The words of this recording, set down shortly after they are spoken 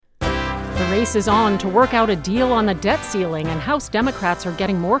race is on to work out a deal on the debt ceiling, and House Democrats are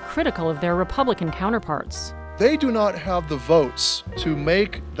getting more critical of their Republican counterparts. They do not have the votes to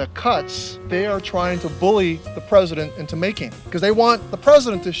make the cuts they are trying to bully the president into making, because they want the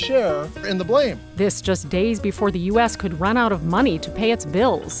president to share in the blame. This just days before the U.S. could run out of money to pay its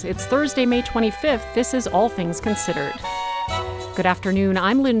bills. It's Thursday, May 25th. This is All Things Considered. Good afternoon.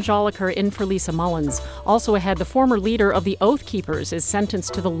 I'm Lynn Joliker in for Lisa Mullins. Also ahead, the former leader of the Oath Keepers is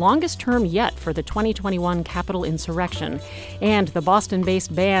sentenced to the longest term yet for the 2021 Capitol insurrection. And the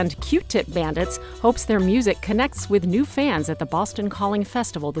Boston-based band Q-Tip Bandits hopes their music connects with new fans at the Boston Calling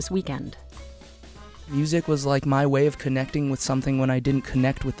Festival this weekend. Music was like my way of connecting with something when I didn't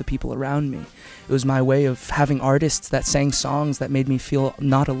connect with the people around me. It was my way of having artists that sang songs that made me feel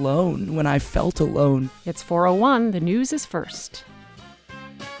not alone when I felt alone. It's 4:01. The news is first.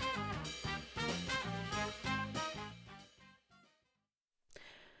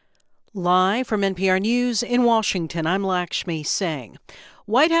 Live from NPR News in Washington, I'm Lakshmi Singh.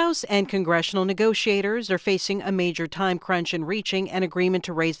 White House and congressional negotiators are facing a major time crunch in reaching an agreement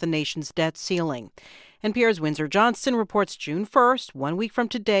to raise the nation's debt ceiling. NPR's Windsor Johnston reports June 1st, 1 week from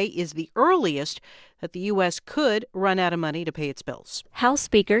today, is the earliest that the U.S. could run out of money to pay its bills. House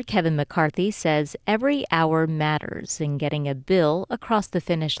Speaker Kevin McCarthy says every hour matters in getting a bill across the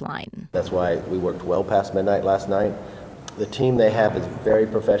finish line. That's why we worked well past midnight last night. The team they have is very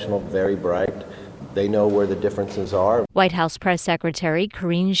professional, very bright. They know where the differences are. White House Press Secretary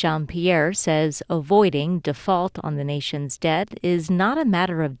Karine Jean-Pierre says avoiding default on the nation's debt is not a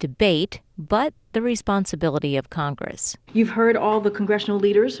matter of debate, but the responsibility of Congress. You've heard all the congressional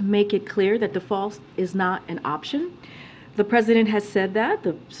leaders make it clear that default is not an option. The president has said that,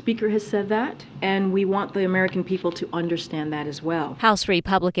 the speaker has said that, and we want the American people to understand that as well. House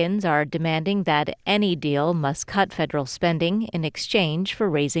Republicans are demanding that any deal must cut federal spending in exchange for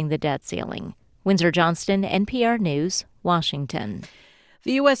raising the debt ceiling. Windsor Johnston, NPR News, Washington.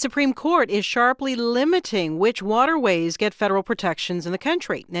 The U.S. Supreme Court is sharply limiting which waterways get federal protections in the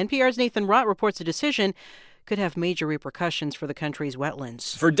country. NPR's Nathan Rott reports a decision could have major repercussions for the country's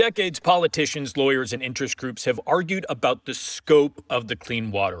wetlands. For decades, politicians, lawyers, and interest groups have argued about the scope of the Clean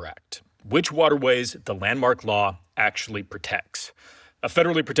Water Act, which waterways the landmark law actually protects. A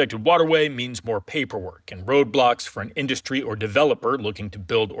federally protected waterway means more paperwork and roadblocks for an industry or developer looking to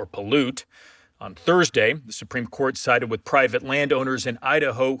build or pollute. On Thursday, the Supreme Court sided with private landowners in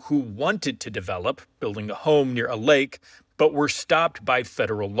Idaho who wanted to develop, building a home near a lake, but were stopped by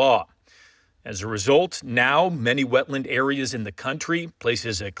federal law. As a result, now many wetland areas in the country,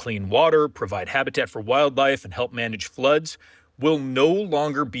 places that clean water, provide habitat for wildlife, and help manage floods, will no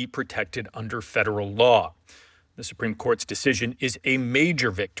longer be protected under federal law. The Supreme Court's decision is a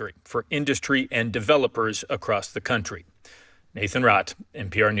major victory for industry and developers across the country. Nathan Rott,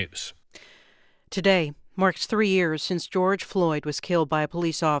 NPR News. Today marks 3 years since George Floyd was killed by a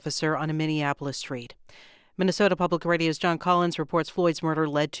police officer on a Minneapolis street. Minnesota Public Radio's John Collins reports Floyd's murder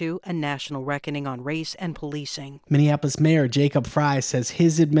led to a national reckoning on race and policing. Minneapolis Mayor Jacob Frey says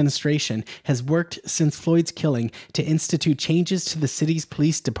his administration has worked since Floyd's killing to institute changes to the city's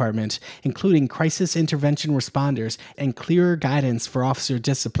police department, including crisis intervention responders and clearer guidance for officer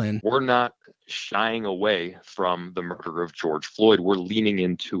discipline. We're not shying away from the murder of George Floyd. We're leaning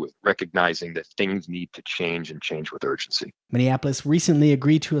into it, recognizing that things need to change and change with urgency. Minneapolis recently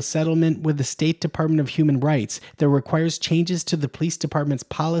agreed to a settlement with the State Department of Human Rights that requires changes to the police department's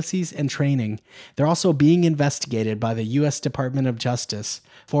policies and training. They're also being investigated by the U.S. Department of Justice.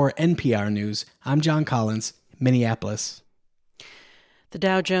 For NPR News, I'm John Collins, Minneapolis. The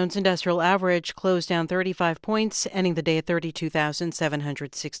Dow Jones Industrial Average closed down 35 points, ending the day at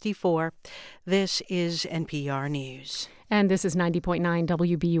 32,764. This is NPR News. And this is 90.9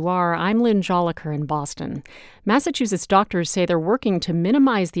 WBUR. I'm Lynn Joliker in Boston. Massachusetts doctors say they're working to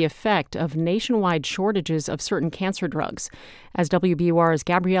minimize the effect of nationwide shortages of certain cancer drugs. As WBUR's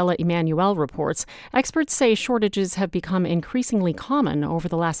Gabriella Emanuel reports, experts say shortages have become increasingly common over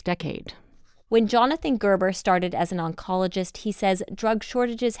the last decade. When Jonathan Gerber started as an oncologist, he says drug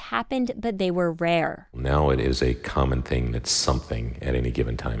shortages happened, but they were rare. Now it is a common thing that something at any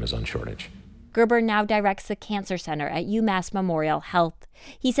given time is on shortage. Gerber now directs the Cancer Center at UMass Memorial Health.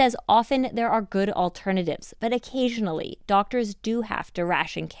 He says often there are good alternatives, but occasionally doctors do have to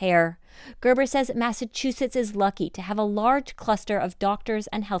ration care. Gerber says Massachusetts is lucky to have a large cluster of doctors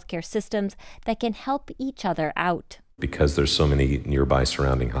and healthcare systems that can help each other out. Because there's so many nearby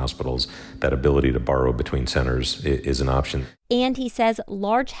surrounding hospitals, that ability to borrow between centers is an option. And he says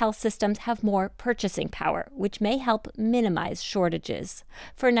large health systems have more purchasing power, which may help minimize shortages.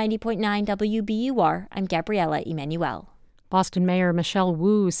 For 90.9 WBUR, I'm Gabriella Emanuel. Boston Mayor Michelle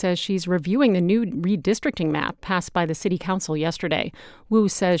Wu says she's reviewing the new redistricting map passed by the city council yesterday. Wu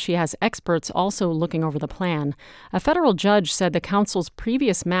says she has experts also looking over the plan. A federal judge said the council's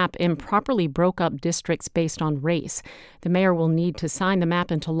previous map improperly broke up districts based on race. The mayor will need to sign the map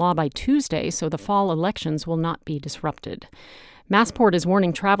into law by Tuesday, so the fall elections will not be disrupted. Massport is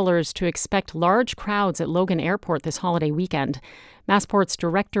warning travelers to expect large crowds at Logan Airport this holiday weekend. Massport's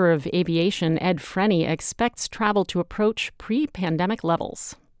Director of Aviation, Ed Frenny, expects travel to approach pre-pandemic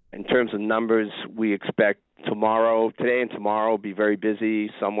levels. In terms of numbers, we expect today and tomorrow be very busy,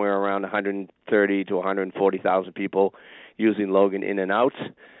 somewhere around 130 to 140,000 people using Logan in and out,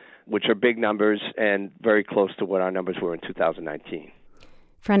 which are big numbers and very close to what our numbers were in 2019.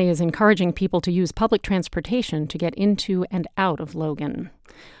 Frenny is encouraging people to use public transportation to get into and out of Logan.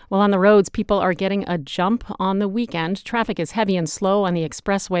 Well, on the roads, people are getting a jump on the weekend. Traffic is heavy and slow on the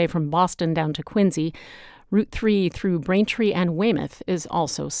expressway from Boston down to Quincy. Route 3 through Braintree and Weymouth is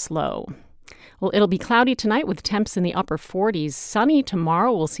also slow. Well, it'll be cloudy tonight with temps in the upper 40s. Sunny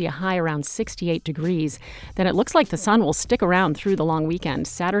tomorrow. We'll see a high around 68 degrees. Then it looks like the sun will stick around through the long weekend.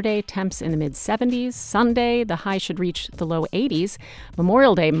 Saturday, temps in the mid-70s. Sunday, the high should reach the low 80s.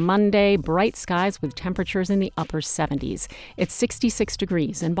 Memorial Day, Monday, bright skies with temperatures in the upper 70s. It's 66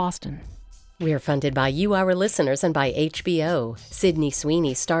 degrees in Boston. We're funded by you, our listeners, and by HBO. Sydney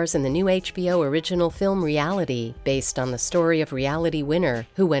Sweeney stars in the new HBO original film Reality, based on the story of Reality Winner,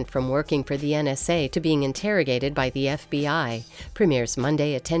 who went from working for the NSA to being interrogated by the FBI. Premieres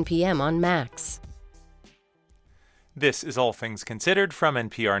Monday at 10 p.m. on Max. This is All Things Considered from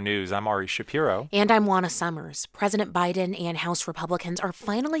NPR News. I'm Ari Shapiro. And I'm Juana Summers. President Biden and House Republicans are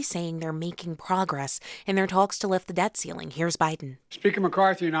finally saying they're making progress in their talks to lift the debt ceiling. Here's Biden. Speaker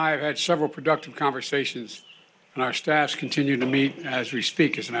McCarthy and I have had several productive conversations, and our staffs continue to meet as we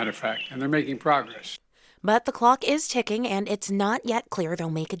speak, as a matter of fact, and they're making progress. But the clock is ticking, and it's not yet clear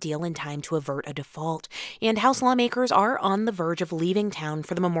they'll make a deal in time to avert a default. And House lawmakers are on the verge of leaving town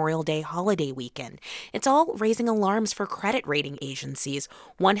for the Memorial Day holiday weekend. It's all raising alarms for credit rating agencies.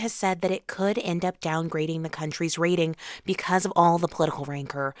 One has said that it could end up downgrading the country's rating because of all the political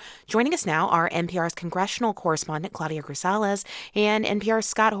rancor. Joining us now are NPR's congressional correspondent Claudia Grisales and NPR's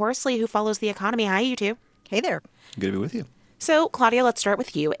Scott Horsley, who follows the economy. Hi, you two. Hey there. Good to be with you. So, Claudia, let's start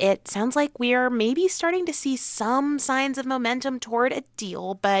with you. It sounds like we are maybe starting to see some signs of momentum toward a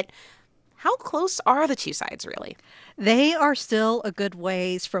deal, but how close are the two sides, really? They are still a good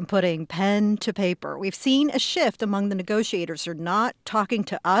ways from putting pen to paper. We've seen a shift among the negotiators. They're not talking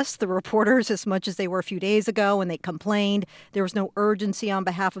to us, the reporters, as much as they were a few days ago when they complained there was no urgency on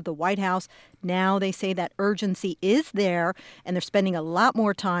behalf of the White House. Now they say that urgency is there, and they're spending a lot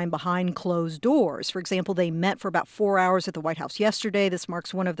more time behind closed doors. For example, they met for about 4 hours at the White House yesterday. This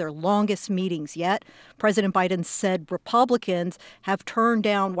marks one of their longest meetings yet. President Biden said Republicans have turned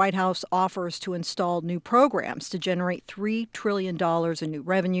down White House offers to install new programs to generate $3 trillion in new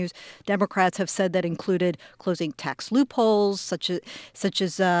revenues. Democrats have said that included closing tax loopholes, such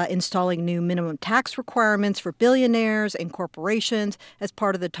as installing new minimum tax requirements for billionaires and corporations as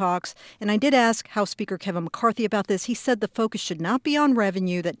part of the talks. And I did ask House Speaker Kevin McCarthy about this. He said the focus should not be on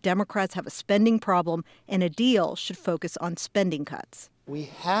revenue, that Democrats have a spending problem, and a deal should focus on spending cuts. We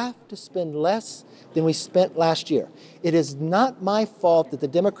have to spend less than we spent last year. It is not my fault that the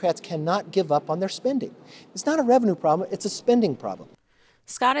Democrats cannot give up on their spending. It's not a revenue problem, it's a spending problem.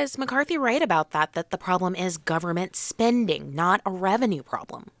 Scott, is McCarthy right about that the problem is government spending, not a revenue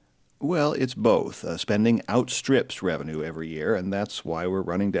problem? Well, it's both. Spending outstrips revenue every year, and that's why we're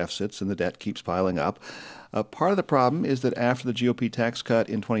running deficits and the debt keeps piling up. Part of the problem is that after the GOP tax cut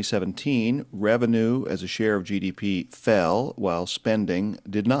in 2017, revenue as a share of GDP fell while spending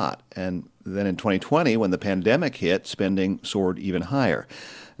did not. And then in 2020, when the pandemic hit, spending soared even higher.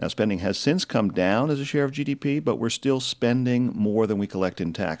 Now, spending has since come down as a share of GDP, but we're still spending more than we collect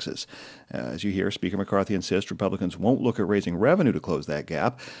in taxes. As you hear, Speaker McCarthy insists Republicans won't look at raising revenue to close that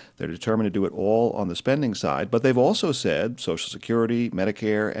gap. They're determined to do it all on the spending side, but they've also said Social Security,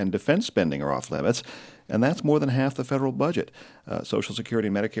 Medicare, and defense spending are off limits. And that's more than half the federal budget. Social Security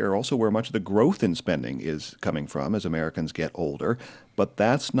and Medicare are also where much of the growth in spending is coming from as Americans get older. But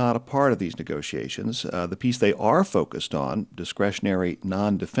that's not a part of these negotiations. The piece they are focused on, discretionary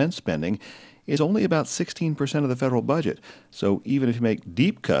non-defense spending, is only about 16% of the federal budget. So even if you make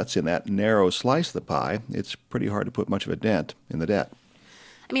deep cuts in that narrow slice of the pie, it's pretty hard to put much of a dent in the debt.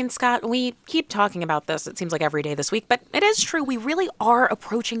 I mean, Scott, we keep talking about this, it seems like every day this week, but it is true. We really are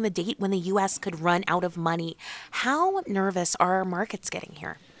approaching the date when the U.S. could run out of money. How nervous are markets getting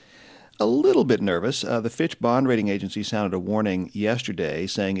here? a little bit nervous. The Fitch bond rating agency sounded a warning yesterday,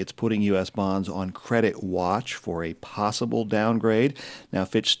 saying it's putting U.S. bonds on credit watch for a possible downgrade. Now,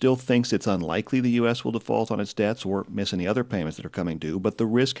 Fitch still thinks it's unlikely the U.S. will default on its debts or miss any other payments that are coming due, but the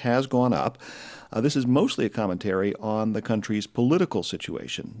risk has gone up. This is mostly a commentary on the country's political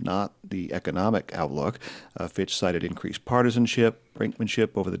situation, not the economic outlook. Fitch cited increased partisanship, brinkmanship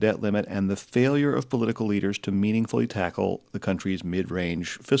over the debt limit, and the failure of political leaders to meaningfully tackle the country's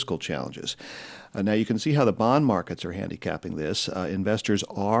mid-range fiscal challenges. Now, you can see how the bond markets are handicapping this. Investors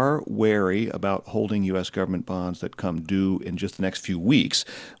are wary about holding U.S. government bonds that come due in just the next few weeks,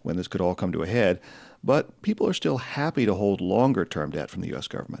 when this could all come to a head. But people are still happy to hold longer-term debt from the U.S.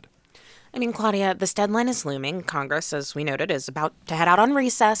 government. I mean, Claudia, this deadline is looming. Congress, as we noted, is about to head out on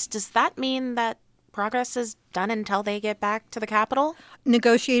recess. Does that mean that progress is done until they get back to the Capitol?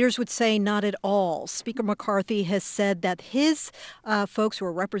 Negotiators would say not at all. Speaker McCarthy has said that his folks who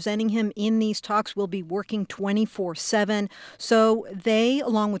are representing him in these talks will be working 24/7. So they,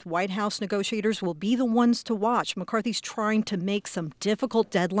 along with White House negotiators, will be the ones to watch. McCarthy's trying to make some difficult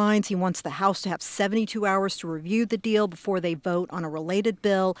deadlines. He wants the House to have 72 hours to review the deal before they vote on a related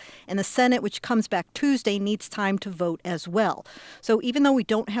bill. And the Senate, which comes back Tuesday, needs time to vote as well. So even though we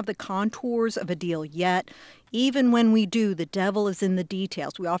don't have the contours of a deal yet, even when we do, the devil is in the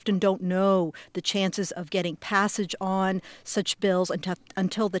details. We often don't know the chances of getting passage on such bills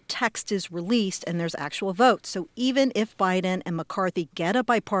until the text is released and there's actual votes. So even if Biden and McCarthy get a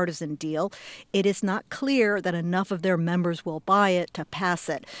bipartisan deal, it is not clear that enough of their members will buy it to pass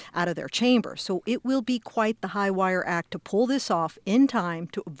it out of their chamber. So it will be quite the high-wire act to pull this off in time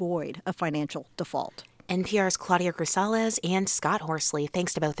to avoid a financial default. NPR's Claudia Grisales and Scott Horsley.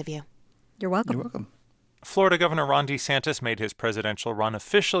 Thanks to both of you. You're welcome. You're welcome. Florida Governor Ron DeSantis made his presidential run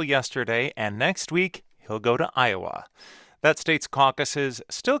official yesterday, and next week he'll go to Iowa. That state's caucuses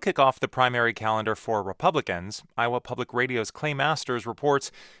still kick off the primary calendar for Republicans. Iowa Public Radio's Clay Masters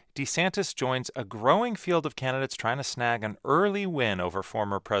reports DeSantis joins a growing field of candidates trying to snag an early win over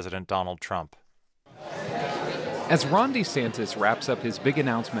former President Donald Trump. As Ron DeSantis wraps up his big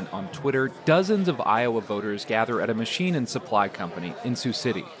announcement on Twitter, dozens of Iowa voters gather at a machine and supply company in Sioux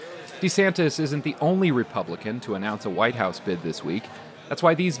City. DeSantis isn't the only Republican to announce a White House bid this week. That's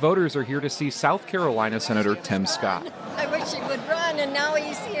why these voters are here to see South Carolina Senator Tim Scott. I wish he would run, and now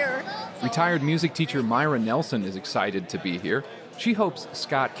he's here. Retired music teacher Myra Nelson is excited to be here. She hopes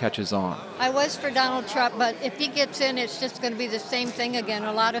Scott catches on. I was for Donald Trump, but if he gets in, it's just going to be the same thing again.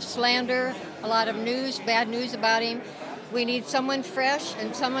 A lot of slander, a lot of news, bad news about him. We need someone fresh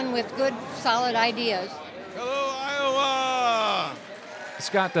and someone with good, solid ideas. Hello, Iowa!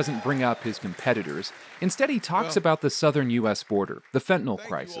 Scott doesn't bring up his competitors. Instead, he talks about the southern U.S. border, the fentanyl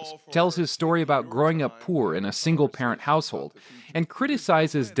crisis, tells his story about growing up poor in a single-parent household, and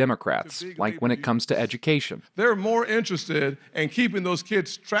criticizes Democrats, like when it comes to education. They're more interested in keeping those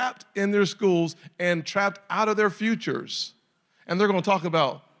kids trapped in their schools and trapped out of their futures. And they're going to talk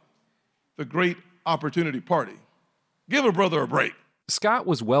about the Great Opportunity Party. Give a brother a break. Scott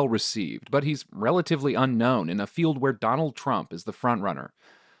was well received, but he's relatively unknown in a field where Donald Trump is the frontrunner.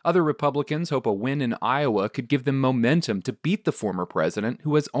 Other Republicans hope a win in Iowa could give them momentum to beat the former president,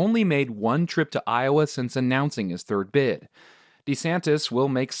 who has only made one trip to Iowa since announcing his third bid. DeSantis will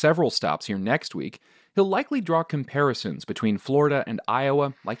make several stops here next week. He'll likely draw comparisons between Florida and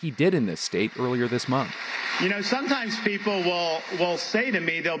Iowa, like he did in this state earlier this month. You know, sometimes people will say to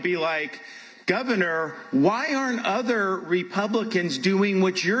me, they'll be like, Governor, why aren't other Republicans doing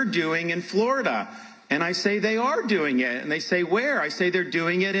what you're doing in Florida? And I say they are doing it. And they say, where? I say they're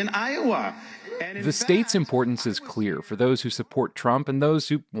doing it in Iowa. And the state's importance is clear for those who support Trump and those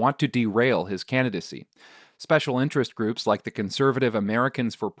who want to derail his candidacy. Special interest groups like the conservative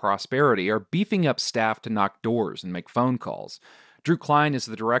Americans for Prosperity are beefing up staff to knock doors and make phone calls. Drew Klein is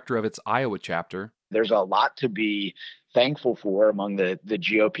the director of its Iowa chapter. There's a lot to be thankful for among the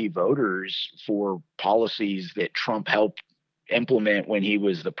GOP voters for policies that Trump helped implement when he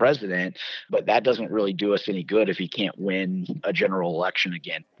was the president, but that doesn't really do us any good if he can't win a general election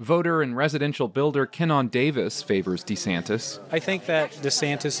again. Voter and residential builder Kenon Davis favors DeSantis. I think that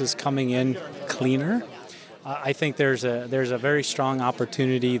DeSantis is coming in cleaner. I think there's a very strong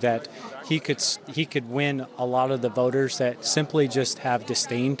opportunity that he could win a lot of the voters that simply just have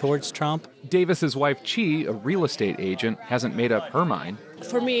disdain towards Trump. Davis's wife Chi, a real estate agent, hasn't made up her mind.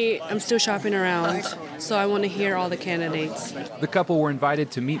 For me, I'm still shopping around, so I want to hear all the candidates. The couple were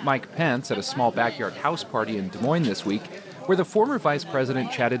invited to meet Mike Pence at a small backyard house party in Des Moines this week, where the former vice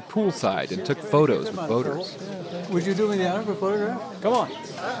president chatted poolside and took photos with voters. Would you do me the honor for a photograph? Come on.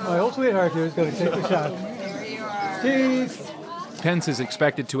 My old sweetheart here is going to take a shot. Cheese. Pence is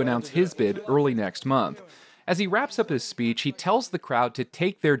expected to announce his bid early next month. As he wraps up his speech, he tells the crowd to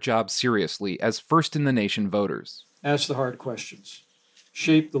take their job seriously as first-in-the-nation voters. Ask the hard questions.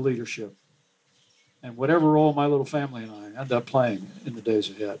 Shape the leadership. And whatever role my little family and I end up playing in the days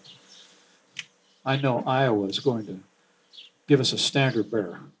ahead, I know Iowa is going to give us a standard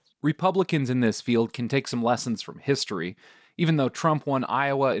bearer. Republicans in this field can take some lessons from history. Even though Trump won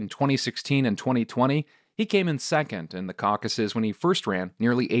Iowa in 2016 and 2020, he came in second in the caucuses when he first ran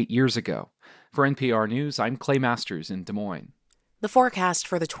nearly 8 years ago. For NPR News, I'm Clay Masters in Des Moines. The forecast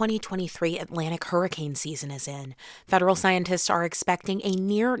for the 2023 Atlantic hurricane season is in. Federal scientists are expecting a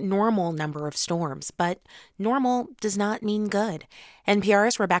near normal number of storms, but normal does not mean good.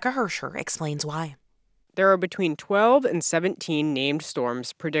 NPR's Rebecca Hersher explains why. There are between 12 and 17 named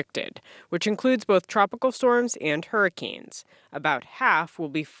storms predicted, which includes both tropical storms and hurricanes. About half will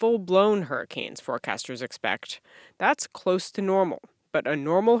be full-blown hurricanes, forecasters expect. That's close to normal, but a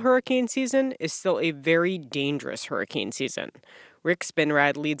normal hurricane season is still a very dangerous hurricane season. Rick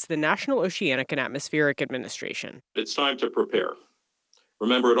Spinrad leads the National Oceanic and Atmospheric Administration. It's time to prepare.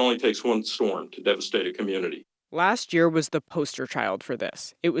 Remember, it only takes one storm to devastate a community. Last year was the poster child for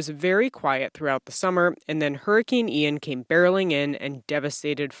this. It was very quiet throughout the summer, and then Hurricane Ian came barreling in and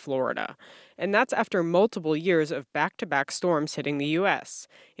devastated Florida. And that's after multiple years of back-to-back storms hitting the U.S.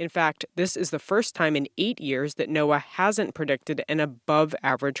 In fact, this is the first time in 8 years that NOAA hasn't predicted an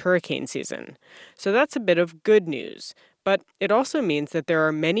above-average hurricane season. So that's a bit of good news. But it also means that there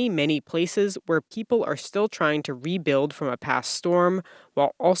are many, many places where people are still trying to rebuild from a past storm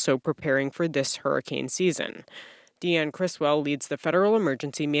while also preparing for this hurricane season. Deanne Criswell leads the Federal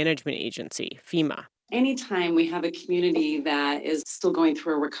Emergency Management Agency, FEMA. Anytime we have a community that is still going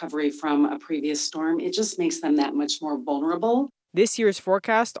through a recovery from a previous storm, it just makes them that much more vulnerable. This year's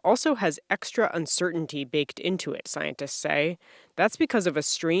forecast also has extra uncertainty baked into it, scientists say. That's because of a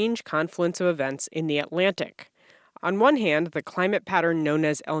strange confluence of events in the Atlantic. On one hand, the climate pattern known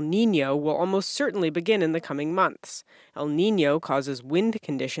as El Niño will almost certainly begin in the coming months. El Niño causes wind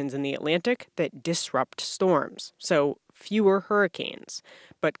conditions in the Atlantic that disrupt storms, so fewer hurricanes.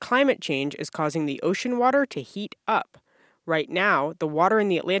 But climate change is causing the ocean water to heat up. Right now, the water in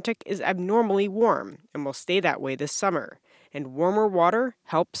the Atlantic is abnormally warm and will stay that way this summer. And warmer water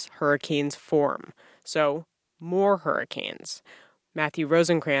helps hurricanes form. So, more hurricanes. Matthew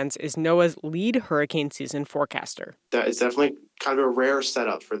Rosencrans is NOAA's lead hurricane season forecaster. That is definitely kind of a rare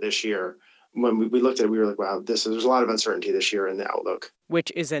setup for this year. When we looked at it, we were like, wow, there's a lot of uncertainty this year in the outlook. Which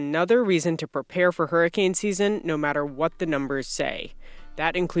is another reason to prepare for hurricane season no matter what the numbers say.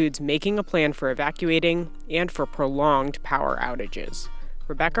 That includes making a plan for evacuating and for prolonged power outages.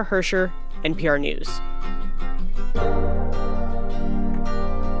 Rebecca Hersher, NPR News.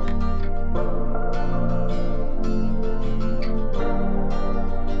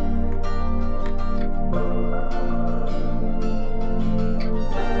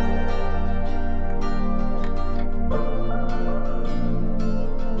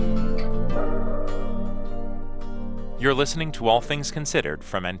 You're listening to All Things Considered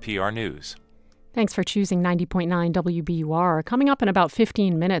from NPR News. Thanks for choosing 90.9 WBUR. Coming up in about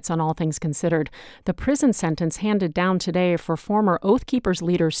 15 minutes on All Things Considered, the prison sentence handed down today for former Oath Keepers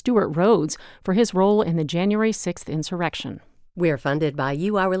leader Stuart Rhodes for his role in the January 6th insurrection. We're funded by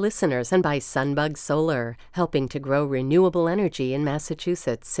you, our listeners, and by Sunbug Solar, helping to grow renewable energy in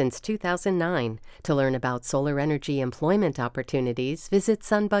Massachusetts since 2009. To learn about solar energy employment opportunities, visit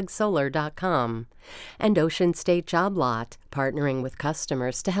sunbugsolar.com. And Ocean State Job Lot, partnering with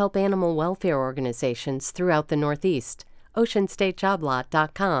customers to help animal welfare organizations throughout the Northeast.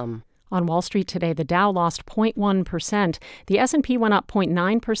 oceanstatejoblot.com. On Wall Street today, the Dow lost 0.1%, the S&P went up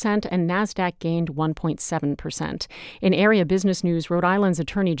 0.9%, and NASDAQ gained 1.7%. In area business news, Rhode Island's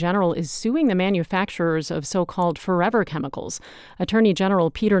Attorney General is suing the manufacturers of so-called forever chemicals. Attorney General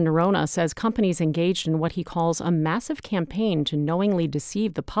Peter Nerona says companies engaged in what he calls a massive campaign to knowingly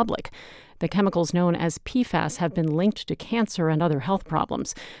deceive the public. The chemicals known as PFAS have been linked to cancer and other health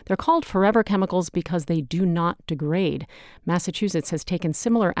problems. They're called forever chemicals because they do not degrade. Massachusetts has taken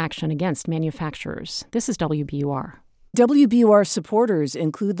similar action against manufacturers. This is WBUR. WBUR supporters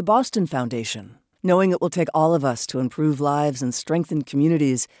include the Boston Foundation. Knowing it will take all of us to improve lives and strengthen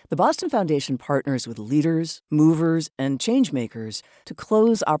communities, the Boston Foundation partners with leaders, movers, and changemakers to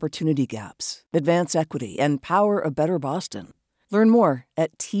close opportunity gaps, advance equity, and power a better Boston. Learn more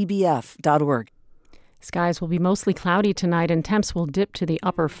at tbf.org. Skies will be mostly cloudy tonight and temps will dip to the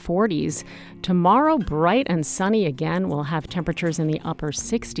upper 40s. Tomorrow, bright and sunny again. We'll have temperatures in the upper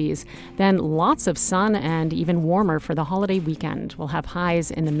 60s. Then lots of sun and even warmer for the holiday weekend. We'll have highs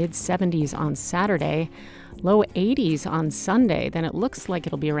in the mid 70s on Saturday, low 80s on Sunday. Then it looks like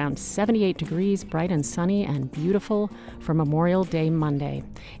it'll be around 78 degrees, bright and sunny and beautiful for Memorial Day Monday.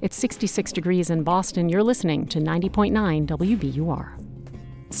 It's 66 degrees in Boston. You're listening to 90.9 WBUR.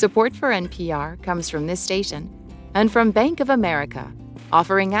 Support for NPR comes from this station and from Bank of America,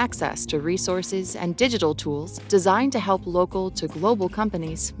 offering access to resources and digital tools designed to help local to global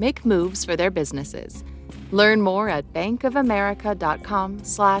companies make moves for their businesses. Learn more at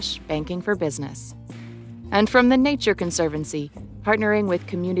bankofamerica.com/bankingforbusiness. And from the Nature Conservancy, partnering with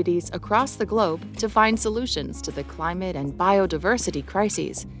communities across the globe to find solutions to the climate and biodiversity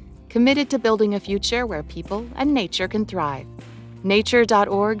crises, committed to building a future where people and nature can thrive.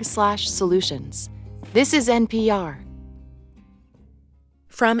 nature.org/solutions. This is NPR.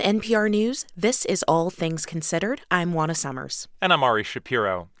 From NPR News, this is All Things Considered. I'm Juana Summers. And I'm Ari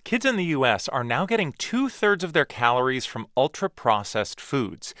Shapiro. Kids in the U.S. are now getting 2/3 of their calories from ultra-processed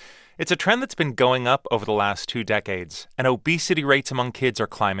foods. It's a trend that's been going up over the last 2 decades, and obesity rates among kids are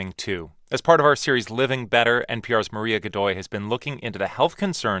climbing too. As part of our series Living Better, NPR's Maria Godoy has been looking into the health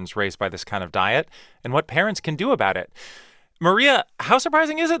concerns raised by this kind of diet and what parents can do about it. Maria, how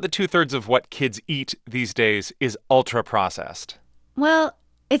surprising is it that 2/3 of what kids eat these days is ultra-processed? Well,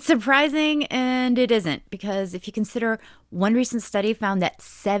 it's surprising and it isn't, because if you consider one recent study found that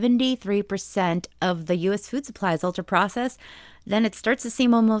 73% of the U.S. food supply is ultra-processed, then it starts to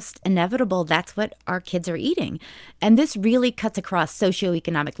seem almost inevitable that's what our kids are eating. And this really cuts across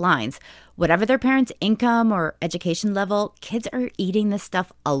socioeconomic lines. Whatever their parents' income or education level, kids are eating this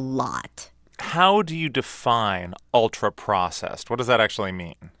stuff a lot. How do you define ultra-processed? What does that actually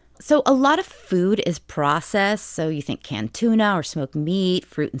mean? So a lot of food is processed. So you think canned tuna or smoked meat,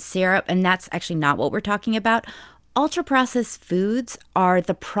 fruit and syrup, and that's actually not what we're talking about. Ultra-processed foods are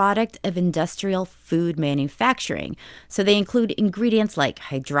the product of industrial food manufacturing. So they include ingredients like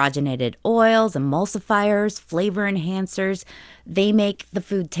hydrogenated oils, emulsifiers, flavor enhancers. They make the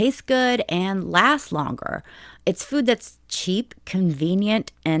food taste good and last longer. It's food that's cheap,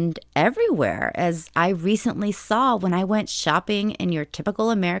 convenient, and everywhere, as I recently saw when I went shopping in your typical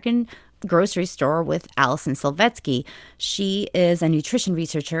American grocery store with Allison Silvetsky. She is a nutrition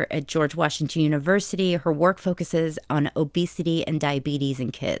researcher at George Washington University. Her work focuses on obesity and diabetes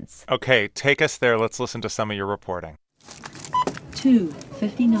in kids. Okay, take us there. Let's listen to some of your reporting.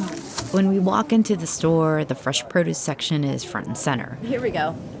 259. When we walk into the store, the fresh produce section is front and center. Here we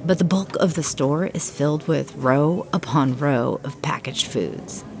go. But the bulk of the store is filled with row upon row of packaged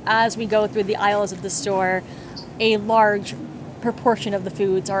foods. As we go through the aisles of the store, a large proportion of the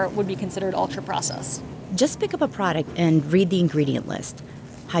foods would be considered ultra-processed. Just pick up a product and read the ingredient list.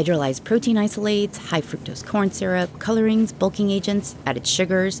 Hydrolyzed protein isolates, high fructose corn syrup, colorings, bulking agents, added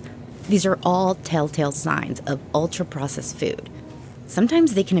sugars. These are all telltale signs of ultra-processed food.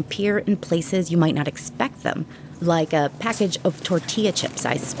 Sometimes they can appear in places you might not expect them, like a package of tortilla chips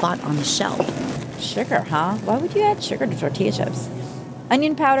I spot on the shelf. Sugar, huh? Why would you add sugar to tortilla chips?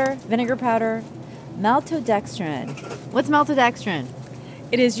 Onion powder, vinegar powder, maltodextrin. What's maltodextrin?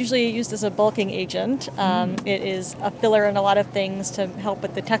 It is usually used as a bulking agent. It is a filler in a lot of things to help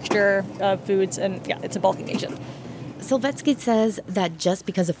with the texture of foods, and yeah, it's a bulking agent. Silvetsky says that just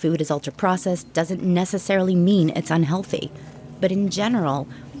because a food is ultra-processed doesn't necessarily mean it's unhealthy. But in general,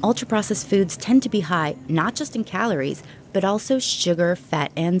 ultra-processed foods tend to be high not just in calories, but also sugar,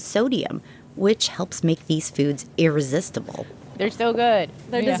 fat, and sodium, which helps make these foods irresistible. They're so good.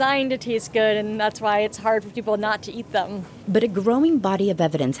 They're designed to taste good, and that's why it's hard for people not to eat them. But a growing body of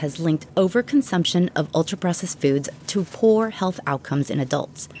evidence has linked overconsumption of ultra-processed foods to poor health outcomes in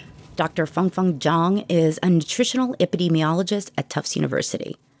adults. Dr. Fengfeng Zhang is a nutritional epidemiologist at Tufts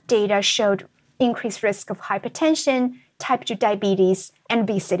University. Data showed increased risk of hypertension, type 2 diabetes, and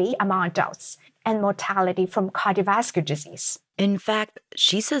obesity among adults, and mortality from cardiovascular disease. In fact,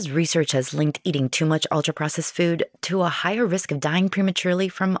 she says research has linked eating too much ultra-processed food to a higher risk of dying prematurely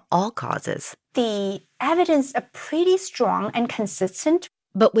from all causes. The evidence is pretty strong and consistent.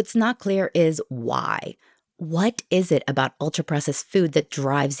 But what's not clear is why. What is it about ultra-processed food that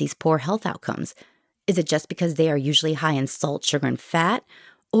drives these poor health outcomes? Is it just because they are usually high in salt, sugar, and fat?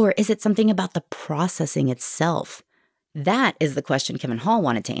 Or is it something about the processing itself? That is the question Kevin Hall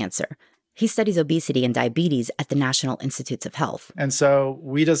wanted to answer. He studies obesity and diabetes at the National Institutes of Health. And so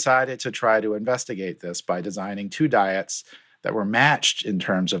we decided to try to investigate this by designing 2 diets that were matched in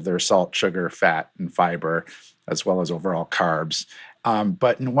terms of their salt, sugar, fat, and fiber, as well as overall carbs.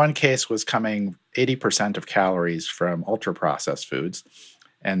 But in one case was coming 80% of calories from ultra-processed foods.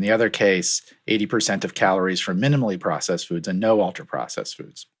 And the other case, 80% of calories from minimally processed foods and no ultra-processed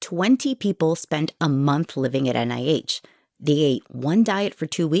foods. 20 people spent a month living at NIH. They ate one diet for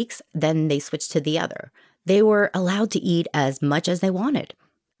 2 weeks, then they switched to the other. They were allowed to eat as much as they wanted.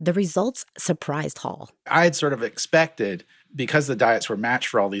 The results surprised Hall. I had sort of expected, because the diets were matched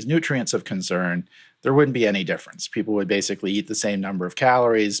for all these nutrients of concern, there wouldn't be any difference. People would basically eat the same number of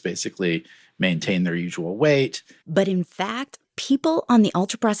calories, basically maintain their usual weight. But in fact, people on the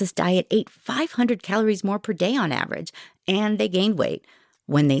ultra-processed diet ate 500 calories more per day on average, and they gained weight.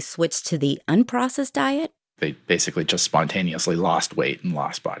 When they switched to the unprocessed diet, they basically just spontaneously lost weight and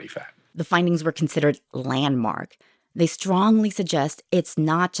lost body fat. The findings were considered landmark. They strongly suggest it's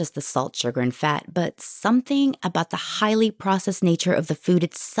not just the salt, sugar, and fat, but something about the highly processed nature of the food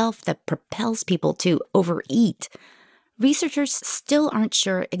itself that propels people to overeat. Researchers still aren't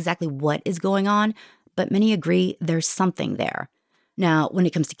sure exactly what is going on, but many agree there's something there. Now, when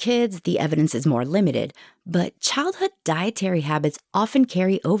it comes to kids, the evidence is more limited, but childhood dietary habits often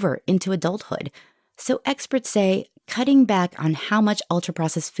carry over into adulthood. So experts say cutting back on how much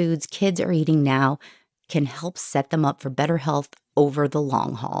ultra-processed foods kids are eating now can help set them up for better health over the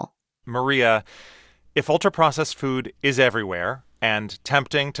long haul. Maria, if ultra-processed food is everywhere and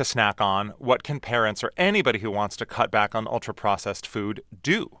tempting to snack on, what can parents or anybody who wants to cut back on ultra-processed food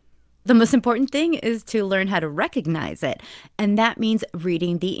do? The most important thing is to learn how to recognize it, and that means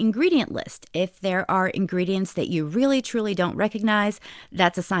reading the ingredient list. If there are ingredients that you really, truly don't recognize,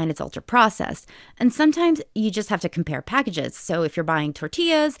 that's a sign it's ultra-processed. And sometimes you just have to compare packages. So if you're buying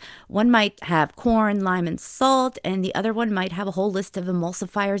tortillas, one might have corn, lime, and salt, and the other one might have a whole list of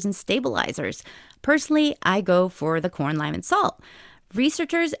emulsifiers and stabilizers. Personally, I go for the corn, lime, and salt.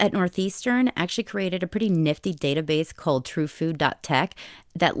 Researchers at Northeastern actually created a pretty nifty database called truefood.tech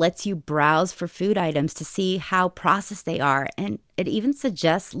that lets you browse for food items to see how processed they are, and it even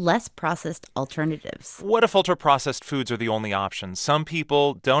suggests less processed alternatives. What if ultra-processed foods are the only option? Some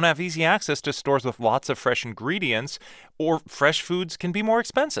people don't have easy access to stores with lots of fresh ingredients, or fresh foods can be more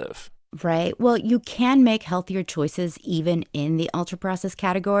expensive. Right. Well, you can make healthier choices even in the ultra-processed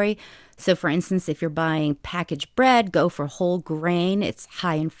category. So, for instance, if you're buying packaged bread, go for whole grain. It's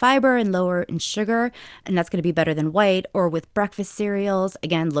high in fiber and lower in sugar, and that's going to be better than white. Or with breakfast cereals,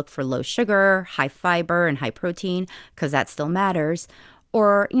 again, look for low sugar, high fiber, and high protein, because that still matters.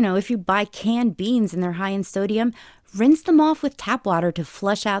 Or, if you buy canned beans and they're high in sodium, rinse them off with tap water to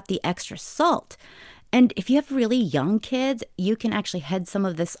flush out the extra salt. And if you have really young kids, you can actually head some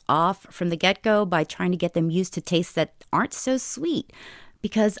of this off from the get-go by trying to get them used to tastes that aren't so sweet.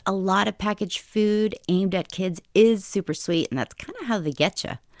 Because a lot of packaged food aimed at kids is super sweet, and that's kind of how they get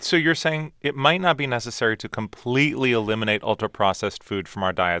you. So you're saying it might not be necessary to completely eliminate ultra-processed food from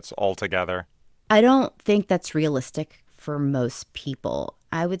our diets altogether? I don't think that's realistic for most people.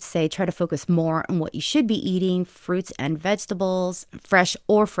 I would say try to focus more on what you should be eating, fruits and vegetables, fresh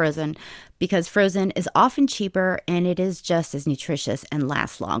or frozen, because frozen is often cheaper and it is just as nutritious and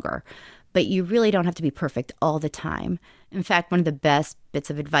lasts longer. But you really don't have to be perfect all the time. In fact, one of the best bits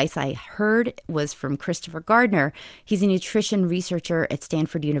of advice I heard was from Christopher Gardner. He's a nutrition researcher at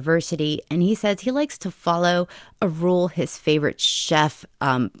Stanford University, and he says he likes to follow a rule his favorite chef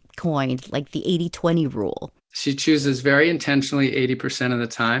coined, like the 80-20 rule. She chooses very intentionally 80% of the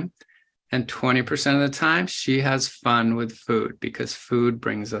time, and 20% of the time she has fun with food because food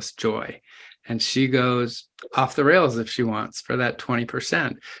brings us joy. And she goes off the rails if she wants for that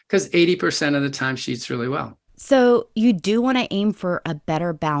 20%, because 80% of the time she eats really well. So you do want to aim for a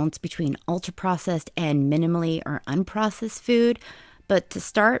better balance between ultra-processed and minimally or unprocessed food. But to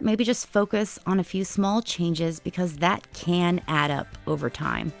start, maybe just focus on a few small changes because that can add up over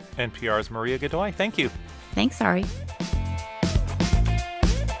time. NPR's Maria Godoy, thank you. Thanks, Ari.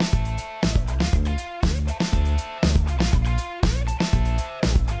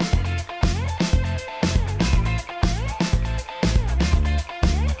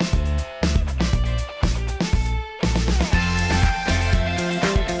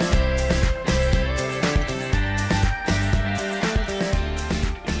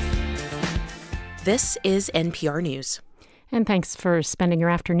 This is NPR News. And thanks for spending your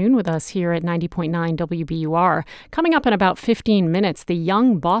afternoon with us here at 90.9 WBUR. Coming up in about 15 minutes, the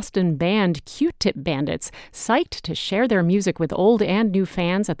young Boston band Q-Tip Bandits, psyched to share their music with old and new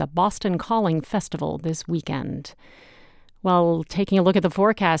fans at the Boston Calling Festival this weekend. Well, taking a look at the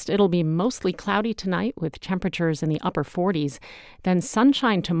forecast, it'll be mostly cloudy tonight with temperatures in the upper 40s. Then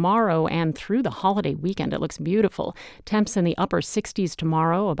sunshine tomorrow and through the holiday weekend. It looks beautiful. Temps in the upper 60s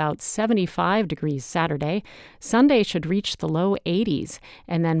tomorrow, about 75 degrees Saturday. Sunday should reach the low 80s.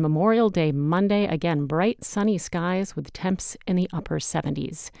 And then Memorial Day Monday, again, bright sunny skies with temps in the upper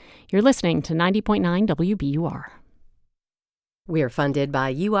 70s. You're listening to 90.9 WBUR. We're funded by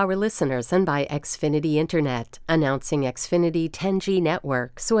you, our listeners, and by Xfinity Internet, announcing Xfinity 10G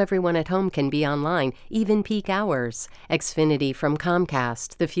network so everyone at home can be online, even peak hours. Xfinity from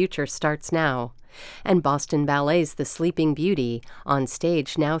Comcast, the future starts now. And Boston Ballet's The Sleeping Beauty, on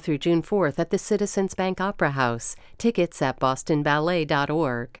stage now through June 4th at the Citizens Bank Opera House. Tickets at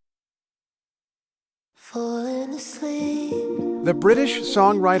bostonballet.org. The British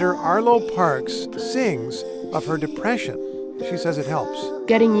songwriter Arlo Parks sings of her depression. She says it helps.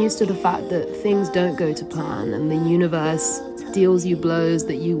 Getting used to the fact that things don't go to plan and the universe deals you blows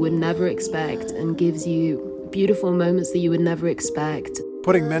that you would never expect and gives you beautiful moments that you would never expect.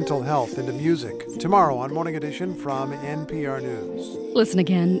 Putting mental health into music. Tomorrow on Morning Edition from NPR News. Listen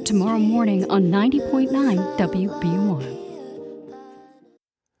again tomorrow morning on 90.9 WBUR.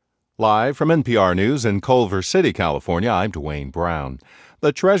 Live from NPR News in Culver City, California, I'm Dwayne Brown.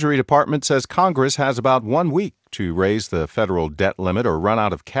 The Treasury Department says Congress has about 1 week to raise the federal debt limit or run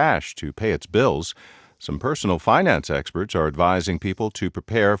out of cash to pay its bills. Some personal finance experts are advising people to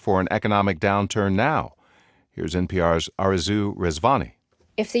prepare for an economic downturn now. Here's NPR's Arezou Rezvani.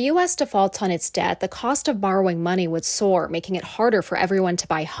 If the U.S. defaults on its debt, the cost of borrowing money would soar, making it harder for everyone to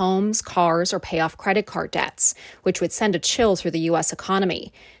buy homes, cars, or pay off credit card debts, which would send a chill through the U.S.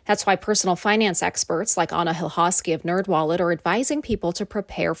 economy. That's why personal finance experts like Anna Hilhosky of NerdWallet are advising people to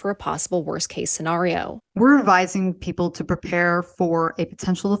prepare for a possible worst-case scenario. We're advising people to prepare for a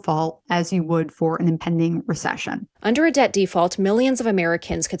potential default as you would for an impending recession. Under a debt default, millions of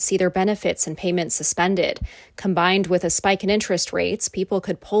Americans could see their benefits and payments suspended. Combined with a spike in interest rates, people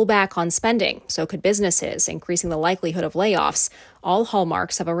could pull back on spending, so could businesses, increasing the likelihood of layoffs, all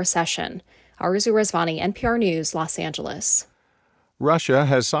hallmarks of a recession. Arezou Rezvani, NPR News, Los Angeles. Russia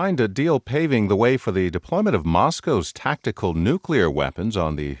has signed a deal paving the way for the deployment of Moscow's tactical nuclear weapons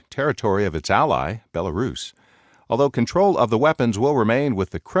on the territory of its ally, Belarus. Although control of the weapons will remain with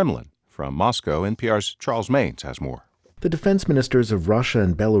the Kremlin. From Moscow, NPR's Charles Maines has more. The defense ministers of Russia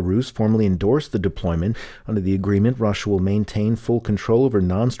and Belarus formally endorsed the deployment. Under the agreement, Russia will maintain full control over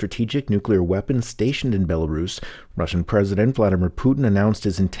non-strategic nuclear weapons stationed in Belarus. Russian President Vladimir Putin announced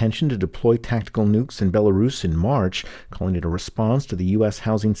his intention to deploy tactical nukes in Belarus in March, calling it a response to the U.S.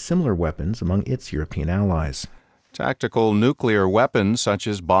 housing similar weapons among its European allies. Tactical nuclear weapons such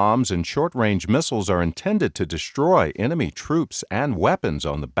as bombs and short-range missiles are intended to destroy enemy troops and weapons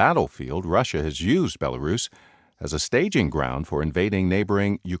on the battlefield. Russia has used Belarus as a staging ground for invading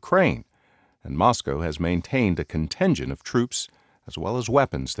neighboring Ukraine, and Moscow has maintained a contingent of troops as well as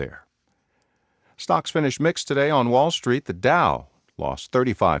weapons there. Stocks finished mixed today on Wall Street. The Dow lost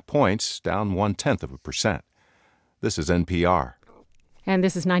 35 points, down 0.1%. This is NPR. And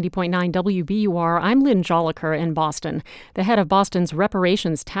this is 90.9 WBUR. I'm Lynn Joliker in Boston. The head of Boston's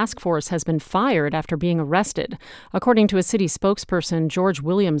reparations task force has been fired after being arrested. According to a city spokesperson, George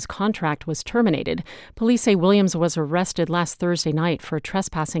Williams' contract was terminated. Police say Williams was arrested last Thursday night for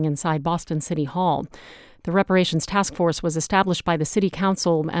trespassing inside Boston City Hall. The reparations task force was established by the city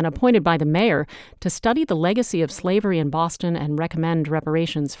council and appointed by the mayor to study the legacy of slavery in Boston and recommend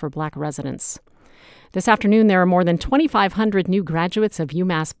reparations for Black residents. This afternoon, there are more than 2,500 new graduates of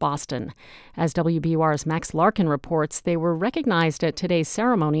UMass Boston. As WBUR's Max Larkin reports, they were recognized at today's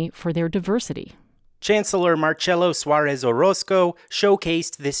ceremony for their diversity. Chancellor Marcelo Suarez Orozco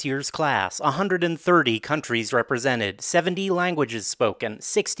showcased this year's class. 130 countries represented, 70 languages spoken,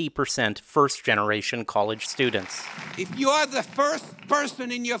 60% first-generation college students. If you are the first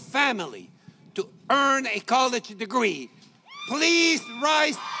person in your family to earn a college degree, please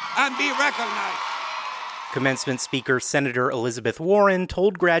rise and be recognized. Commencement speaker Senator Elizabeth Warren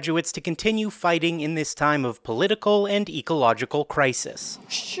told graduates to continue fighting in this time of political and ecological crisis.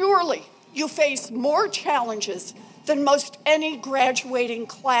 Surely you face more challenges than most any graduating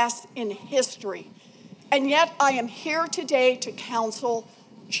class in history. And yet I am here today to counsel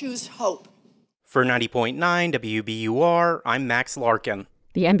choose hope. For 90.9 WBUR, I'm Max Larkin.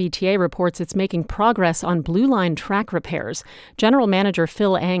 The MBTA reports it's making progress on Blue Line track repairs. General Manager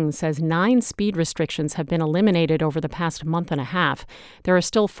Phil Eng says 9 speed restrictions have been eliminated over the past month and a half. There are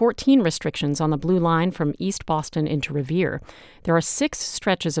still 14 restrictions on the Blue Line from East Boston into Revere. There are 6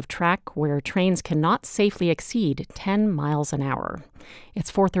 stretches of track where trains cannot safely exceed 10 miles an hour.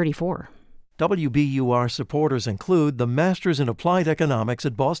 It's 4:34. WBUR supporters include the Masters in Applied Economics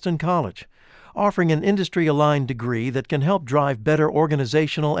at Boston College, offering an industry-aligned degree that can help drive better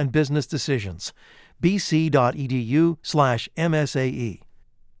organizational and business decisions. bc.edu/MSAE.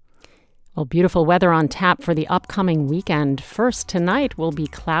 Well, beautiful weather on tap for the upcoming weekend. First, tonight will be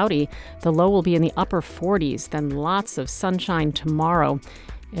cloudy. The low will be in the upper 40s, then lots of sunshine tomorrow.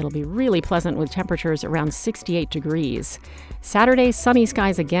 It'll be really pleasant with temperatures around 68 degrees. Saturday, sunny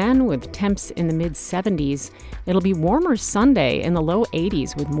skies again with temps in the mid-70s. It'll be warmer Sunday in the low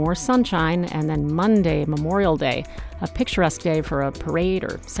 80s with more sunshine. And then Monday, Memorial Day, a picturesque day for a parade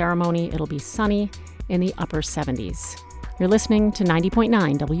or ceremony. It'll be sunny in the upper 70s. You're listening to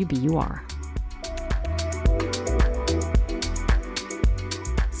 90.9 WBUR.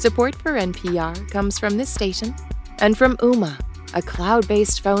 Support for NPR comes from this station and from Ooma, a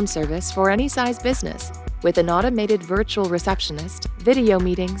cloud-based phone service for any size business with an automated virtual receptionist, video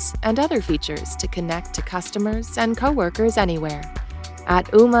meetings, and other features to connect to customers and coworkers anywhere at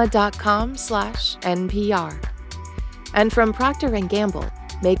ooma.com/NPR. And from Procter & Gamble,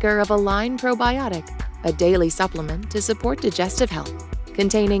 maker of Align Probiotic, a daily supplement to support digestive health,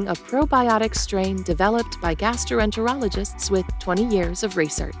 containing a probiotic strain developed by gastroenterologists with 20 years of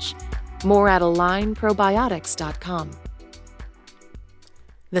research. More at alignprobiotics.com.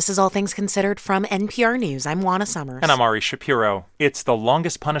 This is All Things Considered from NPR News. I'm Juana Summers. And I'm Ari Shapiro. It's the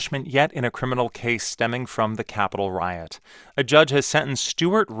longest punishment yet in a criminal case stemming from the Capitol riot. A judge has sentenced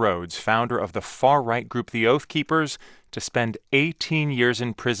Stewart Rhodes, founder of the far-right group The Oath Keepers, to spend 18 years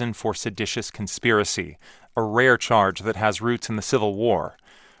in prison for seditious conspiracy, a rare charge that has roots in the Civil War.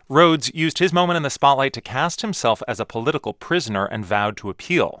 Rhodes used his moment in the spotlight to cast himself as a political prisoner and vowed to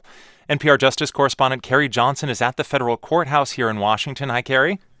appeal. NPR Justice correspondent Carrie Johnson is at the federal courthouse here in Washington. Hi,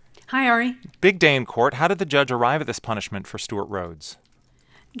 Carrie. Hi, Ari. Big day in court. How did the judge arrive at this punishment for Stewart Rhodes?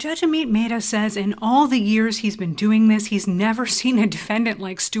 Judge Amit Mehta says in all the years he's been doing this, he's never seen a defendant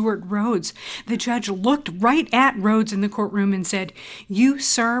like Stewart Rhodes. The judge looked right at Rhodes in the courtroom and said, "You,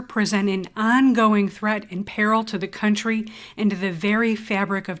 sir, present an ongoing threat and peril to the country and to the very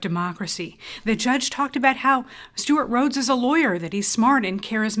fabric of democracy." The judge talked about how Stewart Rhodes is a lawyer, that he's smart and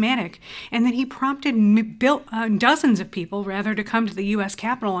charismatic, and that he prompted dozens of people, to come to the U.S.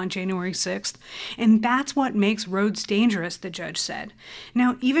 Capitol on January 6th. And that's what makes Rhodes dangerous, the judge said.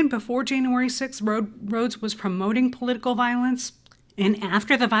 Now, even before January 6th, Rhodes was promoting political violence. And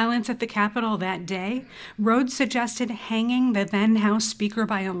after the violence at the Capitol that day, Rhodes suggested hanging the then House Speaker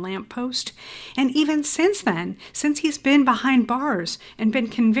by a lamppost. And even since then, since he's been behind bars and been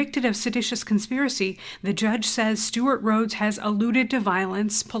convicted of seditious conspiracy, the judge says Stewart Rhodes has alluded to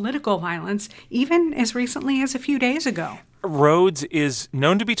violence, political violence, even as recently as a few days ago. Rhodes is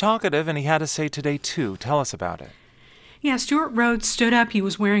known to be talkative, and he had a say today, too. Tell us about it. Yeah, Stewart Rhodes stood up. He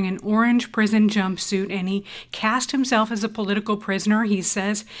was wearing an orange prison jumpsuit, and he cast himself as a political prisoner. He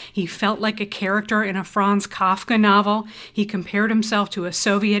says he felt like a character in a Franz Kafka novel. He compared himself to a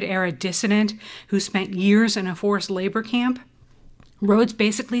Soviet-era dissident who spent years in a forced labor camp. Rhodes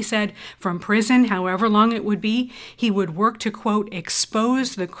basically said from prison, however long it would be, he would work to, quote,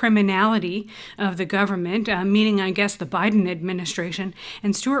 expose the criminality of the government, meaning, I guess, the Biden administration.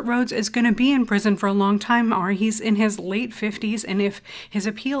 And Stewart Rhodes is going to be in prison for a long time, Ari. He's in his late 50s, and if his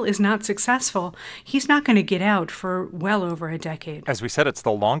appeal is not successful, he's not going to get out for well over a decade. As we said, it's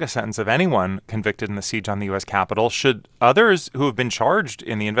the longest sentence of anyone convicted in the siege on the U.S. Capitol. Should others who have been charged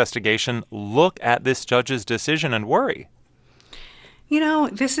in the investigation look at this judge's decision and worry? You know,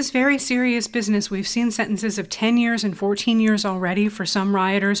 this is very serious business. We've seen sentences of 10 years and 14 years already for some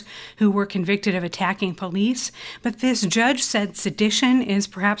rioters who were convicted of attacking police. But this judge said sedition is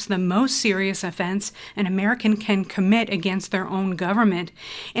perhaps the most serious offense an American can commit against their own government.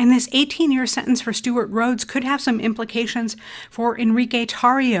 And this 18-year sentence for Stewart Rhodes could have some implications for Enrique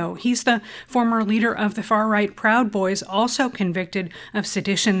Tarrio. He's the former leader of the far-right Proud Boys, also convicted of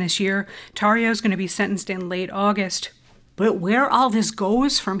sedition this year. Tarrio's going to be sentenced in late August. But where all this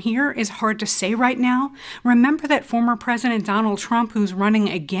goes from here is hard to say right now. Remember that former President Donald Trump, who's running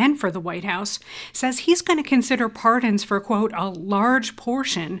again for the White House, says he's going to consider pardons for, quote, a large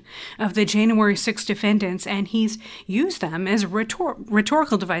portion of the January 6 defendants, and he's used them as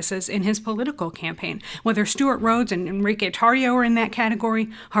rhetorical devices in his political campaign. Whether Stewart Rhodes and Enrique Tarrio are in that category,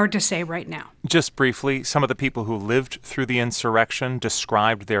 hard to say right now. Just briefly, some of the people who lived through the insurrection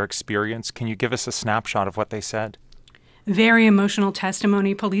described their experience. Can you give us a snapshot of what they said? Very emotional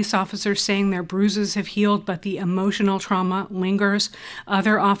testimony. Police officers saying their bruises have healed, but the emotional trauma lingers.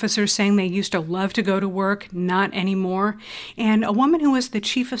 Other officers saying they used to love to go to work, not anymore. And a woman who was the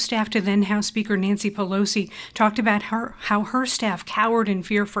chief of staff to then House Speaker Nancy Pelosi talked about how her staff cowered in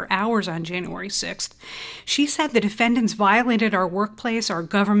fear for hours on January 6th. She said the defendants violated our workplace, our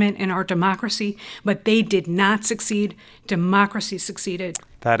government, and our democracy, but they did not succeed. Democracy succeeded.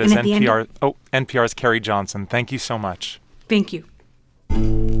 That is NPR's Carrie Johnson. Thank you so much. Thank you.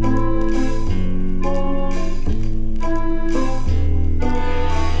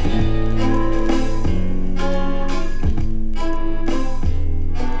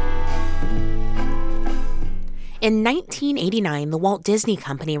 In 1989, the Walt Disney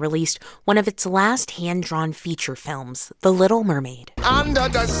Company released one of its last hand-drawn feature films, The Little Mermaid. Under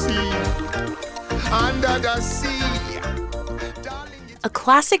the sea, under the sea. A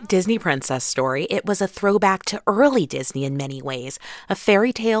classic Disney princess story, it was a throwback to early Disney in many ways, a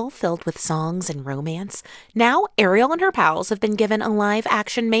fairy tale filled with songs and romance. Now, Ariel and her pals have been given a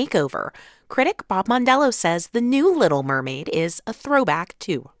live-action makeover. Critic Bob Mondello says the new Little Mermaid is a throwback,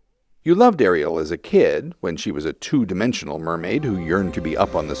 too. You loved Ariel as a kid, when she was a two-dimensional mermaid who yearned to be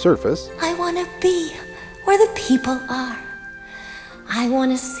up on the surface. I want to be where the people are. I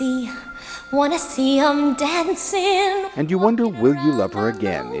want to see them dancing. And you wonder, will you love her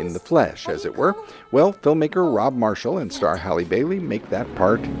again, in the flesh, as it were? Well, filmmaker Rob Marshall and star Halle Bailey make that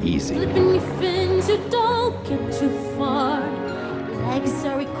part easy. Flipping your fins, you don't get too far. Legs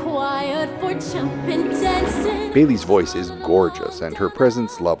are required for jumping, dancing. Bailey's voice is gorgeous, and her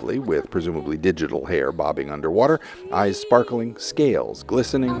presence lovely, with presumably digital hair bobbing underwater, eyes sparkling, scales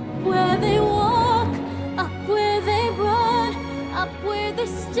glistening. Up where they walk, up where they run, up where they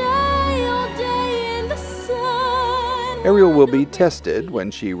stay all day in the sun. Ariel will be tested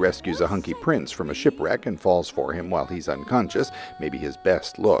when she rescues a hunky prince from a shipwreck and falls for him while he's unconscious, maybe his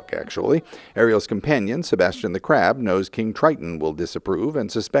best look, actually. Ariel's companion, Sebastian the Crab, knows King Triton will disapprove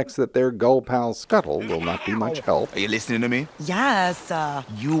and suspects that their gull pal Scuttle will not be much help. Are you listening to me? Yes.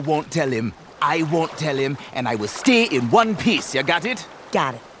 You won't tell him, I won't tell him, and I will stay in one piece. You got it?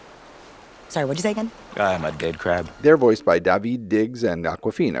 Got it. Sorry, what'd you say again? I'm a dead crab. They're voiced by David Diggs and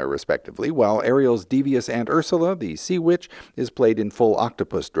Awkwafina, respectively, while Ariel's devious Aunt Ursula, the sea witch, is played in full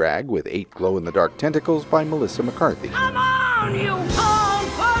octopus drag with 8 glow-in-the-dark tentacles by Melissa McCarthy. Come on, you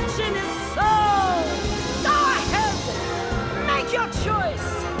unfortunate soul! Go ahead! Make your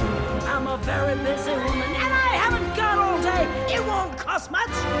choice! I'm a very busy woman, and I haven't got all day. It won't cost much.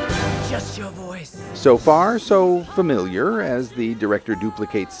 Just your voice. So far, so familiar as the director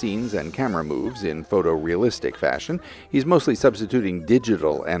duplicates scenes and camera moves in photorealistic fashion. He's mostly substituting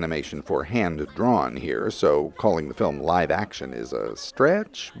digital animation for hand-drawn here, so calling the film live action is a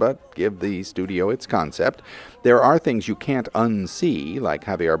stretch, but give the studio its concept. There are things you can't unsee, like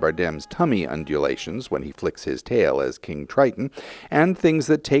Javier Bardem's tummy undulations when he flicks his tail as King Triton, and things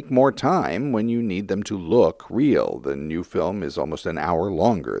that take more time when you need them to look real. The new film is almost an hour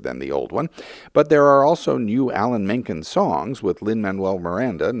longer than the old one. But there are also new Alan Menken songs, with Lin-Manuel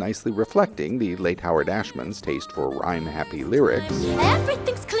Miranda nicely reflecting the late Howard Ashman's taste for rhyme-happy lyrics.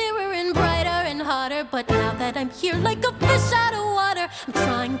 Everything's clearer and brighter and hotter, but now that I'm here like a fish out of water, I'm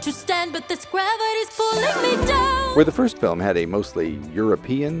trying to stand, but this gravity's pulling me down. Where the first film had a mostly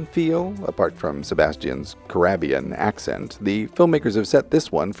European feel, apart from Sebastian's Caribbean accent, the filmmakers have set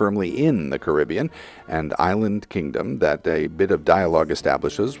this one firmly in the Caribbean, and island kingdom that a bit of dialogue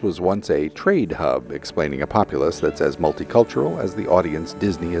establishes was once a trade hub, explaining a populace that's as multicultural as the audience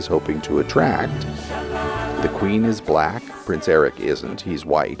Disney is hoping to attract. The Queen is black, Prince Eric isn't, he's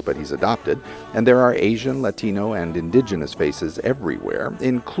white, but he's adopted, and there are Asian, Latino, and indigenous faces everywhere,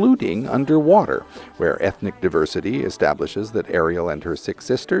 including underwater, where ethnic diversity establishes that Ariel and her 6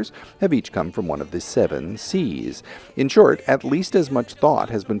 sisters have each come from one of the 7 seas. In short, at least as much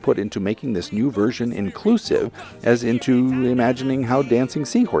thought has been put into making this new version inclusive as into imagining how dancing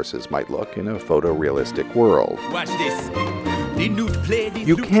seahorses might look in a photorealistic world. Watch this.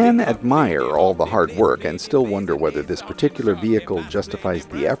 You can admire all the hard work and still wonder whether this particular vehicle justifies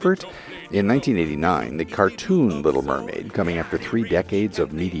the effort. In 1989, the cartoon Little Mermaid, coming after 3 decades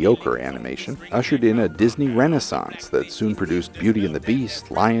of mediocre animation, ushered in a Disney renaissance that soon produced Beauty and the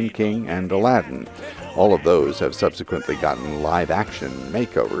Beast, Lion King, and Aladdin. All of those have subsequently gotten live-action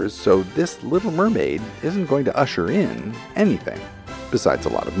makeovers, so this Little Mermaid isn't going to usher in anything besides a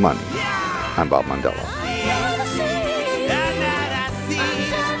lot of money. I'm Bob Mondello.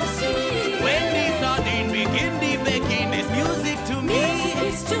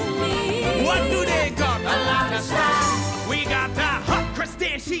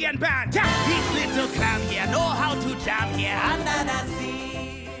 Michigan band. These little clown here know how to jam here under the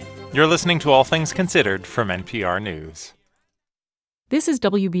sea. You're listening to All Things Considered from NPR News. This is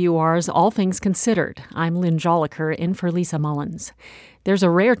WBUR's All Things Considered. I'm Lynn Joliker in for Lisa Mullins. There's a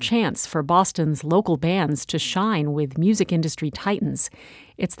rare chance for Boston's local bands to shine with music industry titans.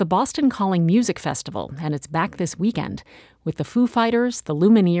 It's the Boston Calling Music Festival, and it's back this weekend, with the Foo Fighters, the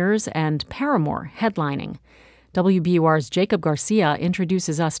Lumineers, and Paramore headlining. WBUR's Jacob Garcia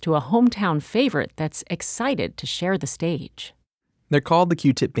introduces us to a hometown favorite that's excited to share the stage. They're called the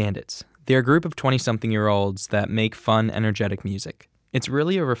Q-Tip Bandits. They're a group of 20-something-year-olds that make fun, energetic music. It's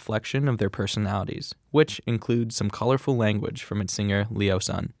really a reflection of their personalities, which includes some colorful language from its singer, Leo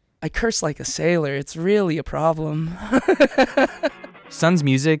Sun. I curse like a sailor. It's really a problem. Sun's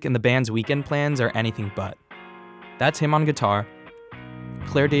music and the band's weekend plans are anything but. That's him on guitar.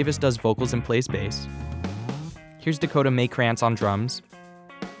 Claire Davis does vocals and plays bass. Here's Dakota Mae Krantz on drums.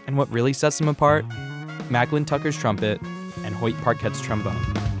 And what really sets them apart? Macklin Tucker's trumpet and Hoyt Parquette's trombone.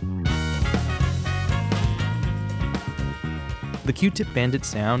 The Q-Tip Bandit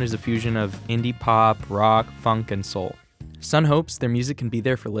sound is a fusion of indie pop, rock, funk, and soul. Sun hopes their music can be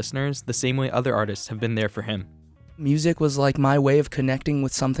there for listeners the same way other artists have been there for him. Music was like my way of connecting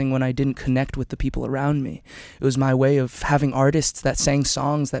with something when I didn't connect with the people around me. It was my way of having artists that sang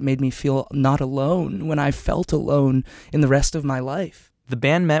songs that made me feel not alone when I felt alone in the rest of my life. The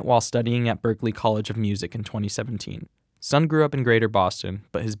band met while studying at Berklee College of Music in 2017. Sun grew up in Greater Boston,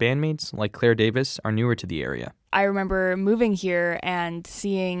 but his bandmates, like Claire Davis, are newer to the area. I remember moving here and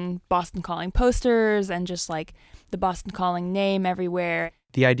seeing Boston Calling posters and just like the Boston Calling name everywhere.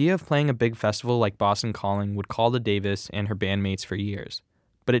 The idea of playing a big festival like Boston Calling would call to Davis and her bandmates for years,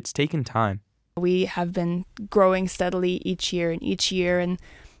 but it's taken time. We have been growing steadily each year and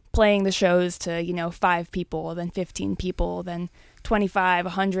playing the shows to, 5 people, then 15 people, then 25,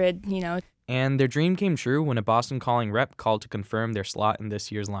 100, And their dream came true when a Boston Calling rep called to confirm their slot in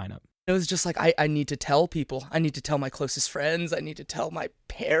this year's lineup. It was just like, I need to tell people. I need to tell my closest friends. I need to tell my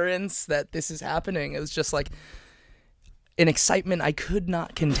parents that this is happening. It was just like an excitement I could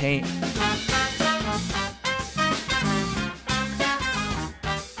not contain.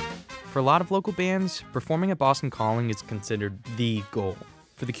 For a lot of local bands, performing at Boston Calling is considered the goal.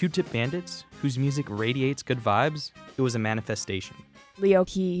 For the Q-Tip Bandits, whose music radiates good vibes, it was a manifestation. Leo,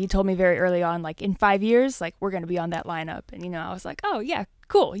 he told me very early on, like, in 5 years, like, we're going to be on that lineup. And, I was like, oh, yeah,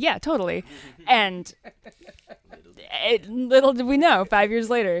 cool. Yeah, totally. And little did we know, 5 years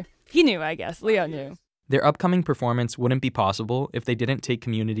later, he knew, I guess. Leo knew. Their upcoming performance wouldn't be possible if they didn't take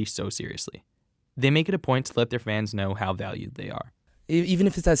community so seriously. They make it a point to let their fans know how valued they are. Even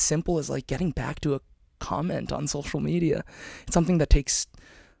if it's as simple as, like, getting back to a comment on social media. It's something that takes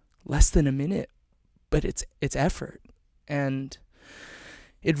less than a minute, but it's effort. And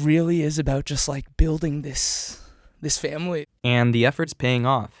it really is about just like building this family. And the effort's paying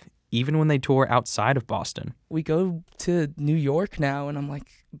off, even when they tour outside of Boston. We go to New York now, and I'm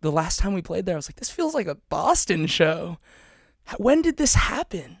like, the last time we played there, I was like, this feels like a Boston show. When did this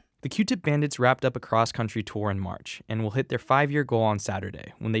happen? The Q-Tip Bandits wrapped up a cross-country tour in March and will hit their 5-year goal on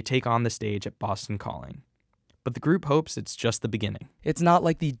Saturday when they take on the stage at Boston Calling. But the group hopes it's just the beginning. It's not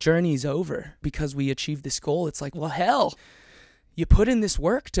like the journey's over because we achieved this goal. It's like, well, hell, you put in this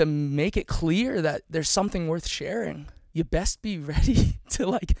work to make it clear that there's something worth sharing. You best be ready to,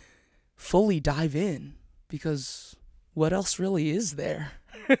 like, fully dive in, because what else really is there?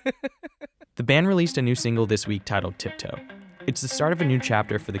 The band released a new single this week titled Tiptoe. It's the start of a new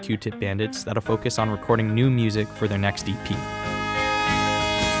chapter for the Q-Tip Bandits that'll focus on recording new music for their next EP.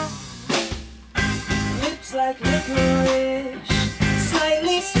 Lips like licorice,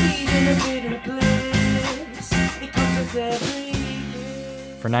 slightly sweet in a bitter bliss. It comes with every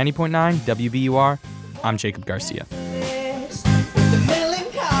For 90.9 WBUR, I'm Jacob Garcia. the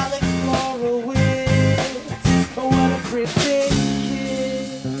melancholic floral winds. Oh, what a cryptic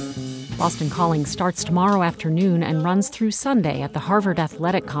kiss. Boston Calling starts tomorrow afternoon and runs through Sunday at the Harvard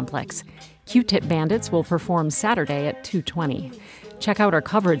Athletic Complex. Q-Tip Bandits will perform Saturday at 2:20. Check out our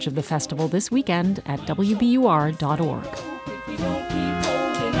coverage of the festival this weekend at WBUR.org. If we don't keep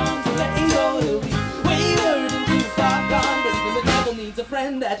holding on to letting go, he'll be wayward and too far gone. But even the devil needs a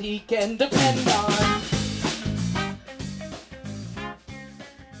friend that he can depend on.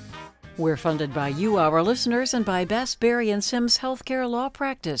 We're funded by you, our listeners, and by Bass, Berry & Sims Healthcare Law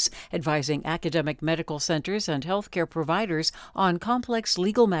Practice, advising academic medical centers and healthcare providers on complex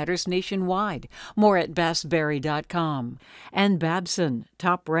legal matters nationwide. More at bassberry.com. And Babson,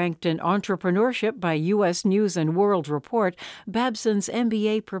 top-ranked in entrepreneurship by U.S. News & World Report, Babson's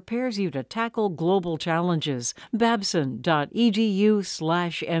MBA prepares you to tackle global challenges.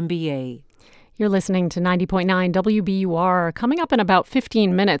 babson.edu/MBA. You're listening to 90.9 WBUR. Coming up in about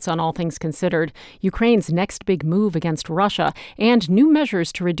 15 minutes on All Things Considered, Ukraine's next big move against Russia and new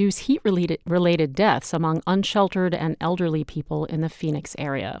measures to reduce heat-related deaths among unsheltered and elderly people in the Phoenix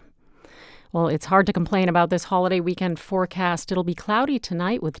area. Well, it's hard to complain about this holiday weekend forecast. It'll be cloudy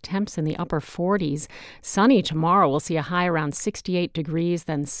tonight with temps in the upper 40s. Sunny tomorrow. We'll see a high around 68 degrees,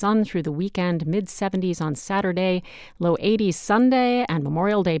 then sun through the weekend, mid-70s on Saturday, low 80s Sunday, and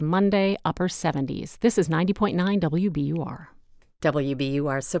Memorial Day Monday, upper 70s. This is 90.9 WBUR.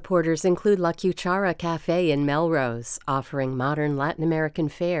 WBUR supporters include La Cuchara Cafe in Melrose, offering modern Latin American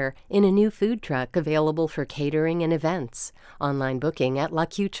fare in a new food truck available for catering and events. Online booking at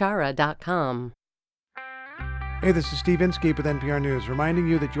lacuchara.com. Hey, this is Steve Inskeep with NPR News, reminding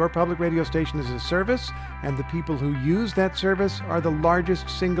you that your public radio station is a service, and the people who use that service are the largest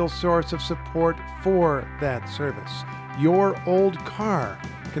single source of support for that service. Your old car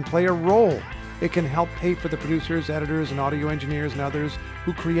can play a role. It can help pay for the producers, editors, and audio engineers and others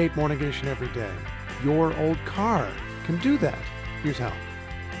who create Morning Edition every day. Your old car can do that. Here's how.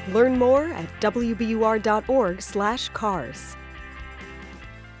 Learn more at wbur.org/cars.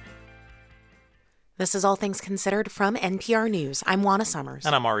 This is All Things Considered from NPR News. I'm Juana Summers.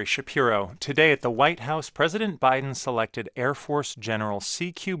 And I'm Ari Shapiro. Today at the White House, President Biden selected Air Force General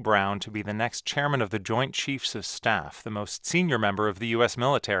C.Q. Brown to be the next chairman of the Joint Chiefs of Staff, the most senior member of the U.S.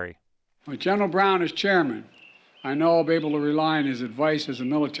 military. With General Brown as chairman, I know I'll be able to rely on his advice as a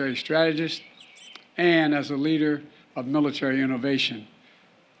military strategist and as a leader of military innovation,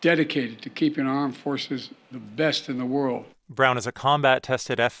 dedicated to keeping our armed forces the best in the world. Brown is a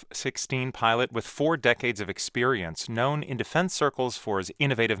combat-tested F-16 pilot with 4 decades of experience, known in defense circles for his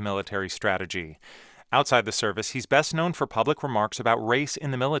innovative military strategy. Outside the service, he's best known for public remarks about race in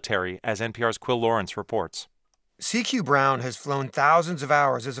the military, as NPR's Quill Lawrence reports. C.Q. Brown has flown thousands of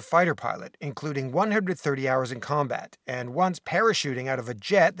hours as a fighter pilot, including 130 hours in combat, and once parachuting out of a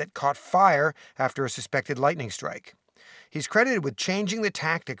jet that caught fire after a suspected lightning strike. He's credited with changing the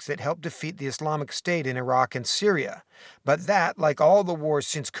tactics that helped defeat the Islamic State in Iraq and Syria. But that, like all the wars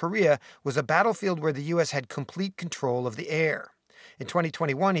since Korea, was a battlefield where the U.S. had complete control of the air. In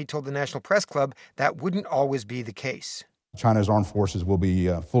 2021, he told the National Press Club that wouldn't always be the case. China's armed forces will be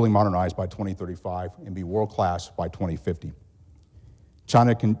fully modernized by 2035 and be world-class by 2050.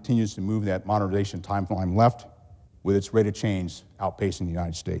 China continues to move that modernization timeline left, with its rate of change outpacing the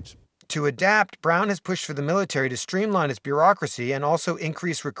United States. To adapt, Brown has pushed for the military to streamline its bureaucracy and also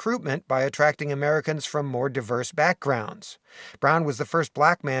increase recruitment by attracting Americans from more diverse backgrounds. Brown was the first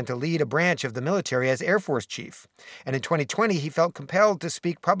black man to lead a branch of the military as Air Force chief, and in 2020 he felt compelled to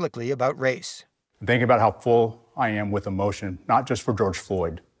speak publicly about race. Thinking about how full I am with emotion, not just for George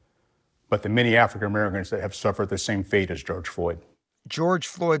Floyd, but the many African Americans that have suffered the same fate as George Floyd. George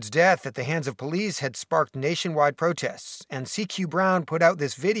Floyd's death at the hands of police had sparked nationwide protests, and C.Q. Brown put out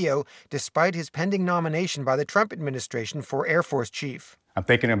this video despite his pending nomination by the Trump administration for Air Force chief. I'm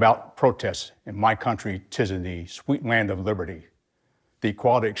thinking about protests in my country, 'tis in the sweet land of liberty, the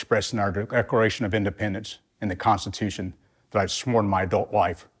equality expressed in our Declaration of Independence and the Constitution that I've sworn my adult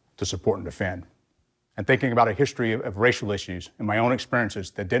life to support and defend. And thinking about a history of racial issues and my own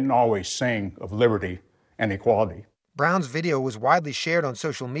experiences that didn't always sing of liberty and equality. Brown's video was widely shared on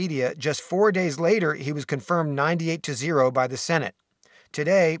social media. Just 4 days later, he was confirmed 98-0 by the Senate.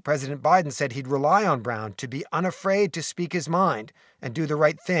 Today, President Biden said he'd rely on Brown to be unafraid to speak his mind and do the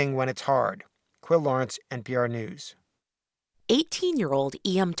right thing when it's hard. Quill Lawrence, NPR News. 18-year-old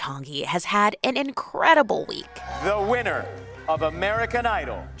Iam Tongi has had an incredible week. The winner of American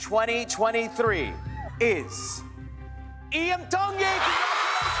Idol 2023 is Iam Tongi.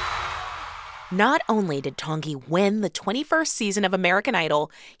 Not only did Tongi win the 21st season of American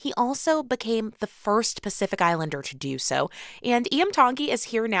Idol, he also became the first Pacific Islander to do so. And Iam Tongi is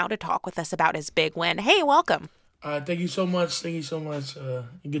here now to talk with us about his big win. Hey, welcome. Thank you so much. Thank you so much.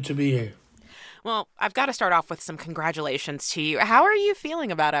 Good to be here. Well, I've got to start off with some congratulations to you. How are you feeling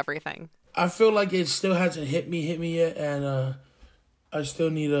about everything? I feel like it still hasn't hit me yet, and I still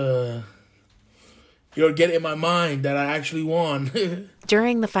need to get it in my mind that I actually won.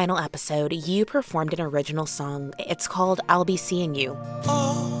 During the final episode, you performed an original song. It's called I'll Be Seeing You.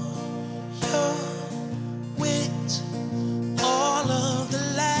 All your wits, all of the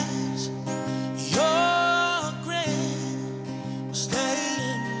lies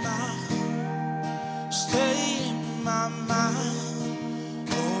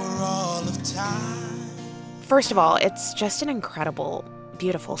First of all, it's just an incredible,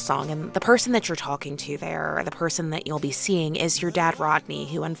 beautiful song. And the person that you're talking to there, or the person that you'll be seeing, is your dad, Rodney,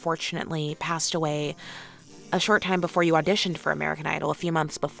 who unfortunately passed away a short time before you auditioned for American Idol, a few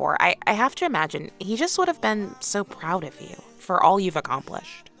months before. I have to imagine he just would have been so proud of you for all you've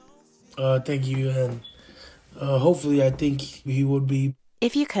accomplished. Thank you, and hopefully I think he would be.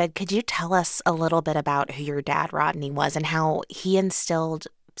 If you could you tell us a little bit about who your dad, Rodney, was and how he instilled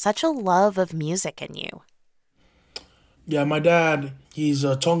such a love of music in you? Yeah, my dad, he's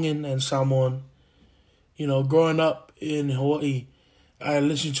Tongan and Samoan. You know, growing up in Hawaii, I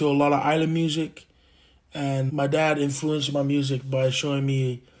listened to a lot of island music, and my dad influenced my music by showing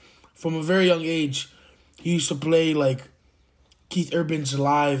me, from a very young age, he used to play like Keith Urban's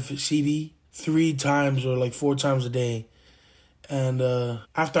live CD 3 times or like 4 times a day. And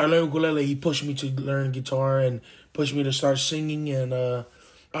after I learned ukulele, he pushed me to learn guitar and pushed me to start singing. And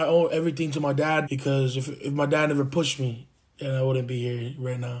I owe everything to my dad, because if my dad never pushed me, then I wouldn't be here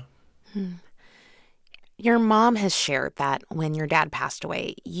right now. Your mom has shared that when your dad passed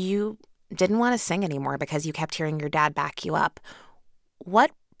away, you didn't want to sing anymore because you kept hearing your dad back you up.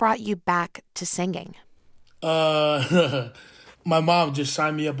 What brought you back to singing? My mom just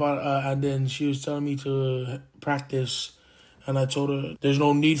signed me up on, and then she was telling me to practice. And I told her there's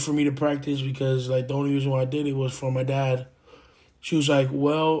no need for me to practice because like the only reason why I did it was for my dad. She was like,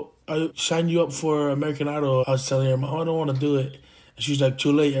 well, I signed you up for American Idol. I was telling her, Mom, I don't want to do it. And she was like,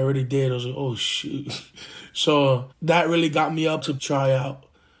 too late, I already did. I was like, oh, shoot. So that really got me up to try out.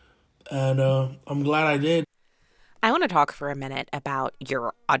 And I'm glad I did. I want to talk for a minute about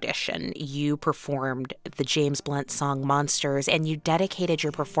your audition. You performed the James Blunt song Monsters, and you dedicated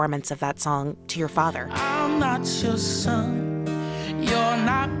your performance of that song to your father. I'm not your son, you're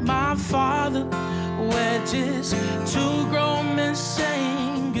not my father. We're just two grown men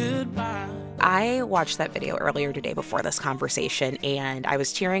saying goodbye. I watched that video earlier today before this conversation, and I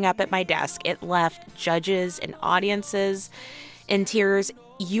was tearing up at my desk. It left judges and audiences in tears.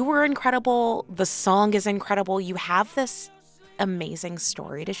 You were incredible. The song is incredible. You have this amazing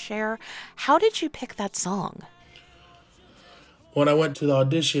story to share. How did you pick that song? When I went to the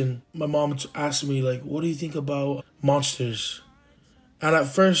audition, my mom asked me, like, what do you think about Monsters? And at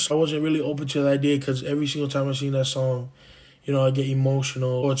first, I wasn't really open to the idea because every single time I sing that song, you know, I get emotional,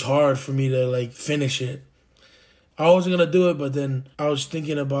 or it's hard for me to, like, finish it. I wasn't going to do it, but then I was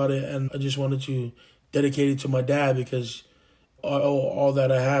thinking about it, and I just wanted to dedicate it to my dad because I owe all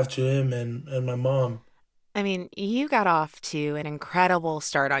that I have to him and my mom. I mean, you got off to an incredible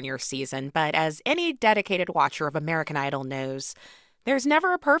start on your season, but as any dedicated watcher of American Idol knows, there's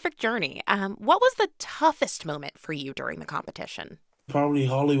never a perfect journey. What was the toughest moment for you during the competition? Probably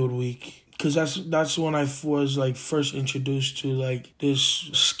Hollywood Week, because that's when I was like first introduced to like this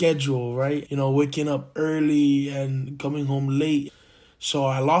schedule, right? You know, waking up early and coming home late. So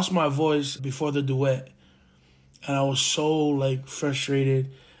I lost my voice before the duet. And I was so, like,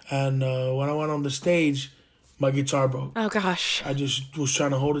 frustrated. And when I went on the stage, my guitar broke. Oh, gosh. I just was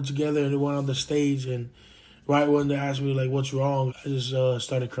trying to hold it together, and it went on the stage. And right when they asked me, like, what's wrong, I just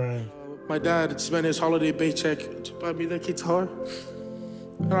started crying. My dad spent his holiday paycheck to buy me that guitar.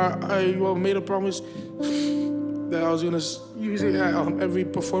 And I made a promise that I was going to use it at every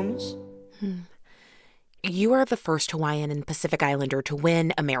performance. You are the first Hawaiian and Pacific Islander to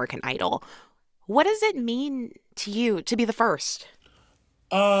win American Idol. What does it mean to you to be the first?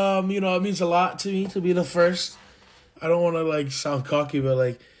 You know, it means a lot to me to be the first. I don't want to, like, sound cocky, but,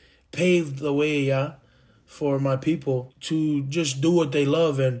 like, pave the way, yeah, for my people to just do what they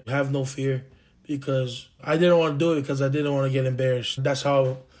love and have no fear. Because I didn't want to do it because I didn't want to get embarrassed. That's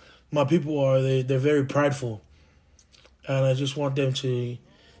how my people are. They're very prideful. And I just want them to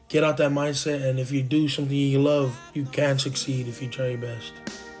get out that mindset. And if you do something you love, you can succeed if you try your best.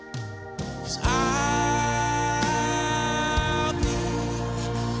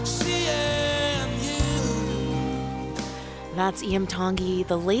 That's Tongi,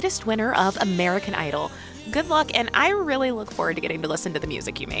 the latest winner of American Idol. Good luck, and I really look forward to getting to listen to the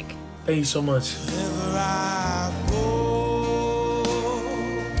music you make. Thank you so much.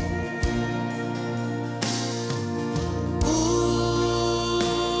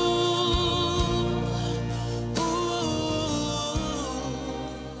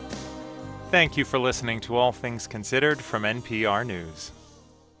 Thank you for listening to All Things Considered from NPR News.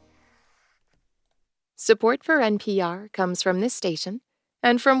 Support for NPR comes from this station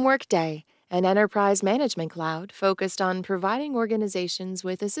and from Workday, an enterprise management cloud focused on providing organizations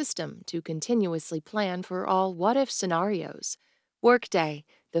with a system to continuously plan for all what-if scenarios. Workday,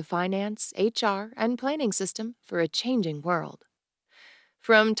 the finance, HR, and planning system for a changing world.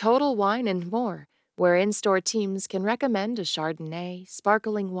 From Total Wine and more, where in-store teams can recommend a Chardonnay,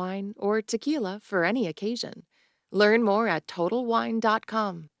 sparkling wine, or tequila for any occasion. Learn more at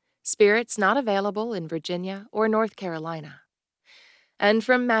TotalWine.com. Spirits not available in Virginia or North Carolina. And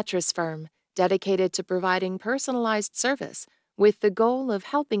from Mattress Firm, dedicated to providing personalized service with the goal of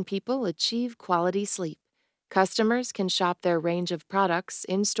helping people achieve quality sleep. Customers can shop their range of products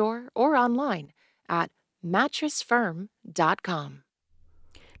in-store or online at mattressfirm.com.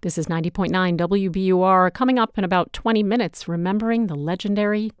 This is 90.9 WBUR. Coming up in about 20 minutes, remembering the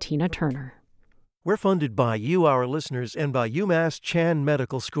legendary Tina Turner. We're funded by you, our listeners, and by UMass Chan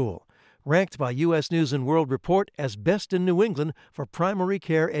Medical School, ranked by U.S. News & World Report as best in New England for primary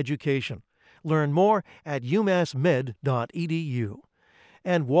care education. Learn more at umassmed.edu.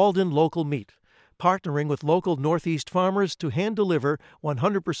 And Walden Local Meat, partnering with local Northeast farmers to hand-deliver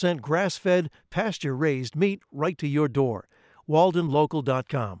 100% grass-fed, pasture-raised meat right to your door.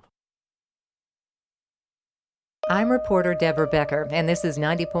 WaldenLocal.com. I'm reporter Deborah Becker, and this is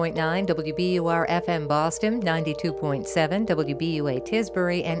 90.9 WBUR FM Boston, 92.7 WBUA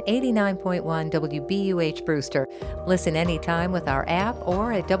Tisbury, and 89.1 WBUH Brewster. Listen anytime with our app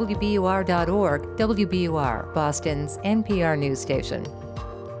or at WBUR.org. WBUR, Boston's NPR news station.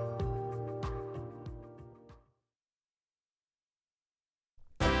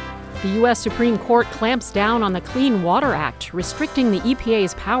 The U.S. Supreme Court clamps down on the Clean Water Act, restricting the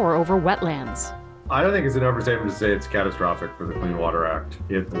EPA's power over wetlands. I don't think it's an overstatement to say it's catastrophic for the Clean Water Act.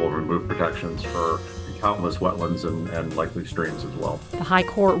 It will remove protections for countless wetlands and likely streams as well. The High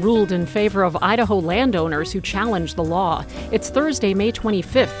Court ruled in favor of Idaho landowners who challenged the law. It's Thursday, May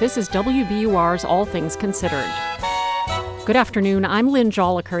 25th. This is WBUR's All Things Considered. Good afternoon. I'm Lynn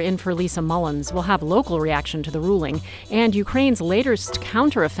Joliker in for Lisa Mullins. We'll have local reaction to the ruling and Ukraine's latest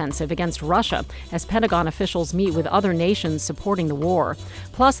counteroffensive against Russia as Pentagon officials meet with other nations supporting the war.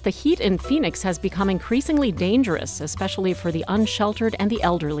 Plus, the heat in Phoenix has become increasingly dangerous, especially for the unsheltered and the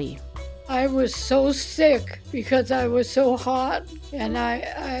elderly. I was so sick because I was so hot, and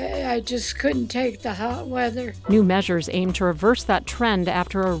I just couldn't take the hot weather. New measures aim to reverse that trend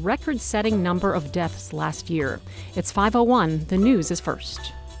after a record-setting number of deaths last year. It's 5:01. The news is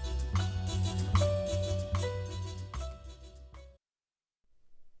first.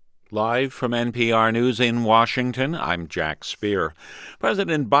 Live from NPR News in Washington, I'm Jack Speer.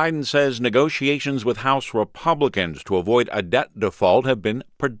 President Biden says negotiations with House Republicans to avoid a debt default have been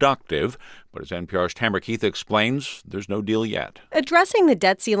productive. But as NPR's Tamara Keith explains, there's no deal yet. Addressing the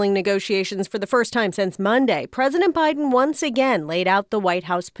debt ceiling negotiations for the first time since Monday, President Biden once again laid out the White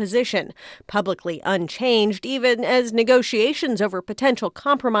House position, publicly unchanged, even as negotiations over potential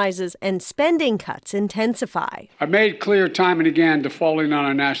compromises and spending cuts intensify. I've made clear time and again defaulting on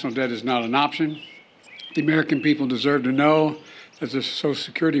our national debt is not an option. The American people deserve to know that the Social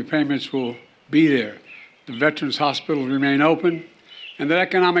Security payments will be there. The Veterans Hospitals remain open, and that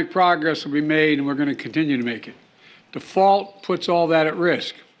economic progress will be made, and we're going to continue to make it. Default puts all that at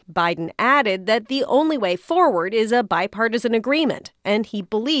risk. Biden added that the only way forward is a bipartisan agreement, and he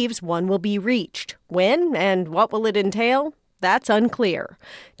believes one will be reached. When and what will it entail? That's unclear.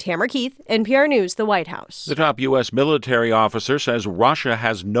 Tamara Keith, NPR News, the White House. The top U.S. military officer says Russia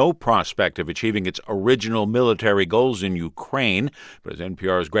has no prospect of achieving its original military goals in Ukraine. But as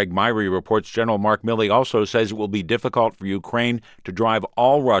NPR's Greg Myrie reports, General Mark Milley also says it will be difficult for Ukraine to drive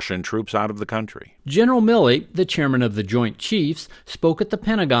all Russian troops out of the country. General Milley, the chairman of the Joint Chiefs, spoke at the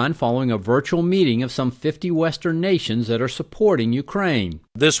Pentagon following a virtual meeting of some 50 Western nations that are supporting Ukraine.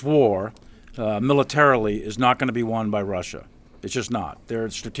 This war, militarily, is not going to be won by Russia. It's just not. There are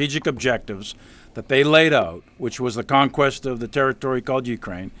strategic objectives that they laid out, which was the conquest of the territory called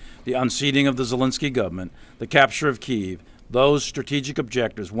Ukraine, the unseating of the Zelensky government, the capture of Kyiv. Those strategic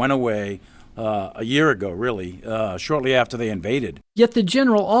objectives went away a year ago, really, shortly after they invaded. Yet the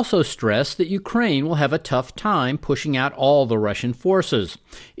general also stressed that Ukraine will have a tough time pushing out all the Russian forces.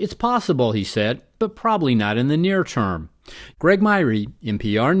 It's possible, he said, but probably not in the near term. Greg Myrie,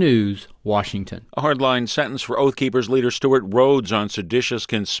 NPR News, Washington. A hardline sentence for Oath Keepers leader Stuart Rhodes on seditious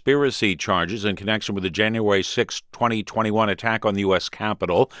conspiracy charges in connection with the January 6, 2021 attack on the U.S.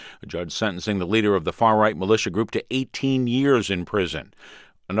 Capitol. A judge sentencing the leader of the far-right militia group to 18 years in prison.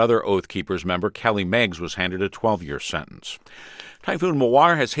 Another Oath Keepers member, Kelly Meggs, was handed a 12-year sentence. Typhoon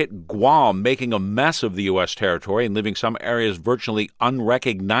Mawar has hit Guam, making a mess of the U.S. territory and leaving some areas virtually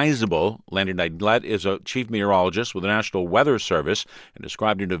unrecognizable. Landon Idlet is a chief meteorologist with the National Weather Service and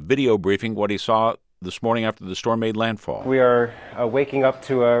described in a video briefing what he saw this morning after the storm made landfall. We are waking up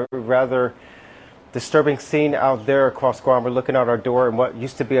to a rather disturbing scene out there across Guam. We're looking out our door, and what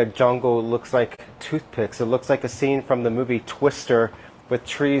used to be a jungle looks like toothpicks. It looks like a scene from the movie Twister, with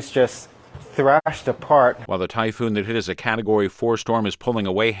trees just thrashed apart. While the typhoon that hit as a Category 4 storm is pulling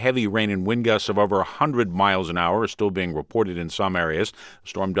away, heavy rain and wind gusts of over 100 miles an hour are still being reported in some areas. The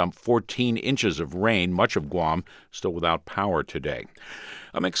storm dumped 14 inches of rain, much of Guam still without power today.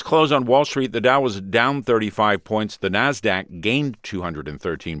 A mixed close on Wall Street. The Dow was down 35 points. The Nasdaq gained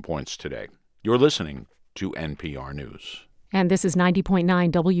 213 points today. You're listening to NPR News. And this is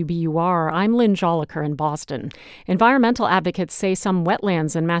 90.9 WBUR. I'm Lynn Joliker in Boston. Environmental advocates say some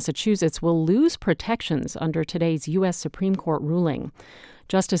wetlands in Massachusetts will lose protections under today's U.S. Supreme Court ruling.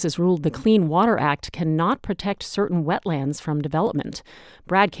 Justices ruled the Clean Water Act cannot protect certain wetlands from development.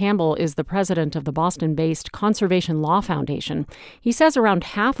 Brad Campbell is the president of the Boston-based Conservation Law Foundation. He says around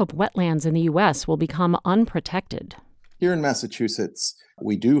half of wetlands in the U.S. will become unprotected. Here in Massachusetts,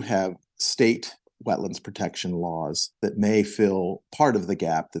 we do have state wetlands protection laws that may fill part of the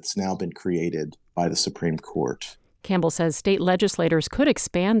gap that's now been created by the Supreme Court. Campbell says state legislators could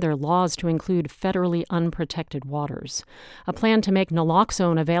expand their laws to include federally unprotected waters. A plan to make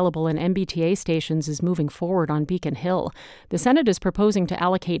naloxone available in MBTA stations is moving forward on Beacon Hill. The Senate is proposing to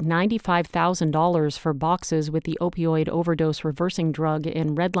allocate $95,000 for boxes with the opioid overdose reversing drug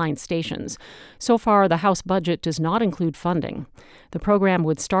in Red Line stations. So far, the House budget does not include funding. The program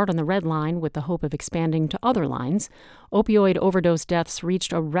would start on the Red Line with the hope of expanding to other lines. Opioid overdose deaths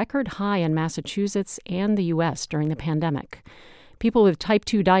reached a record high in Massachusetts and the U.S. during the pandemic. People with type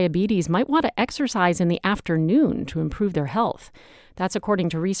 2 diabetes might want to exercise in the afternoon to improve their health. That's according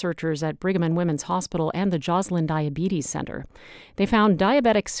to researchers at Brigham and Women's Hospital and the Joslin Diabetes Center. They found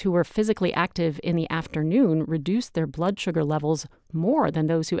diabetics who were physically active in the afternoon reduced their blood sugar levels more than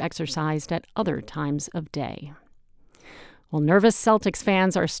those who exercised at other times of day. Well, nervous Celtics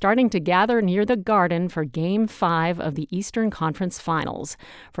fans are starting to gather near the Garden for Game 5 of the Eastern Conference Finals.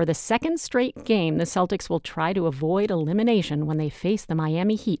 For the second straight game, the Celtics will try to avoid elimination when they face the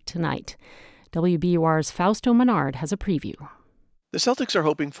Miami Heat tonight. WBUR's Fausto Menard has a preview. The Celtics are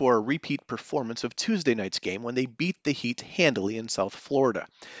hoping for a repeat performance of Tuesday night's game when they beat the Heat handily in South Florida.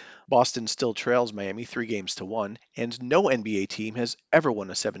 Boston still trails Miami 3-1, and no NBA team has ever won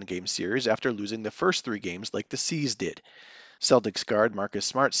a 7-game series after losing the first 3 games like the C's did. Celtics guard Marcus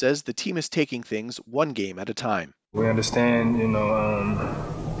Smart says the team is taking things one game at a time. We understand, the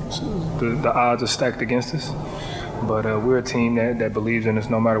odds are stacked against us, but we're a team that believes in us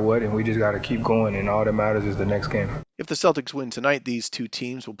no matter what, and we just got to keep going, and all that matters is the next game. If the Celtics win tonight, these two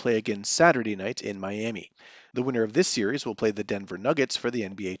teams will play again Saturday night in Miami. The winner of this series will play the Denver Nuggets for the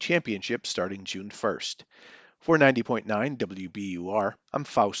NBA championship starting June 1st. For 90.9 WBUR, I'm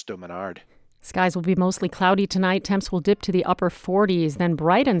Fausto Menard. Skies will be mostly cloudy tonight. Temps will dip to the upper 40s, then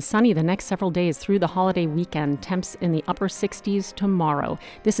bright and sunny the next several days through the holiday weekend. Temps in the upper 60s tomorrow.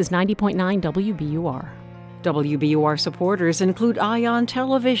 This is 90.9 WBUR. WBUR supporters include ION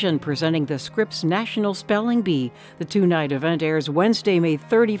Television, presenting the Scripps National Spelling Bee. The 2-night event airs Wednesday, May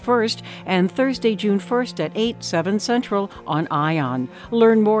 31st and Thursday, June 1st at 8, 7 Central on ION.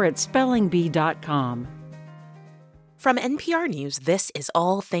 Learn more at spellingbee.com. From NPR News, this is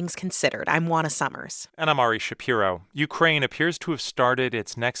All Things Considered. I'm Juana Summers. And I'm Ari Shapiro. Ukraine appears to have started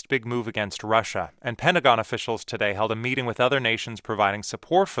its next big move against Russia, and Pentagon officials today held a meeting with other nations providing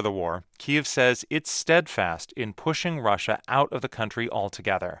support for the war. Kyiv says it's steadfast in pushing Russia out of the country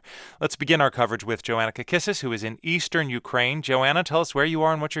altogether. Let's begin our coverage with Joanna Kakissis, who is in eastern Ukraine. Joanna, tell us where you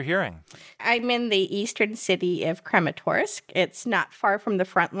are and what you're hearing. I'm in the eastern city of Kramatorsk. It's not far from the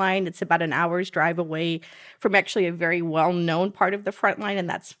front line. It's about an hour's drive away from actually a very well-known part of the front line, and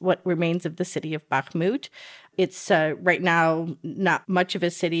that's what remains of the city of Bakhmut. It's right now not much of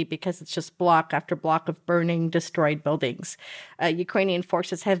a city because it's just block after block of burning, destroyed buildings. Ukrainian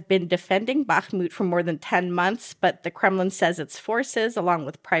forces have been defending Bakhmut for more than 10 months, but the Kremlin says its forces, along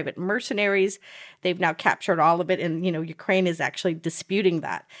with private mercenaries, they've now captured all of it, and Ukraine is actually disputing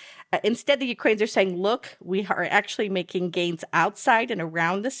that. Instead, the Ukrainians are saying, look, we are actually making gains outside and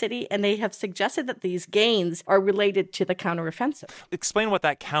around the city, and they have suggested that these gains are related to the counteroffensive. Explain what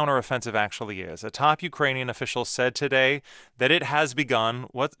that counteroffensive actually is. A top Ukrainian official said today that it has begun.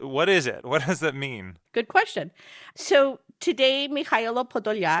 What is it? What does that mean? Good question. So today, Mikhailo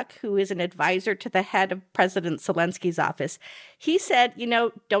Podolyak, who is an advisor to the head of President Zelensky's office, he said,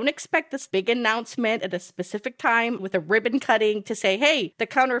 don't expect this big announcement at a specific time with a ribbon cutting to say, hey, the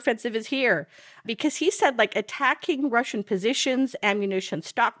counteroffensive is here. Because he said, attacking Russian positions, ammunition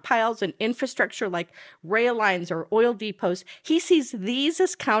stockpiles, and infrastructure like rail lines or oil depots, he sees these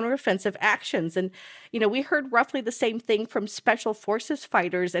as counteroffensive actions. And, we heard roughly the same thing from special forces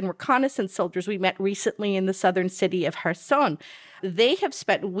fighters and reconnaissance soldiers we met recently in the southern city of Kherson. They have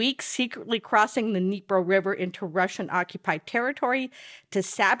spent weeks secretly crossing the Dnipro River into Russian-occupied territory to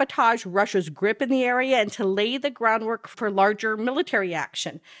sabotage Russia's grip in the area and to lay the groundwork for larger military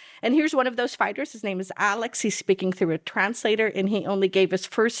action. And here's one of those fighters. His name is Alex. He's speaking through a translator, and he only gave his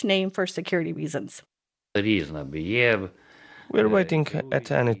first name for security reasons. We're waiting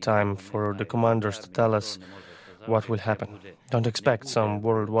at any time for the commanders to tell us what will happen. Don't expect some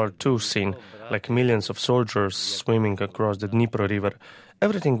World War II scene, like millions of soldiers swimming across the Dnipro River.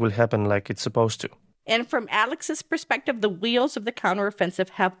 Everything will happen like it's supposed to. And from Alex's perspective, the wheels of the counteroffensive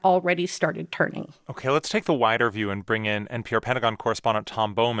have already started turning. Okay, let's take the wider view and bring in NPR Pentagon correspondent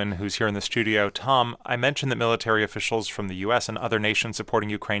Tom Bowman, who's here in the studio. Tom, I mentioned that military officials from the U.S. and other nations supporting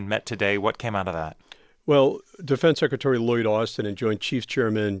Ukraine met today. What came out of that? Well, Defense Secretary Lloyd Austin and Joint Chiefs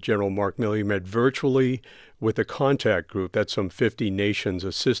Chairman General Mark Milley met virtually with a contact group. That's some 50 nations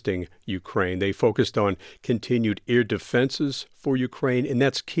assisting Ukraine. They focused on continued air defenses for Ukraine, and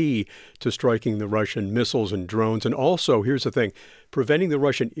that's key to striking the Russian missiles and drones. And also, here's the thing, preventing the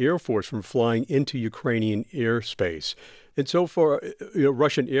Russian Air Force from flying into Ukrainian airspace. And so far,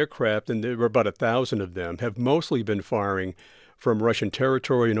 Russian aircraft, and there were about 1,000 of them, have mostly been firing from Russian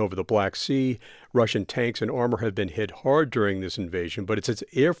territory and over the Black Sea. Russian tanks and armor have been hit hard during this invasion, but its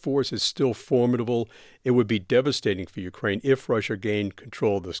air force is still formidable. It would be devastating for Ukraine if Russia gained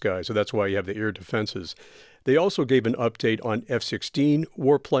control of the sky. So that's why you have the air defenses. They also gave an update on F-16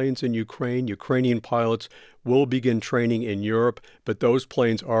 warplanes in Ukraine. Ukrainian pilots will begin training in Europe, but those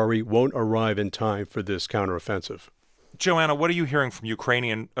planes, Ari, won't arrive in time for this counteroffensive. Joanna, what are you hearing from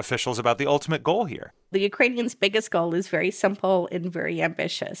Ukrainian officials about the ultimate goal here? The Ukrainians' biggest goal is very simple and very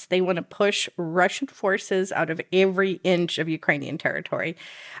ambitious. They want to push Russian forces out of every inch of Ukrainian territory.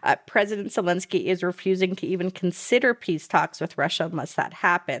 President Zelensky is refusing to even consider peace talks with Russia unless that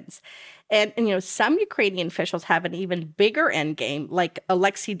happens. And some Ukrainian officials have an even bigger end game, like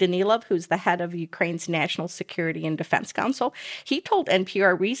Alexei Danilov, who's the head of Ukraine's National Security and Defense Council. He told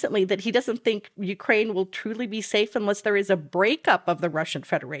NPR recently that he doesn't think Ukraine will truly be safe unless there is a breakup of the Russian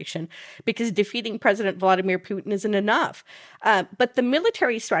Federation, because defeating President Vladimir Putin isn't enough. But the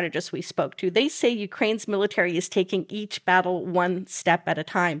military strategists we spoke to, they say Ukraine's military is taking each battle one step at a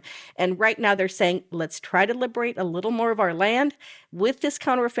time. And right now they're saying, let's try to liberate a little more of our land with this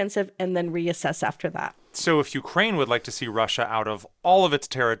counteroffensive and then reassess after that. So if Ukraine would like to see Russia out of all of its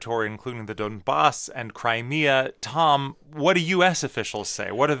territory, including the Donbass and Crimea, Tom, what do U.S. officials say?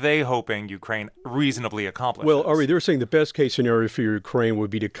 What are they hoping Ukraine reasonably accomplishes? Well, Ari, they're saying the best case scenario for Ukraine would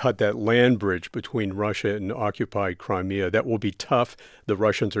be to cut that land bridge between Russia and occupied Crimea. That will be tough. The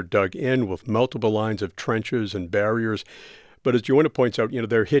Russians are dug in with multiple lines of trenches and barriers. But as Joanna points out,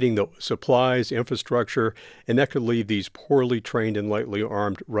 they're hitting the supplies, infrastructure, and that could leave these poorly trained and lightly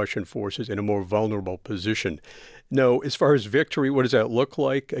armed Russian forces in a more vulnerable position. Now, as far as victory, what does that look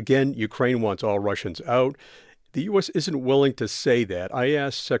like? Again, Ukraine wants all Russians out. The U.S. isn't willing to say that. I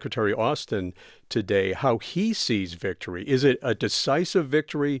asked Secretary Austin today how he sees victory. Is it a decisive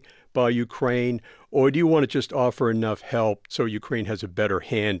victory by Ukraine, or do you want to just offer enough help so Ukraine has a better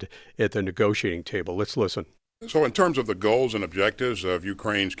hand at the negotiating table? Let's listen. So in terms of the goals and objectives of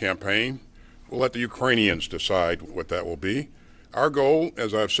Ukraine's campaign, we'll let the Ukrainians decide what that will be. Our goal,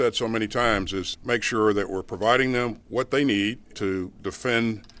 as I've said so many times, is make sure that we're providing them what they need to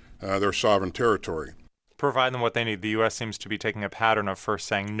defend their sovereign territory. Provide them what they need. The U.S. seems to be taking a pattern of first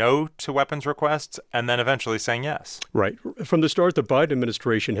saying no to weapons requests and then eventually saying yes. Right. From the start, the Biden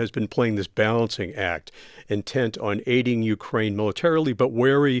administration has been playing this balancing act, intent on aiding Ukraine militarily, but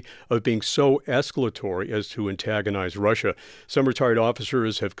wary of being so escalatory as to antagonize Russia. Some retired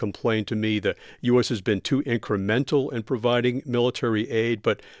officers have complained to me the U.S. has been too incremental in providing military aid,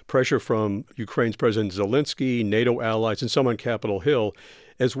 but pressure from Ukraine's President Zelensky, NATO allies, and some on Capitol Hill,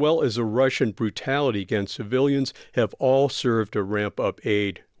 as well as the Russian brutality against civilians, have all served to ramp up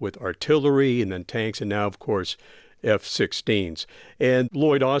aid with artillery and then tanks and now, of course, F-16s. And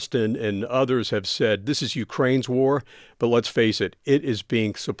Lloyd Austin and others have said this is Ukraine's war, but let's face it, it is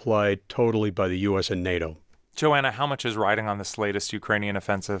being supplied totally by the U.S. and NATO. Joanna, how much is riding on this latest Ukrainian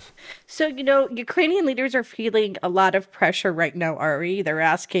offensive? So, Ukrainian leaders are feeling a lot of pressure right now, Ari. They're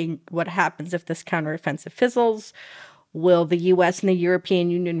asking what happens if this counteroffensive fizzles. Will the U.S. and the European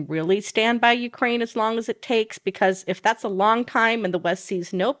Union really stand by Ukraine as long as it takes? Because if that's a long time and the West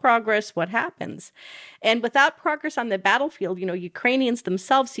sees no progress, what happens? And without progress on the battlefield, Ukrainians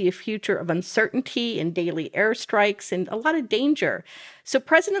themselves see a future of uncertainty and daily airstrikes and a lot of danger. So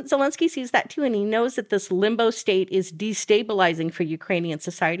President Zelensky sees that too, and he knows that this limbo state is destabilizing for Ukrainian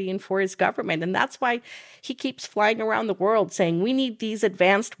society and for his government. And that's why he keeps flying around the world saying, we need these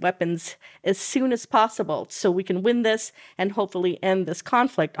advanced weapons as soon as possible so we can win this this and hopefully end this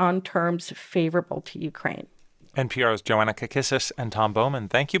conflict on terms favorable to Ukraine. NPR's Joanna Kakissis and Tom Bowman,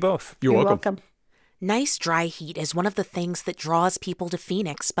 thank you both. You're welcome. Nice dry heat is one of the things that draws people to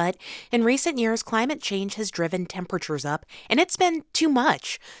Phoenix, but in recent years, climate change has driven temperatures up, and it's been too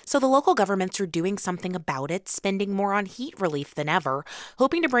much. So the local governments are doing something about it, spending more on heat relief than ever,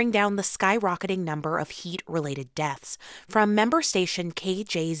 hoping to bring down the skyrocketing number of heat-related deaths. From member station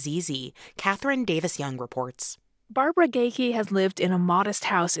KJZZ, Catherine Davis-Young reports. Barbara Gakey has lived in a modest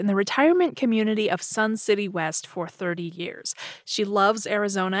house in the retirement community of Sun City West for 30 years. She loves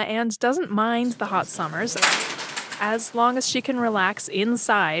Arizona and doesn't mind the hot summers, as long as she can relax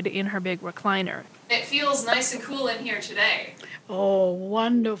inside in her big recliner. It feels nice and cool in here today. Oh,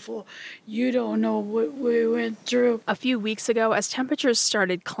 wonderful. You don't know what we went through. A few weeks ago, as temperatures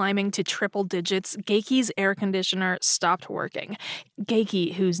started climbing to triple digits, Gakey's air conditioner stopped working.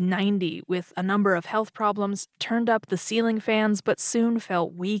 Gakey, who's 90 with a number of health problems, turned up the ceiling fans but soon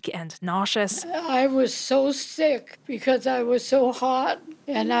felt weak and nauseous. I was so sick because I was so hot,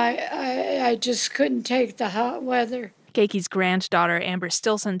 and I just couldn't take the hot weather. Gakey's granddaughter, Amber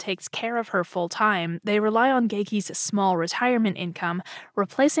Stilson, takes care of her full-time. They rely on Gakey's small retirement income.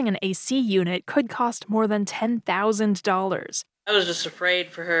 Replacing an AC unit could cost more than $10,000. I was just afraid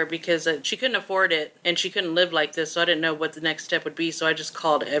for her because she couldn't afford it and she couldn't live like this, so I didn't know what the next step would be, so I just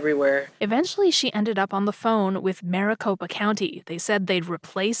called everywhere. Eventually, she ended up on the phone with Maricopa County. They said they'd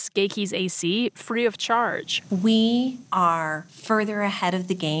replace Gakey's AC free of charge. We are further ahead of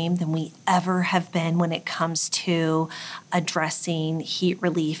the game than we ever have been when it comes to addressing heat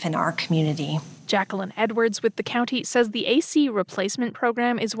relief in our community. Jacqueline Edwards with the county says the AC replacement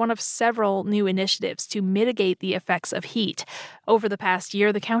program is one of several new initiatives to mitigate the effects of heat. Over the past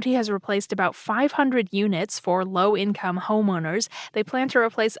year, the county has replaced about 500 units for low-income homeowners. They plan to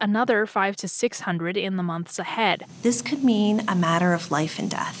replace another 500 to 600 in the months ahead. This could mean a matter of life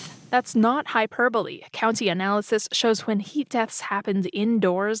and death. That's not hyperbole. County analysis shows when heat deaths happened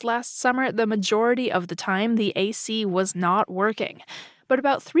indoors last summer, the majority of the time the AC was not working. But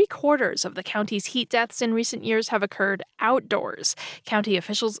about 3/4 of the county's heat deaths in recent years have occurred outdoors. County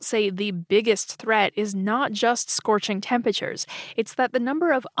officials say the biggest threat is not just scorching temperatures. It's that the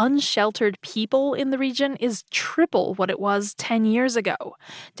number of unsheltered people in the region is triple what it was 10 years ago.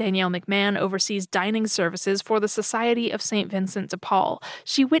 Danielle McMahon oversees dining services for the Society of St. Vincent de Paul.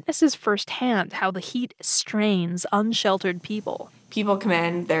 She witnesses firsthand how the heat strains unsheltered people. People come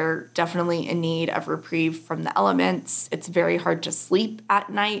in, they're definitely in need of reprieve from the elements. It's very hard to sleep at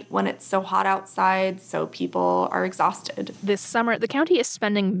night when it's so hot outside, so people are exhausted. This summer, the county is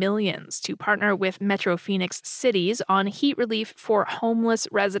spending millions to partner with Metro Phoenix cities on heat relief for homeless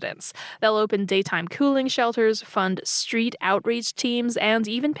residents. They'll open daytime cooling shelters, fund street outreach teams, and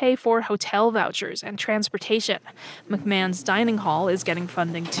even pay for hotel vouchers and transportation. McMahon's dining hall is getting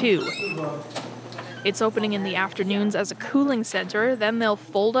funding too. It's opening in the afternoons as a cooling center, then they'll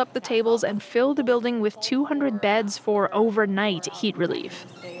fold up the tables and fill the building with 200 beds for overnight heat relief.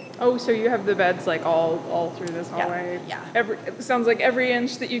 Oh, so you have the beds like all through this hallway? Yeah. It sounds like every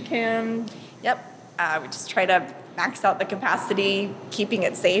inch that you can. Yep. We just try to max out the capacity, keeping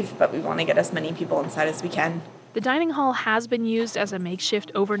it safe, but we want to get as many people inside as we can. The dining hall has been used as a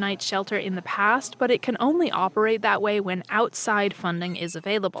makeshift overnight shelter in the past, but it can only operate that way when outside funding is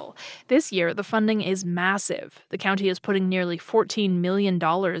available. This year, the funding is massive. The county is putting nearly $14 million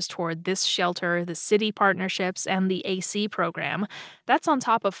toward this shelter, the city partnerships, and the AC program. That's on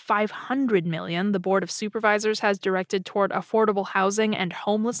top of $500 million the Board of Supervisors has directed toward affordable housing and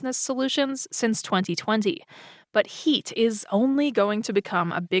homelessness solutions since 2020. But heat is only going to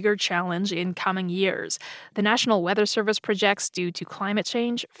become a bigger challenge in coming years. The National Weather Service projects due to climate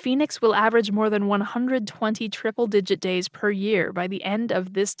change, Phoenix will average more than 120 triple-digit days per year by the end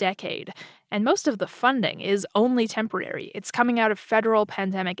of this decade. And most of the funding is only temporary. It's coming out of federal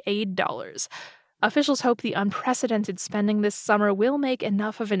pandemic aid dollars. Officials hope the unprecedented spending this summer will make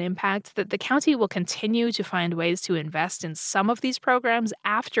enough of an impact that the county will continue to find ways to invest in some of these programs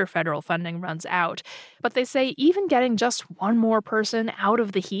after federal funding runs out. But they say even getting just one more person out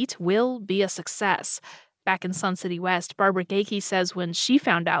of the heat will be a success. Back in Sun City West, Barbara Gakey says when she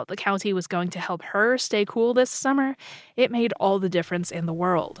found out the county was going to help her stay cool this summer, it made all the difference in the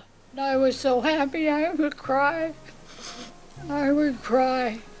world. I was so happy I would cry. I would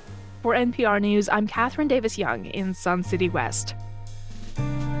cry. For NPR News, I'm Catherine Davis-Young in Sun City West.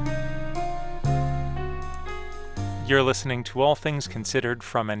 You're listening to All Things Considered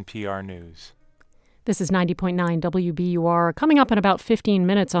from NPR News. This is 90.9 WBUR. Coming up in about 15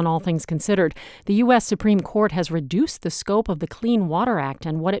 minutes on All Things Considered, the U.S. Supreme Court has reduced the scope of the Clean Water Act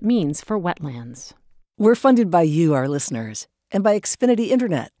and what it means for wetlands. We're funded by you, our listeners, and by Xfinity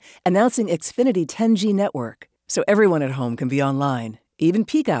Internet, announcing Xfinity 10G network, so everyone at home can be online, even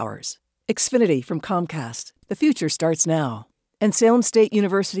peak hours. Xfinity from Comcast. The future starts now. And Salem State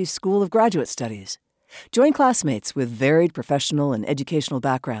University's School of Graduate Studies. Join classmates with varied professional and educational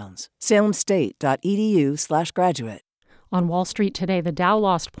backgrounds. salemstate.edu/graduate. On Wall Street today, the Dow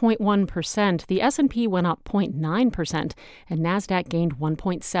lost 0.1%, the S&P went up 0.9%, and Nasdaq gained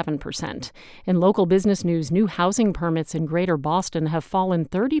 1.7%. In local business news, new housing permits in Greater Boston have fallen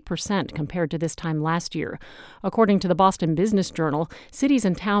 30% compared to this time last year. According to the Boston Business Journal, cities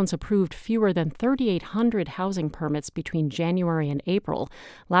and towns approved fewer than 3,800 housing permits between January and April.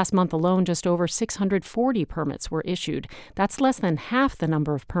 Last month alone, just over 640 permits were issued. That's less than half the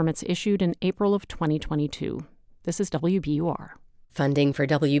number of permits issued in April of 2022. This is WBUR. Funding for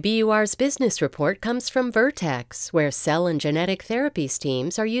WBUR's Business Report comes from Vertex, where cell and genetic therapies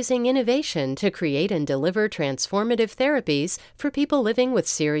teams are using innovation to create and deliver transformative therapies for people living with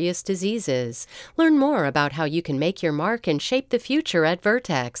serious diseases. Learn more about how you can make your mark and shape the future at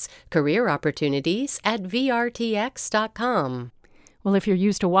Vertex. Career opportunities at vrtx.com. Well, if you're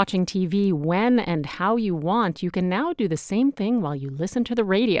used to watching TV when and how you want, you can now do the same thing while you listen to the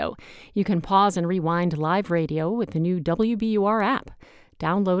radio. You can pause and rewind live radio with the new WBUR app.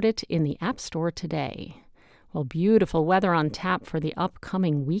 Download it in the App Store today. Well, beautiful weather on tap for the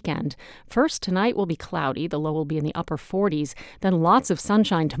upcoming weekend. First, tonight will be cloudy. The low will be in the upper 40s. Then lots of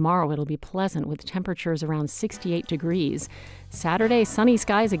sunshine tomorrow. It'll be pleasant with temperatures around 68 degrees. Saturday, sunny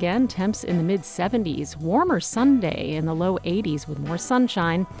skies again, temps in the mid-70s. Warmer Sunday in the low 80s with more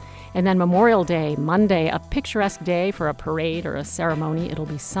sunshine. And then Memorial Day, Monday, a picturesque day for a parade or a ceremony. It'll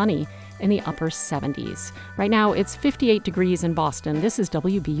be sunny in the upper 70s. Right now, it's 58 degrees in Boston. This is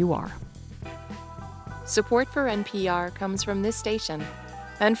WBUR. Support for NPR comes from this station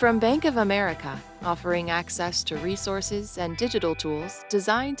and from Bank of America, offering access to resources and digital tools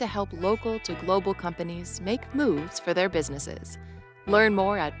designed to help local to global companies make moves for their businesses. Learn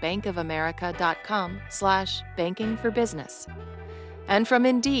more at bankofamerica.com/bankingforbusiness. And from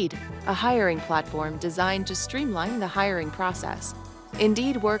Indeed, a hiring platform designed to streamline the hiring process.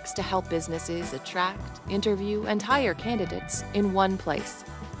 Indeed works to help businesses attract, interview, and hire candidates in one place.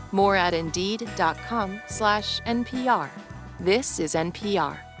 More at Indeed.com/NPR. This is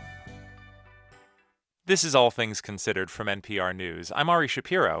NPR. This is All Things Considered from NPR News. I'm Ari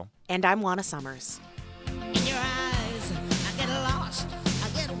Shapiro. And I'm Juana Summers. In your eyes, I get lost, I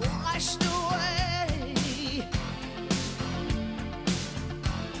get washed away.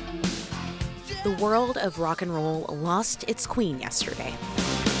 The world of rock and roll lost its queen yesterday.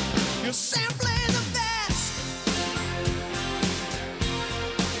 You're simply the best.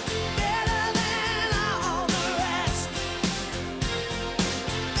 Better than all the rest.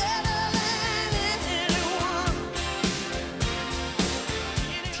 Better than anyone.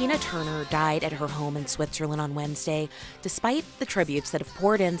 Tina Turner died at her home in Switzerland on Wednesday, despite the tributes that have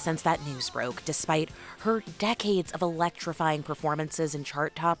poured in since that news broke, despite her decades of electrifying performances and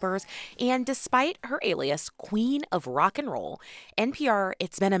chart toppers, and despite her alias, Queen of Rock and Roll. NPR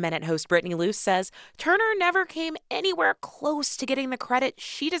It's Been a Minute host Brittany Luce says Turner never came anywhere close to getting the credit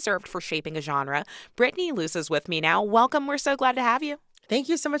she deserved for shaping a genre. Brittany Luce is with me now. Welcome. We're so glad to have you. Thank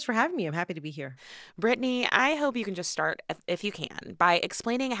you so much for having me. I'm happy to be here. Brittany, I hope you can just start, if you can, by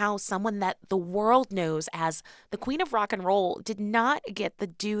explaining how someone that the world knows as the Queen of Rock and Roll did not get the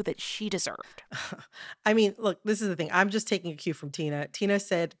due that she deserved. I mean, look, this is the thing. I'm just taking a cue from Tina. Tina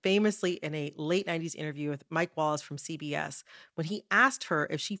said famously in a late 90s interview with Mike Wallace from CBS, when he asked her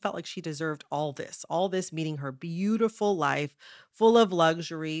if she felt like she deserved all this, meaning her beautiful life, full of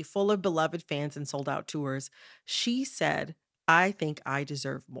luxury, full of beloved fans and sold out tours, she said, I think I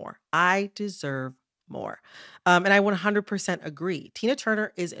deserve more. I deserve more. And I 100% agree. Tina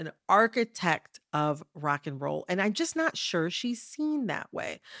Turner is an architect of rock and roll, and I'm just not sure she's seen that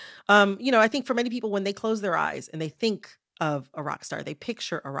way. I think for many people, when they close their eyes and they think of a rock star, they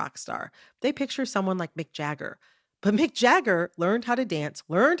picture a rock star. They picture someone like Mick Jagger. But Mick Jagger learned how to dance,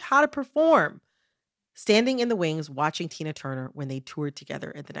 learned how to perform, standing in the wings watching Tina Turner when they toured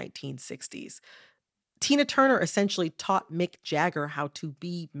together in the 1960s. Tina Turner essentially taught Mick Jagger how to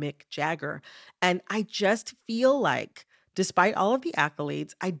be Mick Jagger. And I just feel like, despite all of the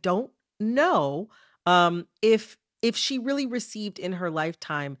accolades, I don't know if she really received in her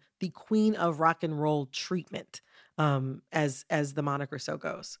lifetime the Queen of Rock and Roll treatment, as the moniker so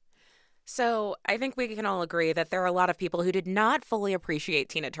goes. So I think we can all agree that there are a lot of people who did not fully appreciate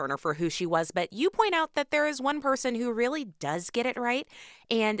Tina Turner for who she was, but you point out that there is one person who really does get it right,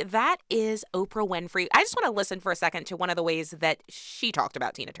 and that is Oprah Winfrey. I just want to listen for a second to one of the ways that she talked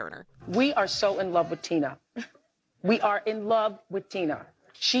about Tina Turner. We are so in love with Tina. We are in love with Tina.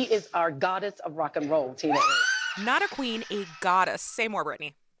 She is our goddess of rock and roll, Tina is. Not a queen, a goddess. Say more,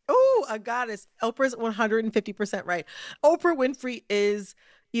 Brittany. Ooh, a goddess. Oprah's 150% right. Oprah Winfrey is,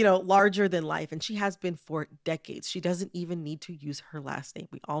 larger than life, and she has been for decades. She doesn't even need to use her last name.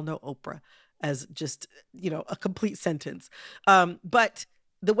 We all know Oprah as just, a complete sentence. But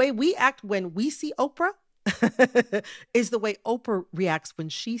the way we act when we see Oprah is the way Oprah reacts when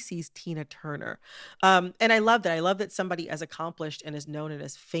she sees Tina Turner. And I love that. I love that somebody as accomplished and as known and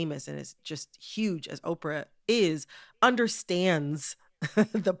as famous and as just huge as Oprah is understands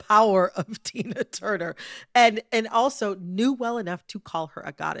the power of Tina Turner and also knew well enough to call her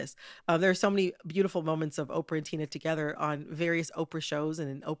a goddess. There are so many beautiful moments of Oprah and Tina together on various Oprah shows and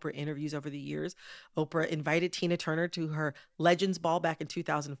in Oprah interviews over the years. Oprah invited Tina Turner to her Legends Ball back in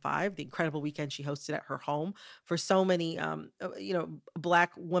 2005, the incredible weekend she hosted at her home for so many,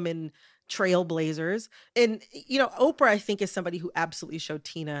 Black women trailblazers. And, Oprah, I think, is somebody who absolutely showed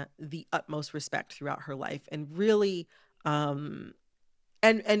Tina the utmost respect throughout her life and really,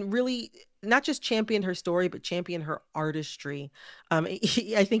 and really not just champion her story, but champion her artistry.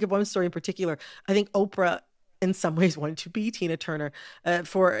 I think of one story in particular. I think Oprah, in some ways, wanted to be Tina Turner.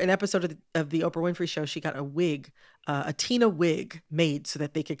 For an episode of the Oprah Winfrey Show, she got a wig, a Tina wig made so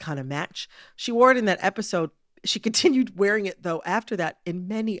that they could kind of match. She wore it in that episode. She continued wearing it, though, after that in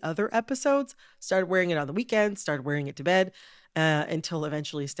many other episodes, started wearing it on the weekends, started wearing it to bed. Until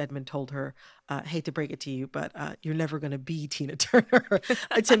eventually Stedman told her, hate to break it to you, but you're never going to be Tina Turner.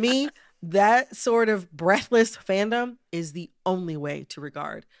 To me, that sort of breathless fandom is the only way to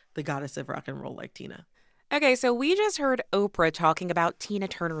regard the goddess of rock and roll like Tina. Okay, so we just heard Oprah talking about Tina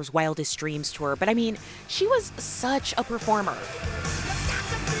Turner's Wildest Dreams tour, but I mean, she was such a performer.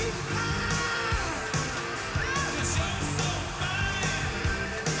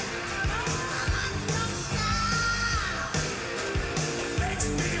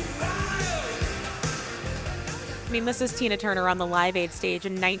 I mean, this is Tina Turner on the Live Aid stage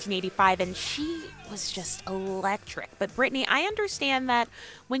in 1985, and she was just electric. But Brittany, I understand that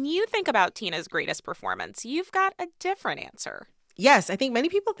when you think about Tina's greatest performance, you've got a different answer. Yes, I think many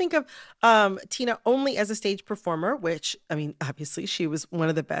people think of Tina only as a stage performer, which, I mean, obviously she was one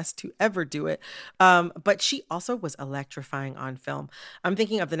of the best to ever do it. But she also was electrifying on film. I'm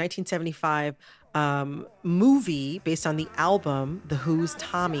thinking of the 1975 movie based on the album The Who's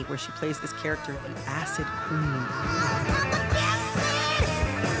Tommy, where she plays this character, the Acid Queen.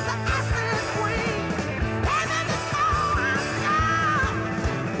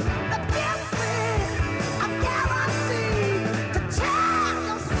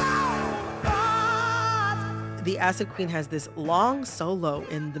 The Acid Queen has this long solo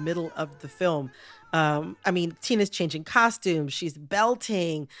in the middle of the film. I mean, Tina's changing costumes. She's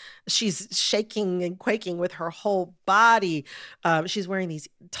belting. She's shaking and quaking with her whole body. She's wearing these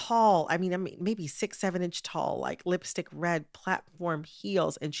tall, maybe 6-7 inch tall, like lipstick red platform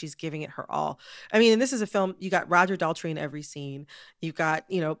heels, and she's giving it her all. I mean, and this is a film, you got Roger Daltrey in every scene. You've got,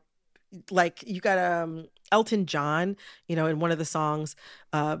 Elton John, in one of the songs,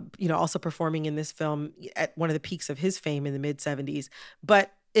 also performing in this film at one of the peaks of his fame in the mid 70s.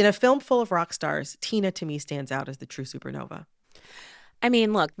 But in a film full of rock stars, Tina to me stands out as the true supernova. I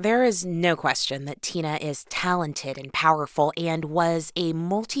mean, look, there is no question that Tina is talented and powerful and was a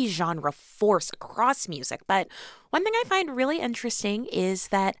multi-genre force across music. But one thing I find really interesting is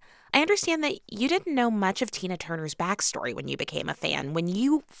that I understand that you didn't know much of Tina Turner's backstory when you became a fan. When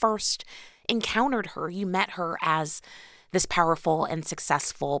you first encountered her, you met her as this powerful and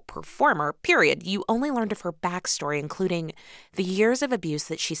successful performer, period. You only learned of her backstory, including the years of abuse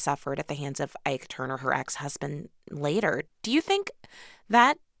that she suffered at the hands of Ike Turner, her ex-husband, later. Do you think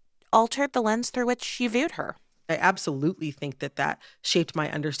that altered the lens through which you viewed her? I absolutely think that shaped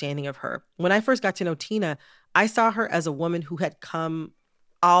my understanding of her. When I first got to know Tina, I saw her as a woman who had come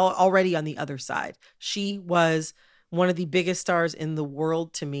already on the other side. She was one of the biggest stars in the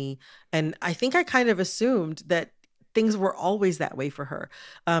world to me. And I think I kind of assumed that things were always that way for her.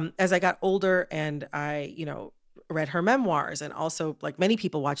 As I got older and I, read her memoirs, and also, like many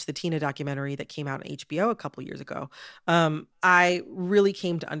people, watched the Tina documentary that came out on HBO a couple years ago. I really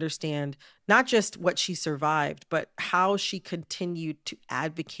came to understand not just what she survived, but how she continued to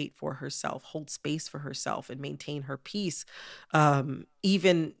advocate for herself, hold space for herself, and maintain her peace,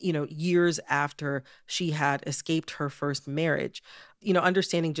 even, years after she had escaped her first marriage.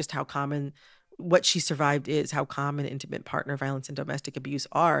 Understanding just how common what she survived is, how common intimate partner violence and domestic abuse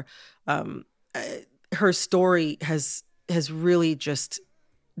are. Her story has really just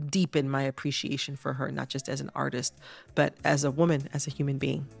deepened my appreciation for her, not just as an artist, but as a woman, as a human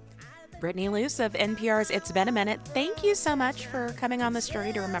being. Brittany Luce of NPR's It's Been a Minute, thank you so much for coming on this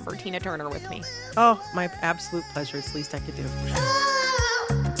journey to remember Tina Turner with me. Oh, my absolute pleasure. It's the least I could do.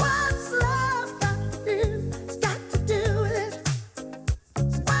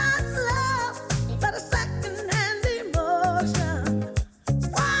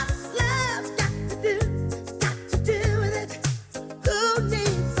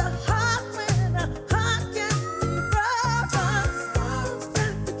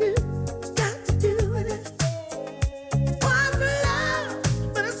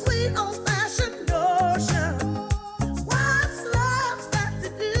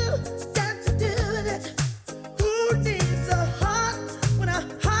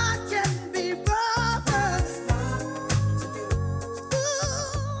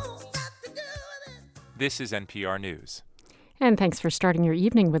 This is NPR News. And thanks for starting your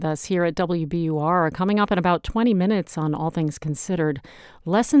evening with us here at WBUR. Coming up in about 20 minutes on All Things Considered,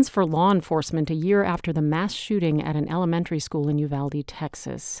 lessons for law enforcement a year after the mass shooting at an elementary school in Uvalde,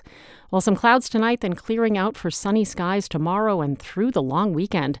 Texas. Well, some clouds tonight, then clearing out for sunny skies tomorrow and through the long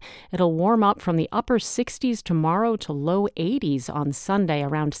weekend. It'll warm up from the upper 60s tomorrow to low 80s on Sunday,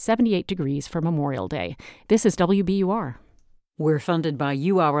 around 78 degrees for Memorial Day. This is WBUR. We're funded by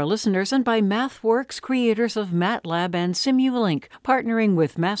you, our listeners, and by MathWorks, creators of MATLAB and Simulink, partnering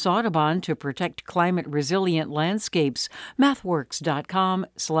with Mass Audubon to protect climate-resilient landscapes.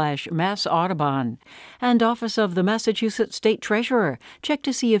 MathWorks.com/Mass Audubon. And Office of the Massachusetts State Treasurer. Check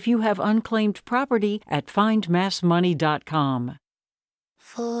to see if you have unclaimed property at findmassmoney.com.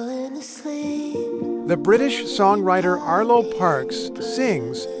 The British songwriter Arlo Parks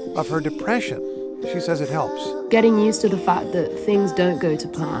sings of her depression. She says it helps. Getting used to the fact that things don't go to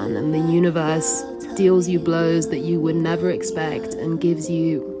plan and the universe deals you blows that you would never expect and gives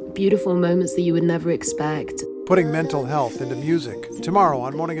you beautiful moments that you would never expect. Putting mental health into music. Tomorrow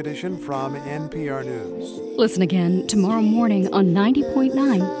on Morning Edition from NPR News. Listen again tomorrow morning on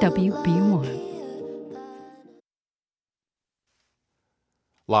 90.9 WBUR.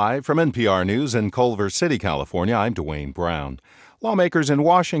 Live from NPR News in Culver City, California, I'm Dwayne Brown. Lawmakers in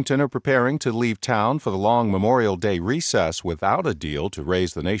Washington are preparing to leave town for the long Memorial Day recess without a deal to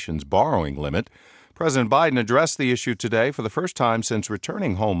raise the nation's borrowing limit. President Biden addressed the issue today for the first time since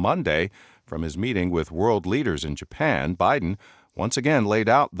returning home Monday from his meeting with world leaders in Japan. Biden once again laid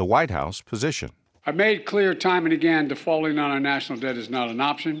out the White House position. I've made clear time and again defaulting on our national debt is not an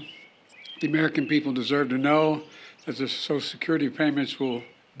option. The American people deserve to know that the Social Security payments will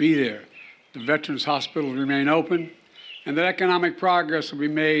be there. The Veterans Hospitals remain open, and that economic progress will be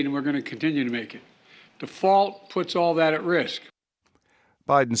made, and we're going to continue to make it. Default puts all that at risk.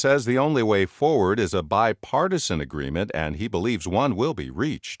 Biden says the only way forward is a bipartisan agreement, and he believes one will be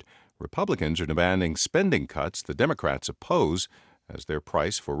reached. Republicans are demanding spending cuts the Democrats oppose as their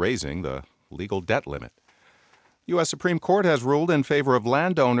price for raising the legal debt limit. U.S. Supreme Court has ruled in favor of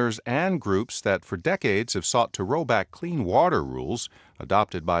landowners and groups that for decades have sought to roll back clean water rules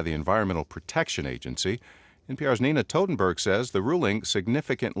adopted by the Environmental Protection Agency. NPR's Nina Totenberg says the ruling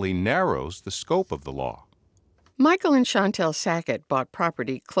significantly narrows the scope of the law. Michael and Chantel Sackett bought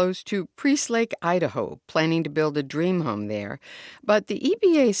property close to Priest Lake, Idaho, planning to build a dream home there. But the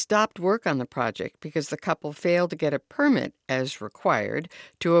EPA stopped work on the project because the couple failed to get a permit as required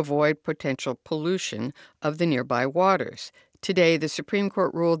to avoid potential pollution of the nearby waters. Today, the Supreme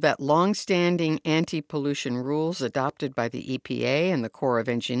Court ruled that long-standing anti-pollution rules adopted by the EPA and the Corps of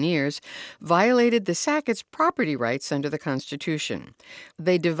Engineers violated the Sackett's property rights under the Constitution.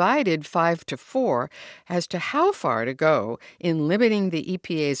 They divided 5-4 as to how far to go in limiting the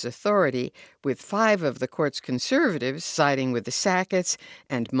EPA's authority, with 5 of the court's conservatives siding with the Sacketts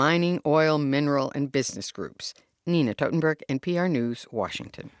and mining, oil, mineral, and business groups. Nina Totenberg, NPR News,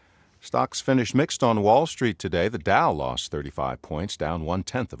 Washington. Stocks finished mixed on Wall Street today. The Dow lost 35 points, down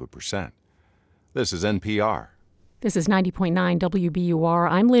 0.1%. This is NPR. This is 90.9 WBUR.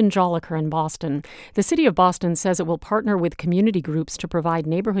 I'm Lynn Joliker in Boston. The City of Boston says it will partner with community groups to provide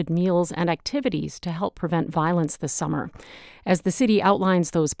neighborhood meals and activities to help prevent violence this summer. As the city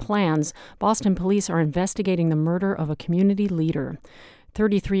outlines those plans, Boston police are investigating the murder of a community leader.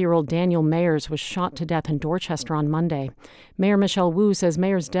 33-year-old Daniel Mayers was shot to death in Dorchester on Monday. Mayor Michelle Wu says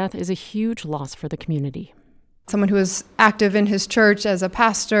Mayers' death is a huge loss for the community. Someone who was active in his church as a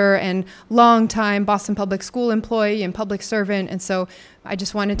pastor and longtime Boston Public School employee and public servant. And so I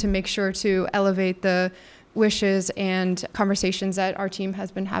just wanted to make sure to elevate the wishes and conversations that our team has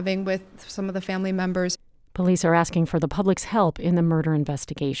been having with some of the family members. Police are asking for the public's help in the murder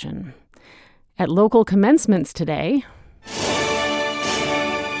investigation. At local commencements today,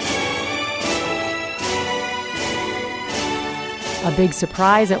 a big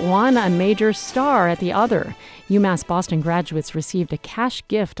surprise at one, a major star at the other. UMass Boston graduates received a cash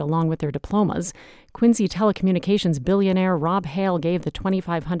gift along with their diplomas. Quincy Telecommunications billionaire Rob Hale gave the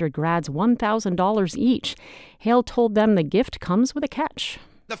 2,500 grads $1,000 each. Hale told them the gift comes with a catch.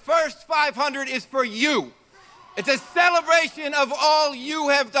 The first 500 is for you. It's a celebration of all you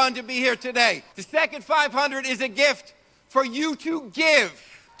have done to be here today. The second 500 is a gift for you to give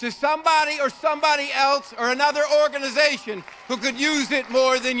to somebody or somebody else or another organization who could use it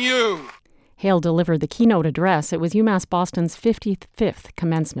more than you. Hale delivered the keynote address. It was UMass Boston's 55th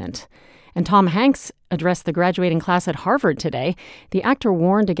commencement. And Tom Hanks addressed the graduating class at Harvard today. The actor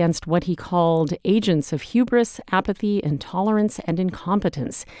warned against what he called agents of hubris, apathy, intolerance, and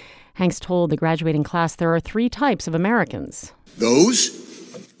incompetence. Hanks told the graduating class there are three types of Americans.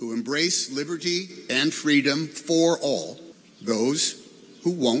 Those who embrace liberty and freedom for all, those who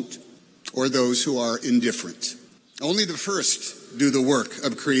won't, or those who are indifferent. Only the first do the work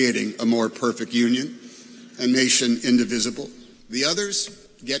of creating a more perfect union, a nation indivisible. The others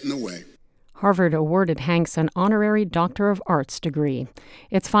get in the way. Harvard awarded Hanks an honorary Doctor of Arts degree.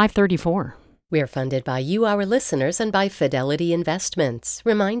 It's 5:34. We're funded by you, our listeners, and by Fidelity Investments,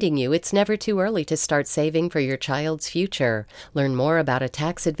 reminding you it's never too early to start saving for your child's future. Learn more about a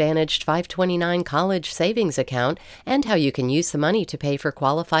tax-advantaged 529 college savings account and how you can use the money to pay for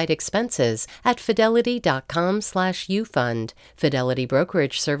qualified expenses at fidelity.com/ufund. Fidelity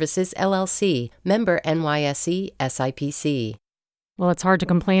Brokerage Services, LLC, member NYSE, SIPC. Well, it's hard to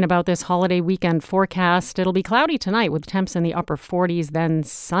complain about this holiday weekend forecast. It'll be cloudy tonight with temps in the upper 40s, then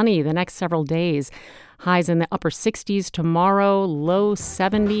sunny the next several days. Highs in the upper 60s tomorrow, low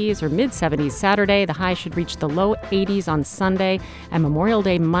 70s or mid-70s Saturday. The high should reach the low 80s on Sunday. And Memorial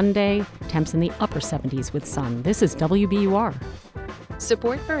Day Monday, temps in the upper 70s with sun. This is WBUR.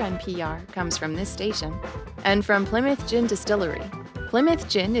 Support for NPR comes from this station and from Plymouth Gin Distillery. Plymouth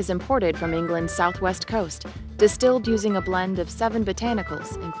Gin is imported from England's southwest coast, distilled using a blend of 7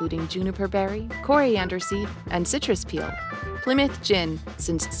 botanicals, including juniper berry, coriander seed, and citrus peel. Plymouth Gin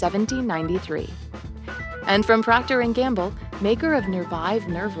since 1793. And from Procter & Gamble, maker of Nervive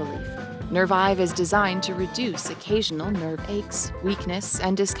Nerve Relief. Nervive is designed to reduce occasional nerve aches, weakness,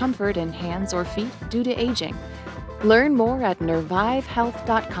 and discomfort in hands or feet due to aging. Learn more at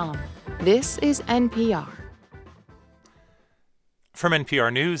nervivehealth.com. This is NPR. From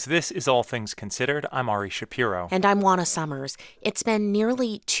NPR News, this is All Things Considered. I'm Ari Shapiro. And I'm Juana Summers. It's been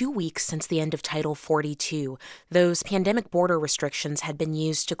nearly 2 weeks since the end of Title 42. Those pandemic border restrictions had been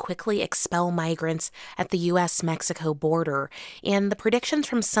used to quickly expel migrants at the U.S.-Mexico border. And the predictions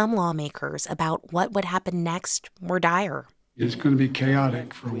from some lawmakers about what would happen next were dire. It's going to be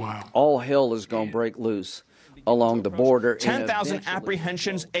chaotic for a while. All hell is going to break loose along the border. 10,000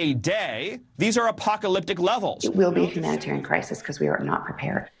 apprehensions a day. These are apocalyptic levels. It will be a humanitarian crisis because we are not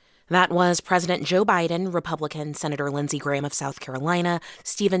prepared. That was President Joe Biden, Republican Senator Lindsey Graham of South Carolina,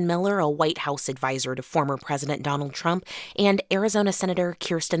 Stephen Miller, a White House advisor to former President Donald Trump, and Arizona Senator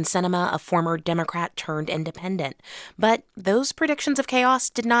Kyrsten Sinema, a former Democrat turned independent. But those predictions of chaos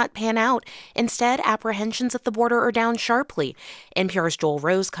did not pan out. Instead, apprehensions at the border are down sharply. NPR's Joel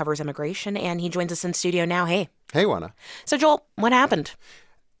Rose covers immigration, and he joins us in studio now. Hey. Hey, Juana. So, Joel, what happened?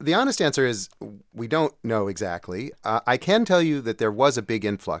 The honest answer is we don't know exactly. I can tell you that there was a big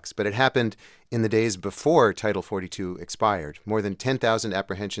influx, but it happened in the days before Title 42 expired. More than 10,000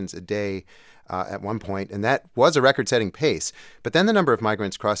 apprehensions a day at one point, and that was a record-setting pace. But then the number of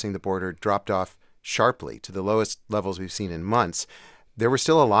migrants crossing the border dropped off sharply to the lowest levels we've seen in months. There were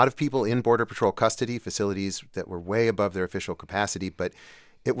still a lot of people in Border Patrol custody, facilities that were way above their official capacity, but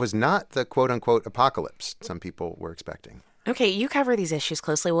it was not the quote-unquote apocalypse some people were expecting. Okay, you cover these issues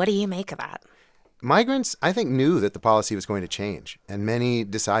closely. What do you make of that? Migrants, I think, knew that the policy was going to change, and many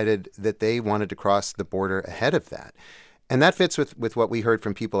decided that they wanted to cross the border ahead of that. And that fits with what we heard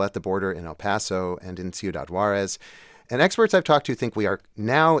from people at the border in El Paso and in Ciudad Juarez. And experts I've talked to think we are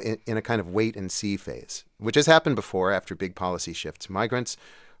now in a kind of wait-and-see phase, which has happened before after big policy shifts. Migrants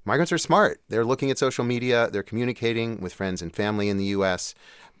are smart. They're looking at social media. They're communicating with friends and family in the U.S.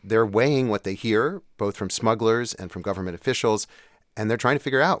 They're weighing what they hear, both from smugglers and from government officials, and they're trying to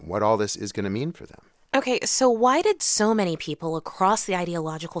figure out what all this is going to mean for them. Okay, so why did so many people across the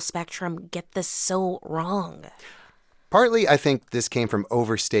ideological spectrum get this so wrong? Partly, I think this came from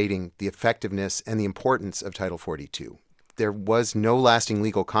overstating the effectiveness and the importance of Title 42. There was no lasting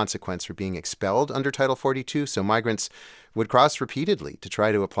legal consequence for being expelled under Title 42, so migrants would cross repeatedly to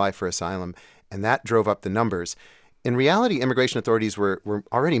try to apply for asylum, and that drove up the numbers. In reality, immigration authorities were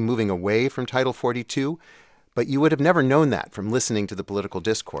already moving away from Title 42, but you would have never known that from listening to the political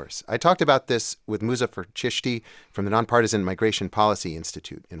discourse. I talked about this with Muzaffar Chishti from the Nonpartisan Migration Policy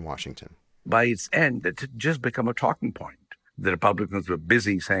Institute in Washington. By its end, it had just become a talking point. The Republicans were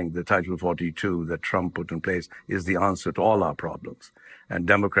busy saying the Title 42 that Trump put in place is the answer to all our problems. And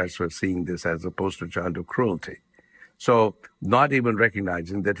Democrats were seeing this as a poster child of cruelty. So not even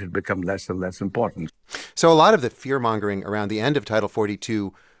recognizing that it had become less and less important. So a lot of the fear-mongering around the end of Title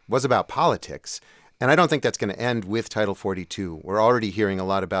 42 was about politics. And I don't think that's going to end with Title 42. We're already hearing a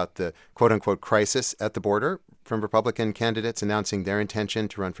lot about the quote-unquote crisis at the border from Republican candidates announcing their intention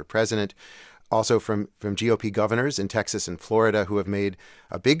to run for president. Also from GOP governors in Texas and Florida who have made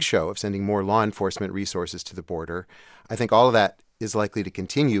a big show of sending more law enforcement resources to the border. I think all of that is likely to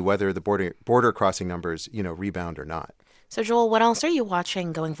continue whether the border crossing numbers, rebound or not. So, Joel, what else are you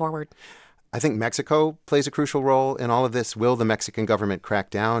watching going forward? I think Mexico plays a crucial role in all of this. Will the Mexican government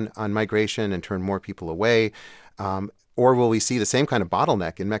crack down on migration and turn more people away? Or will we see the same kind of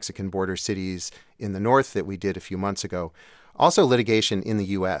bottleneck in Mexican border cities in the north that we did a few months ago? Also, litigation in the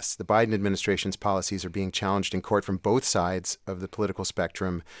U.S. The Biden administration's policies are being challenged in court from both sides of the political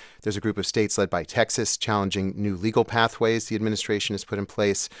spectrum. There's a group of states led by Texas challenging new legal pathways the administration has put in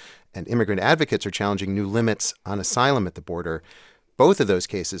place, and immigrant advocates are challenging new limits on asylum at the border. Both of those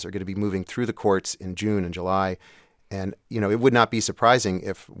cases are going to be moving through the courts in June and July. And, it would not be surprising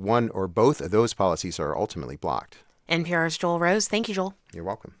if one or both of those policies are ultimately blocked. NPR's Joel Rose. Thank you, Joel. You're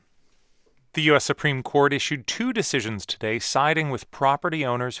welcome. The U.S. Supreme Court issued 2 decisions today siding with property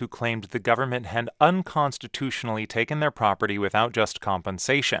owners who claimed the government had unconstitutionally taken their property without just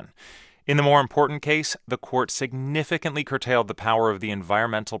compensation. In the more important case, the court significantly curtailed the power of the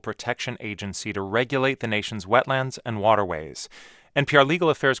Environmental Protection Agency to regulate the nation's wetlands and waterways. NPR legal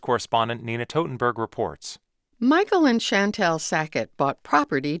affairs correspondent Nina Totenberg reports. Michael and Chantel Sackett bought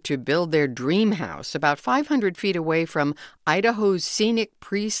property to build their dream house about 500 feet away from Idaho's scenic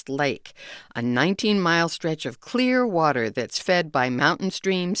Priest Lake, a 19-mile stretch of clear water that's fed by mountain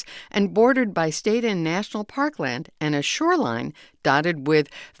streams and bordered by state and national parkland and a shoreline dotted with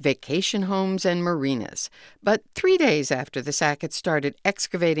vacation homes and marinas. But 3 days after the Sacketts started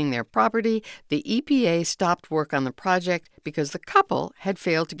excavating their property, the EPA stopped work on the project because the couple had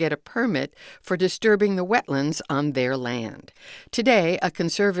failed to get a permit for disturbing the wetlands on their land. Today, a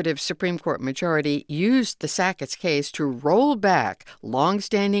conservative Supreme Court majority used the Sacketts case to roll back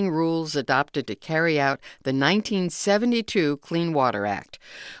long-standing rules adopted to carry out the 1972 Clean Water Act.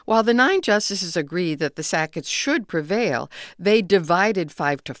 While the 9 justices agreed that the Sacketts should prevail, they divided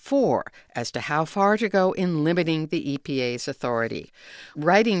 5-4 as to how far to go in limiting the EPA's authority.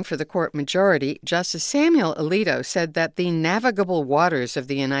 Writing for the court majority, Justice Samuel Alito said that the navigable waters of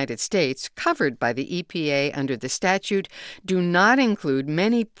the United States covered by the EPA under the statute do not include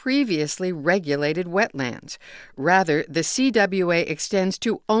many previously regulated wetlands. Rather, the CWA extends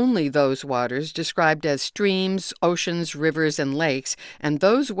to only those waters described as streams, oceans, rivers, and lakes, and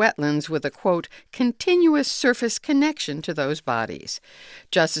those wetlands with a, quote, continuous surface connection to those bodies.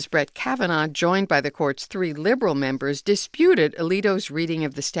 Justice Brett Kavanaugh, joined by the court's 3 liberal members, disputed Alito's reading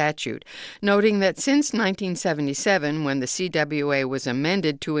of the statute, noting that since 1977, when the CWA was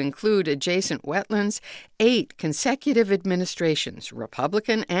amended to include adjacent wetlands, 8 consecutive administrations,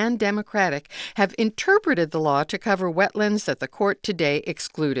 Republican and Democratic, have interpreted the law to cover wetlands that the court today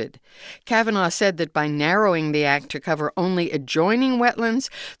excluded. Kavanaugh said that by narrowing the act to cover only adjoining wetlands,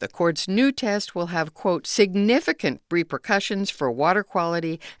 the court's new test will have, quote, significant repercussions for water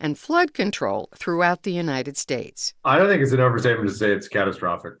quality and flood control throughout the United States. I don't think it's an overstatement to say it's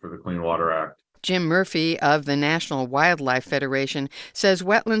catastrophic for the Clean Water Act. Jim Murphy of the National Wildlife Federation says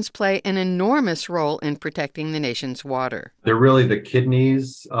wetlands play an enormous role in protecting the nation's water. They're really the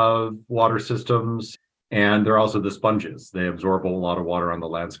kidneys of water systems, and they're also the sponges. They absorb a lot of water on the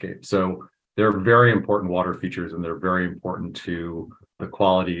landscape. So they're very important water features, and they're very important to the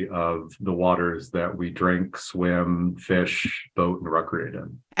quality of the waters that we drink, swim, fish, boat, and recreate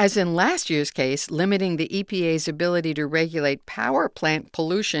in. As in last year's case, limiting the EPA's ability to regulate power plant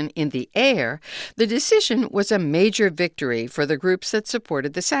pollution in the air, the decision was a major victory for the groups that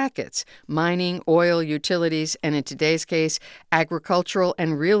supported the Sacketts: mining, oil, utilities, and in today's case, agricultural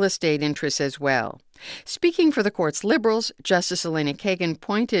and real estate interests as well. Speaking for the court's liberals, Justice Elena Kagan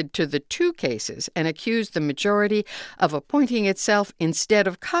pointed to the two cases and accused the majority of appointing itself instead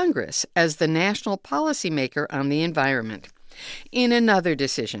of Congress as the national policymaker on the environment. In another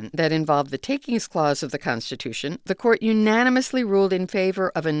decision that involved the Takings Clause of the Constitution, the court unanimously ruled in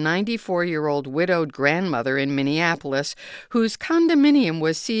favor of a 94-year-old widowed grandmother in Minneapolis whose condominium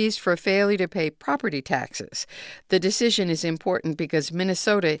was seized for failure to pay property taxes. The decision is important because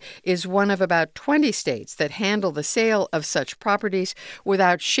Minnesota is one of about 20 states that handle the sale of such properties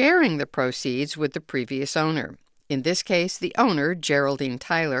without sharing the proceeds with the previous owner. In this case, the owner, Geraldine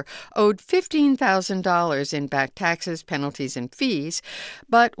Tyler, owed $15,000 in back taxes, penalties, and fees,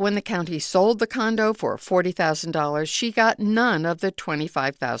 but when the county sold the condo for $40,000, she got none of the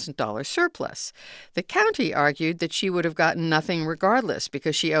 $25,000 surplus. The county argued that she would have gotten nothing regardless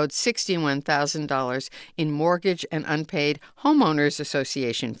because she owed $61,000 in mortgage and unpaid homeowners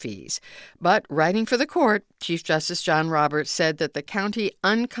association fees. But writing for the court, Chief Justice John Roberts said that the county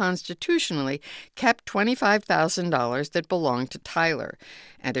unconstitutionally kept $25,000 that belonged to Tyler.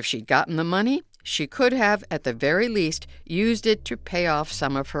 And if she'd gotten the money, she could have, at the very least, used it to pay off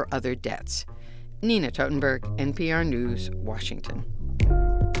some of her other debts. Nina Totenberg, NPR News, Washington.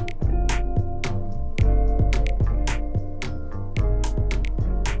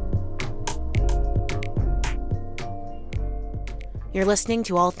 You're listening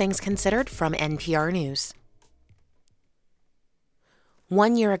to All Things Considered from NPR News.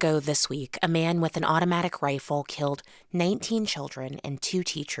 1 year ago this week, a man with an automatic rifle killed 19 children and 2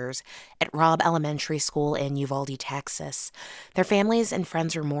 teachers at Robb Elementary School in Uvalde, Texas. Their families and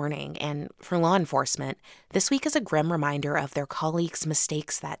friends are mourning, and for law enforcement, this week is a grim reminder of their colleagues'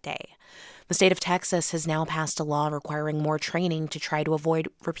 mistakes that day. The state of Texas has now passed a law requiring more training to try to avoid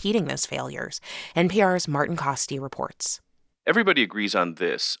repeating those failures. NPR's Martin Costi reports. Everybody agrees on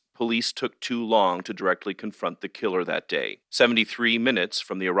this. Police took too long to directly confront the killer that day. 73 minutes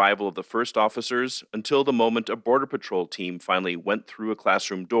from the arrival of the first officers until the moment a Border Patrol team finally went through a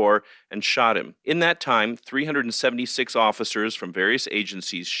classroom door and shot him. In that time, 376 officers from various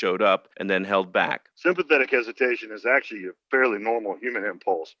agencies showed up and then held back. Sympathetic hesitation is actually a fairly normal human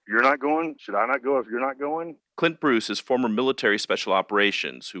impulse. You're not going? Should I not go if you're not going? Clint Bruce is former military special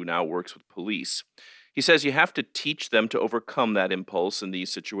operations who now works with police. He says you have to teach them to overcome that impulse in these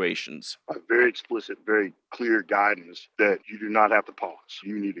situations. A very explicit, very clear guidance that you do not have to pause.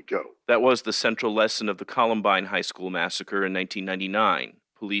 You need to go. That was the central lesson of the Columbine High School massacre in 1999.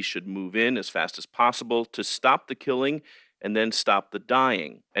 Police should move in as fast as possible to stop the killing and then stop the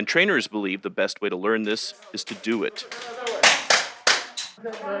dying. And trainers believe the best way to learn this is to do it.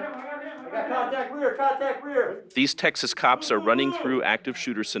 Contact rear. These Texas cops are running through active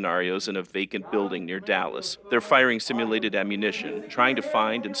shooter scenarios in a vacant building near Dallas. They're firing simulated ammunition, trying to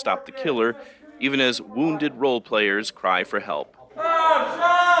find and stop the killer, even as wounded role players cry for help.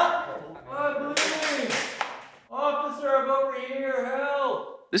 Officer, I'm over here,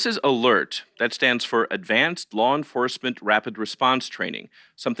 help! This is ALERT. That stands for Advanced Law Enforcement Rapid Response Training,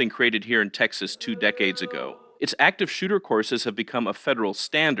 something created here in Texas 2 decades ago. Its active shooter courses have become a federal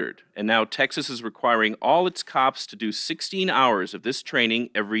standard, and now Texas is requiring all its cops to do 16 hours of this training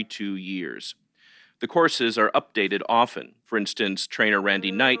every 2 years. The courses are updated often. For instance, trainer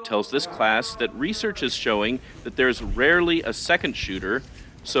Randy Knight tells this class that research is showing that there's rarely a second shooter,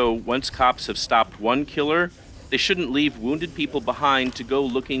 so once cops have stopped one killer, they shouldn't leave wounded people behind to go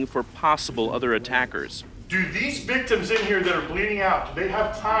looking for possible other attackers. Do these victims in here that are bleeding out, do they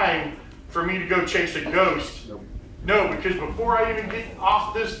have time for me to go chase a ghost? No, because before I even get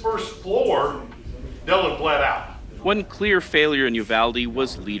off this first floor, they'll have bled out. One clear failure in Uvalde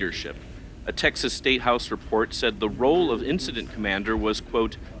was leadership. A Texas State House report said the role of incident commander was,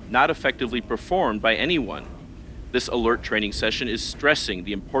 quote, not effectively performed by anyone. This ALERT training session is stressing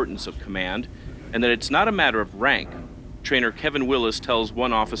the importance of command and that it's not a matter of rank. Trainer Kevin Willis tells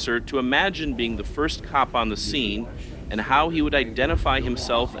one officer to imagine being the first cop on the scene and how he would identify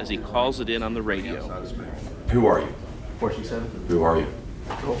himself as he calls it in on the radio. Who are you? 467. Who are you?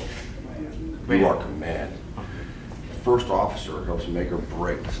 Cool. You are command. First officer helps make or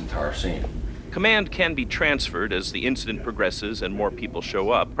break this entire scene. Command can be transferred as the incident progresses and more people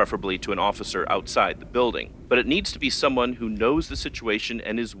show up, preferably to an officer outside the building. But it needs to be someone who knows the situation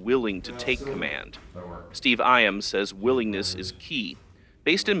and is willing to take command. Steve Iams says willingness is key.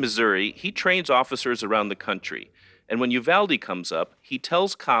 Based in Missouri, he trains officers around the country. And when Uvalde comes up, he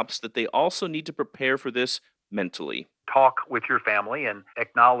tells cops that they also need to prepare for this mentally. Talk with your family and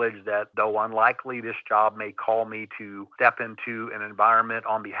acknowledge that though unlikely this job may call me to step into an environment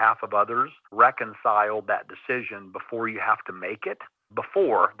on behalf of others, reconcile that decision before you have to make it,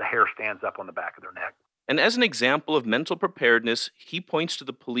 before the hair stands up on the back of their neck. And as an example of mental preparedness, he points to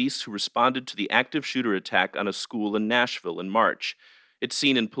the police who responded to the active shooter attack on a school in Nashville in March. It's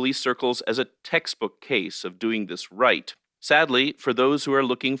seen in police circles as a textbook case of doing this right. Sadly, for those who are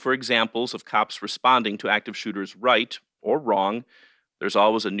looking for examples of cops responding to active shooters right or wrong, there's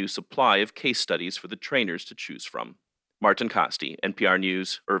always a new supply of case studies for the trainers to choose from. Martin Costi, NPR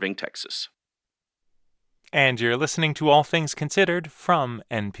News, Irving, Texas. And you're listening to All Things Considered from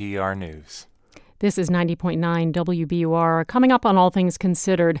NPR News. This is 90.9 WBUR. Coming up on All Things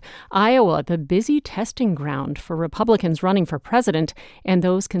Considered, Iowa, the busy testing ground for Republicans running for president and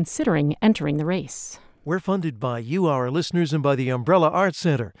those considering entering the race. We're funded by you, our listeners, and by the Umbrella Arts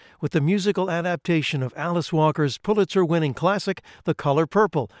Center with the musical adaptation of Alice Walker's Pulitzer-winning classic, The Color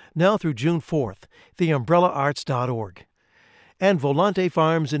Purple, now through June 4th, theumbrellaarts.org. And Volante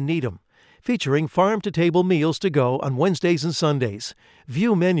Farms in Needham, featuring farm-to-table meals to go on Wednesdays and Sundays.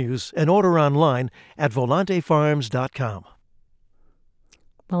 View menus and order online at volantefarms.com.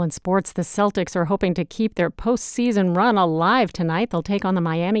 Well, in sports, the Celtics are hoping to keep their postseason run alive tonight. They'll take on the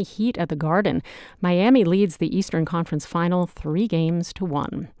Miami Heat at the Garden. Miami leads the Eastern Conference Final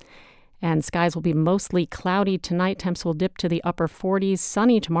 3-1. And skies will be mostly cloudy tonight. Temps will dip to the upper 40s.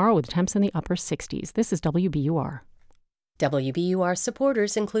 Sunny tomorrow with temps in the upper 60s. This is WBUR. WBUR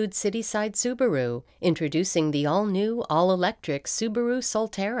supporters include Cityside Subaru, introducing the all-new, all-electric Subaru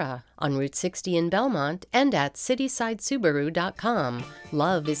Solterra on Route 60 in Belmont and at citysidesubaru.com.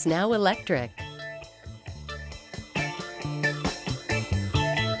 Love is now electric.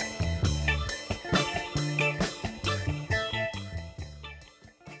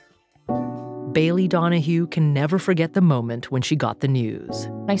 Bailey Donahue can never forget the moment when she got the news.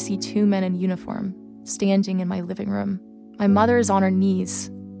 I see two men in uniform standing in my living room. My mother is on her knees,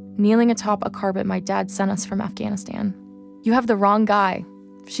 kneeling atop a carpet my dad sent us from Afghanistan. "You have the wrong guy,"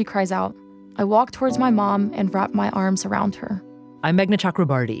 she cries out. I walk towards my mom and wrap my arms around her. I'm Meghna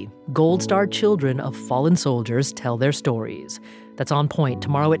Chakrabarti. Gold Star children of fallen soldiers tell their stories. That's On Point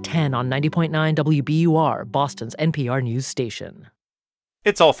tomorrow at 10 on 90.9 WBUR, Boston's NPR news station.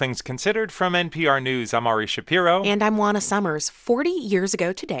 It's All Things Considered from NPR News. I'm Ari Shapiro. And I'm Juana Summers. 40 years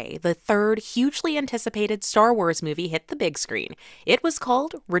ago today, the third hugely anticipated Star Wars movie hit the big screen. It was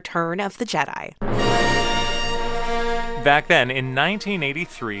called Return of the Jedi. Back then, in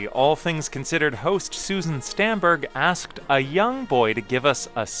 1983, All Things Considered host Susan Stamberg asked a young boy to give us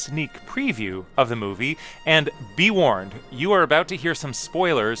a sneak preview of the movie. And be warned, you are about to hear some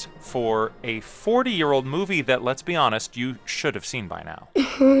spoilers for a 40-year-old movie that, let's be honest, you should have seen by now.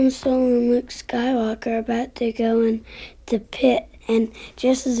 Han Solo and Luke Skywalker are about to go in the pit, and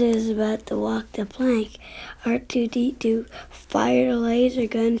just as he was about to walk the plank, R2-D2 fired a laser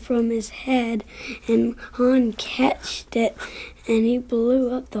gun from his head, and Han catched it, and he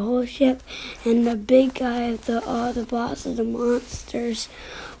blew up the whole ship, and the big guy of all the boss of the monsters,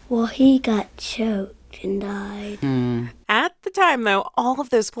 well, he got choked and died. At the time, though, all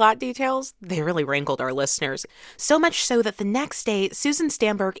of those plot details, they really rankled our listeners. So much so that the next day, Susan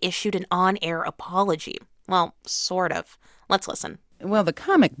Stamberg issued an on-air apology. Well, sort of. Let's listen. Well, the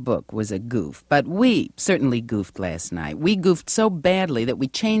comic book was a goof, but we certainly goofed last night. We goofed so badly that we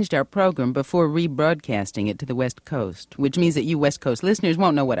changed our program before rebroadcasting it to the West Coast, which means that you West Coast listeners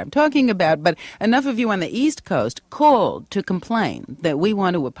won't know what I'm talking about, but enough of you on the East Coast called to complain that we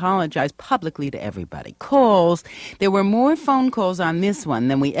want to apologize publicly to everybody. Calls. There were more phone calls on this one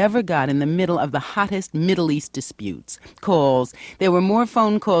than we ever got in the middle of the hottest Middle East disputes. Calls. There were more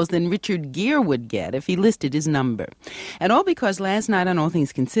phone calls than Richard Gere would get if he listed his number. And all because last night on All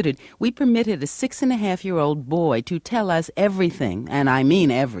Things Considered, we permitted a 6.5-year-old boy to tell us everything, and I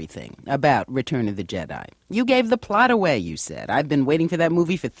mean everything, about Return of the Jedi. You gave the plot away, you said. I've been waiting for that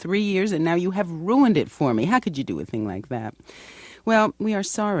movie for 3 years, and now you have ruined it for me. How could you do a thing like that? Well, we are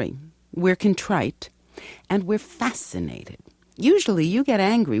sorry. We're contrite, and we're fascinated. Usually you get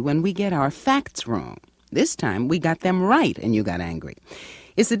angry when we get our facts wrong. This time we got them right, and you got angry.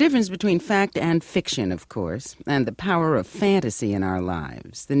 It's the difference between fact and fiction, of course, and the power of fantasy in our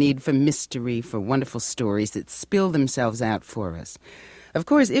lives, the need for mystery, for wonderful stories that spill themselves out for us. Of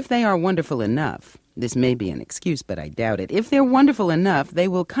course, if they are wonderful enough, this may be an excuse, but I doubt it, if they're wonderful enough, they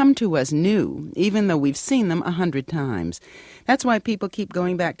will come to us new, even though we've seen them 100 times. That's why people keep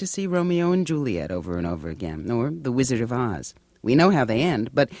going back to see Romeo and Juliet over and over again, or The Wizard of Oz. We know how they end,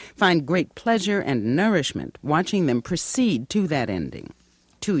 but find great pleasure and nourishment watching them proceed to that ending.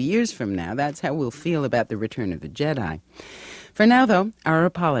 2 years from now, that's how we'll feel about The Return of the Jedi. For now, though, our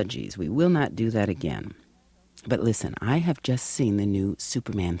apologies. We will not do that again. But listen, I have just seen the new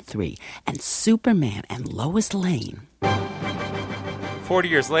Superman 3, and Superman and Lois Lane. 40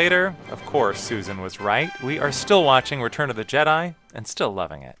 years later, of course, Susan was right. We are still watching Return of the Jedi and still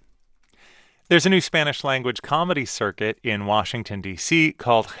loving it. There's a new Spanish-language comedy circuit in Washington, D.C.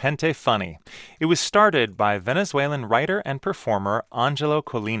 called Gente Funny. It was started by Venezuelan writer and performer Angelo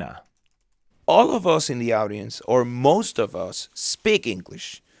Colina. All of us in the audience, or most of us, speak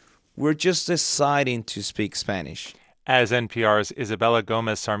English. We're just deciding to speak Spanish. As NPR's Isabella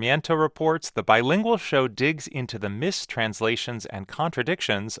Gomez Sarmiento reports, the bilingual show digs into the mistranslations and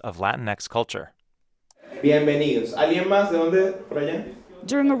contradictions of Latinx culture. Bienvenidos. ¿Alguien más de dónde? Por allá?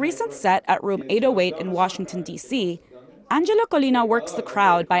 During a recent set at Room 808 in Washington, D.C., Angelo Colina works the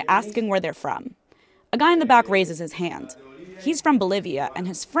crowd by asking where they're from. A guy in the back raises his hand. He's from Bolivia, and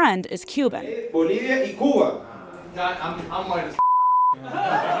his friend is Cuban. Bolivia y Cuba. I'm white as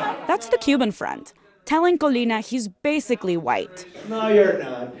That's the Cuban friend, telling Colina he's basically white. No, you're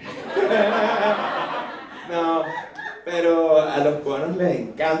not. No, pero a los cubanos les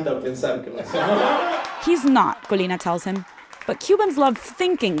encanta pensar que lo son. He's not, Colina tells him. But Cubans love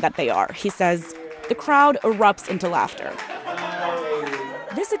thinking that they are, he says. The crowd erupts into laughter.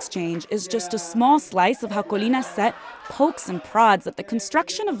 This exchange is just a small slice of how Colina's set pokes and prods at the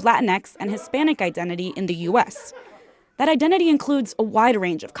construction of Latinx and Hispanic identity in the U.S. That identity includes a wide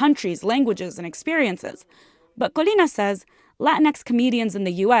range of countries, languages, and experiences. But Colina says Latinx comedians in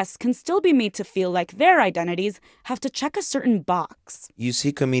the U.S. can still be made to feel like their identities have to check a certain box. You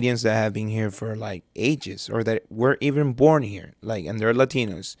see comedians that have been here for ages, or that were even born here, and they're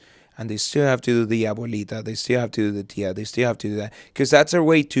Latinos, and they still have to do the abuelita, they still have to do the tia, they still have to do that, because that's their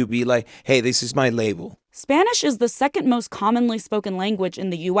way to be like, hey, this is my label. Spanish is the second most commonly spoken language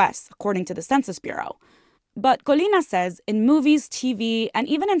in the U.S., according to the Census Bureau. But Colina says in movies, TV, and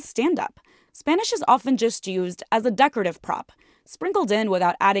even in stand-up, Spanish is often just used as a decorative prop, sprinkled in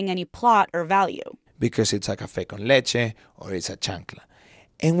without adding any plot or value. Because it's a café con leche or it's a chancla.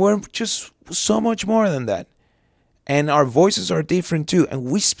 And we're just so much more than that. And our voices are different too, and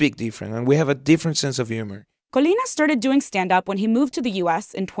we speak different, and we have a different sense of humor. Colina started doing stand-up when he moved to the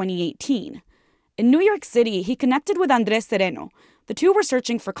U.S. in 2018. In New York City, he connected with Andres Sereno. The two were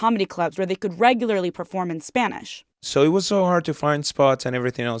searching for comedy clubs where they could regularly perform in Spanish. So it was so hard to find spots and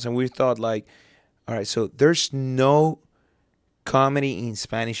everything else. And we thought all right, so there's no comedy in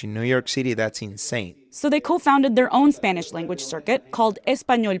Spanish in New York City. That's insane. So they co-founded their own Spanish language circuit called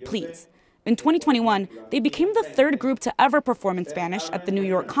Español Please. In 2021, they became the third group to ever perform in Spanish at the New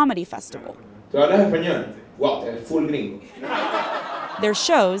York Comedy Festival. ¿Tú hablas español? Wow, eres full gringo. Their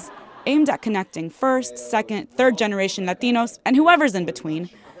shows, aimed at connecting first, second, third generation Latinos, and whoever's in between,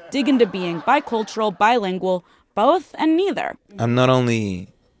 dig into being bicultural, bilingual, both and neither. I'm not only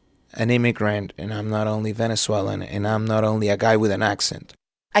an immigrant, and I'm not only Venezuelan, and I'm not only a guy with an accent.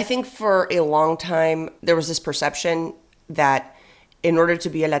 I think for a long time, there was this perception that in order to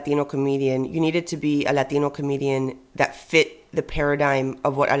be a Latino comedian, you needed to be a Latino comedian that fit the paradigm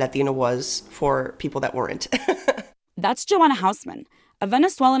of what a Latino was for people that weren't. That's Joanna Hausman, a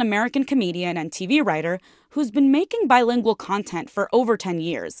Venezuelan-American comedian and TV writer who's been making bilingual content for over 10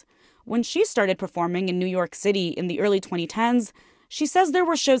 years. When she started performing in New York City in the early 2010s, she says there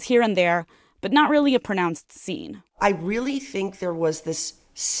were shows here and there, but not really a pronounced scene. I really think there was this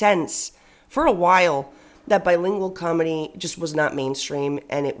sense for a while that bilingual comedy just was not mainstream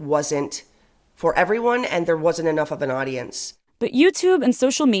and it wasn't for everyone and there wasn't enough of an audience. But YouTube and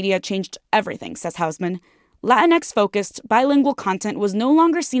social media changed everything, says Hausman. Latinx-focused bilingual content was no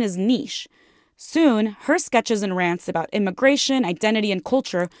longer seen as niche. Soon, her sketches and rants about immigration, identity, and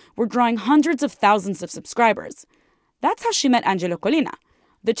culture were drawing hundreds of thousands of subscribers. That's how she met Angelo Colina.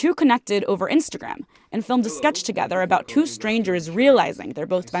 The two connected over Instagram and filmed a sketch together about two strangers realizing they're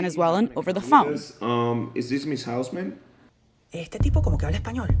both Venezuelan over the phone. Is this Miss Hausman? Este tipo como que habla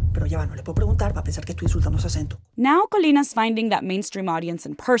español, pero ya va, no le puedo preguntar para pensar que estoy insultando su acento. Now Colina's finding that mainstream audience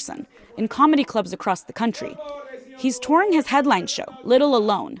in person, in comedy clubs across the country. He's touring his headline show, Little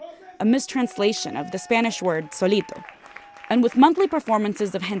Alone, a mistranslation of the Spanish word solito. And with monthly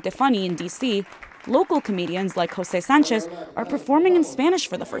performances of Gente Funny in D.C., local comedians like Jose Sanchez are performing in Spanish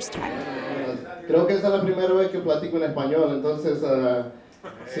for the first time. Creo que esa es la primera vez que platico en español, entonces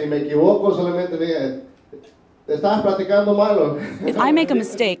si me equivoco solamente diga, ¿te estabas platicando malo? If I make a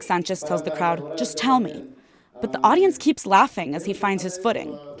mistake, Sanchez tells the crowd, just tell me. But the audience keeps laughing as he finds his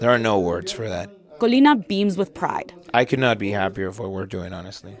footing. There are no words for that. Colina beams with pride. I could not be happier with what we're doing,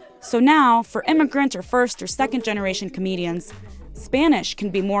 honestly. So now, for immigrant or first or second generation comedians, Spanish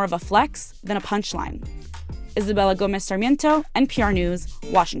can be more of a flex than a punchline. Isabella Gomez Sarmiento, NPR News,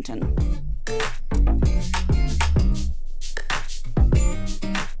 Washington.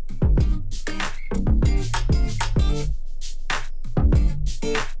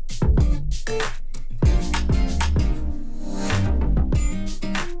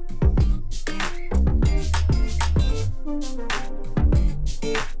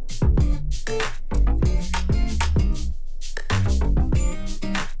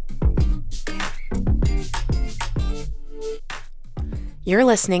 You're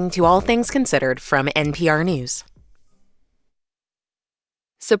listening to All Things Considered from NPR News.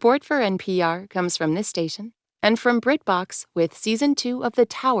 Support for NPR comes from this station and from BritBox with Season 2 of The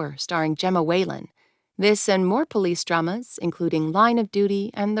Tower starring Gemma Whalen. This and more police dramas, including Line of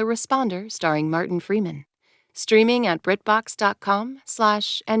Duty and The Responder starring Martin Freeman. Streaming at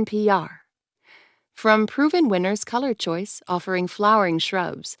BritBox.com/NPR. From Proven Winners Color Choice offering flowering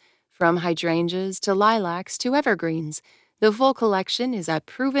shrubs, from hydrangeas to lilacs to evergreens, the full collection is at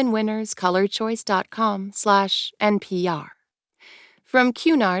provenwinnerscolorchoice.com/NPR. From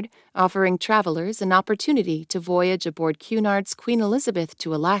Cunard, offering travelers an opportunity to voyage aboard Cunard's Queen Elizabeth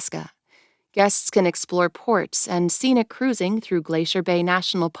to Alaska. Guests can explore ports and scenic cruising through Glacier Bay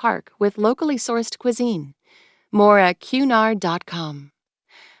National Park with locally sourced cuisine. More at cunard.com.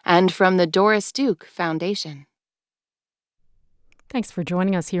 And from the Doris Duke Foundation. Thanks for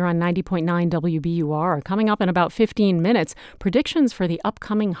joining us here on 90.9 WBUR. Coming up in about 15 minutes, predictions for the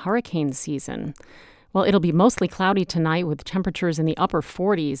upcoming hurricane season. Well, it'll be mostly cloudy tonight with temperatures in the upper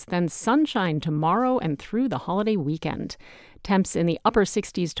 40s, then sunshine tomorrow and through the holiday weekend. Temps in the upper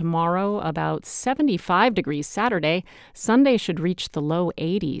 60s tomorrow, about 75 degrees Saturday. Sunday should reach the low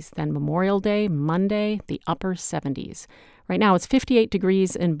 80s, then Memorial Day, Monday, the upper 70s. Right now it's 58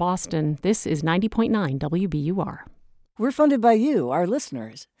 degrees in Boston. This is 90.9 WBUR. We're funded by you, our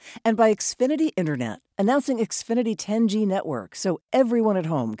listeners, and by Xfinity Internet, announcing Xfinity 10G network so everyone at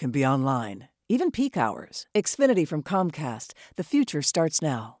home can be online, even peak hours. Xfinity from Comcast. The future starts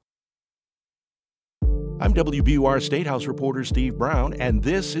now. I'm WBUR State House reporter Steve Brown, and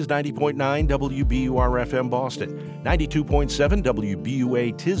this is 90.9 WBUR FM Boston, 92.7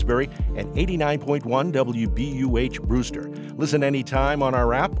 WBUA Tisbury, and 89.1 WBUH Brewster. Listen anytime on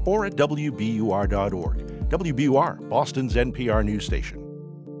our app or at WBUR.org. WBUR, Boston's NPR news station.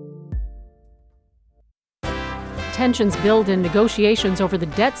 Tensions build in negotiations over the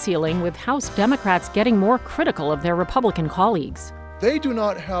debt ceiling, with House Democrats getting more critical of their Republican colleagues. They do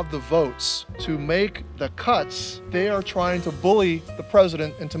not have the votes to make the cuts they are trying to bully the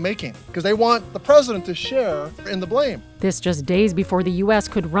president into making, because they want the president to share in the blame. This just days before the U.S.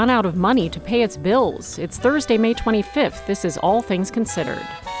 could run out of money to pay its bills. It's Thursday, May 25th. This is All Things Considered.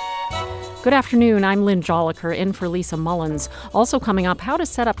 Good afternoon, I'm Lynn Joliker, in for Lisa Mullins. Also coming up, how to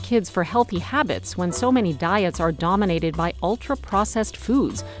set up kids for healthy habits when so many diets are dominated by ultra-processed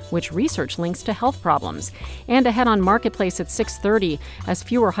foods, which research links to health problems. And ahead on Marketplace at 6:30, as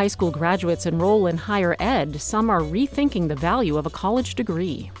fewer high school graduates enroll in higher ed, some are rethinking the value of a college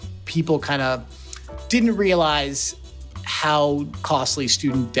degree. People kind of didn't realize how costly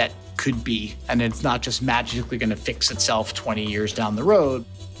student debt could be, and it's not just magically going to fix itself 20 years down the road.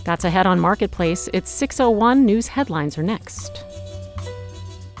 That's ahead on Marketplace. It's 6:01. News headlines are next.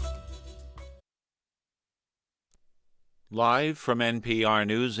 Live from NPR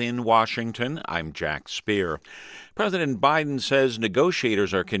News in Washington, I'm Jack Speer. President Biden says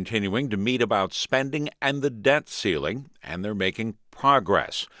negotiators are continuing to meet about spending and the debt ceiling, and they're making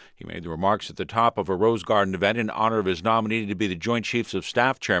progress. He made the remarks at the top of a Rose Garden event in honor of his nominee to be the Joint Chiefs of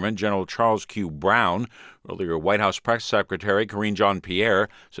Staff Chairman, General Charles Q. Brown. Earlier, White House Press Secretary Karine Jean-Pierre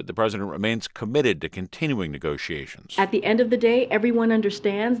said the president remains committed to continuing negotiations. At the end of the day, everyone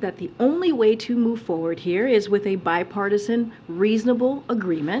understands that the only way to move forward here is with a bipartisan, reasonable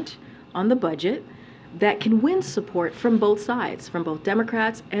agreement on the budget that can win support from both sides, from both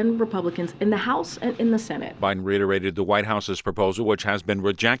Democrats and Republicans in the House and in the Senate. Biden reiterated the White House's proposal, which has been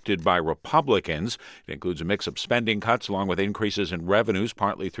rejected by Republicans. It includes a mix of spending cuts along with increases in revenues,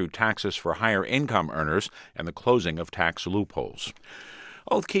 partly through taxes for higher income earners and the closing of tax loopholes.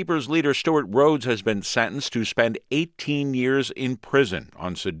 Oath Keepers leader Stuart Rhodes has been sentenced to spend 18 years in prison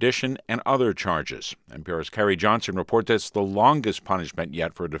on sedition and other charges. NPR's Kerry Johnson reports it's the longest punishment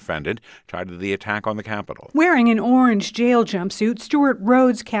yet for a defendant tied to the attack on the Capitol. Wearing an orange jail jumpsuit, Stuart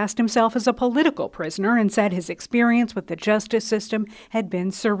Rhodes cast himself as a political prisoner and said his experience with the justice system had been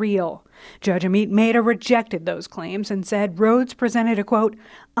surreal. Judge Amit Mehta rejected those claims and said Rhodes presented a, quote,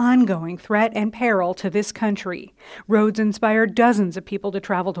 ongoing threat and peril to this country. Rhodes inspired dozens of people to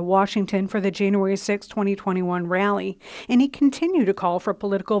travel to Washington for the January 6, 2021 rally, and he continued to call for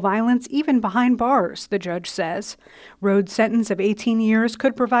political violence even behind bars, the judge says. Rhodes' sentence of 18 years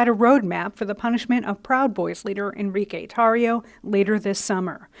could provide a roadmap for the punishment of Proud Boys leader Enrique Tarrio later this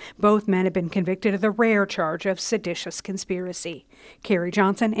summer. Both men have been convicted of the rare charge of seditious conspiracy. Carrie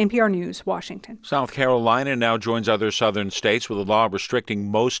Johnson, NPR News, Washington. South Carolina now joins other southern states with a law restricting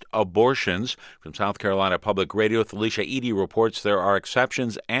most abortions. From South Carolina Public Radio, Felicia Edie reports there are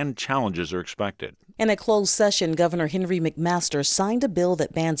exceptions and challenges are expected. In a closed session, Governor Henry McMaster signed a bill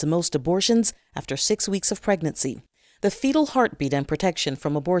that bans most abortions after 6 weeks of pregnancy. The Fetal Heartbeat and Protection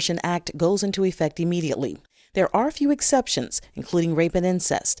from Abortion Act goes into effect immediately. There are a few exceptions, including rape and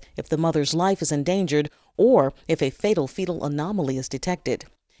incest, if the mother's life is endangered or if a fatal fetal anomaly is detected.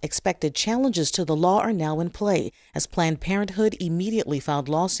 Expected challenges to the law are now in play, as Planned Parenthood immediately filed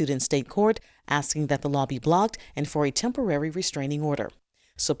lawsuit in state court asking that the law be blocked and for a temporary restraining order.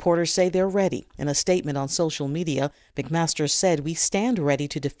 Supporters say they're ready. In a statement on social media, McMaster said, "We stand ready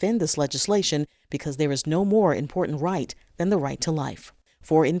to defend this legislation because there is no more important right than the right to life."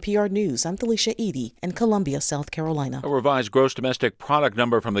 For NPR News, I'm Felicia Edie in Columbia, South Carolina. A revised gross domestic product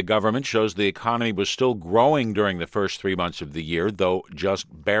number from the government shows the economy was still growing during the first 3 months of the year, though just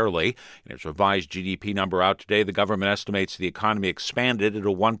barely. In its revised GDP number out today, the government estimates the economy expanded at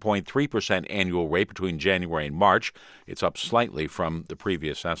a 1.3% annual rate between January and March. It's up slightly from the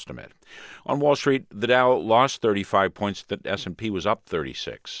previous estimate. On Wall Street, the Dow lost 35 points, the S&P was up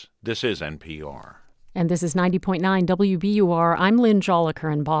 36. This is NPR. And this is 90.9 WBUR. I'm Lynn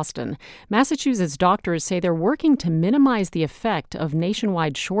Joliker in Boston. Massachusetts doctors say they're working to minimize the effect of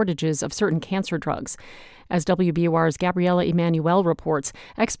nationwide shortages of certain cancer drugs. As WBUR's Gabriela Emanuel reports,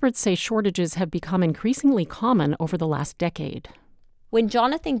 experts say shortages have become increasingly common over the last decade. When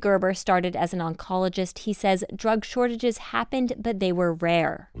Jonathan Gerber started as an oncologist, he says drug shortages happened, but they were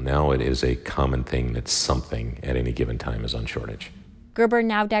rare. Now it is a common thing that something at any given time is on shortage. Gerber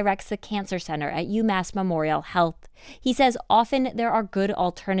now directs the Cancer Center at UMass Memorial Health. He says often there are good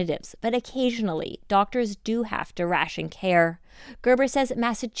alternatives, but occasionally doctors do have to ration care. Gerber says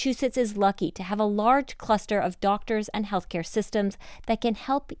Massachusetts is lucky to have a large cluster of doctors and healthcare systems that can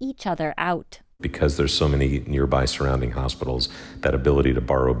help each other out. Because there's so many nearby surrounding hospitals, that ability to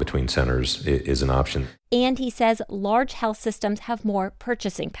borrow between centers is an option. And he says large health systems have more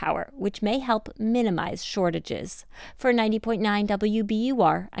purchasing power, which may help minimize shortages. For 90.9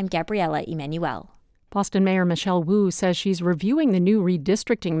 WBUR, I'm Gabriela Emanuel. Boston Mayor Michelle Wu says she's reviewing the new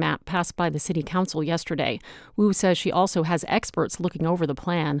redistricting map passed by the city council yesterday. Wu says she also has experts looking over the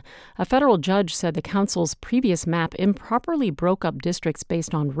plan. A federal judge said the council's previous map improperly broke up districts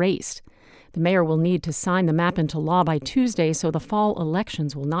based on race. The mayor will need to sign the map into law by Tuesday so the fall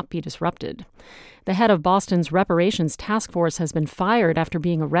elections will not be disrupted. The head of Boston's reparations task force has been fired after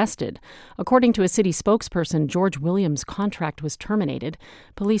being arrested. According to a city spokesperson, George Williams' contract was terminated.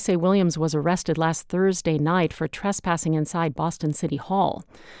 Police say Williams was arrested last Thursday night for trespassing inside Boston City Hall.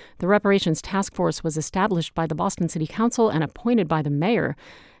 The reparations task force was established by the Boston City Council and appointed by the mayor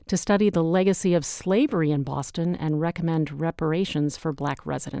to study the legacy of slavery in Boston and recommend reparations for Black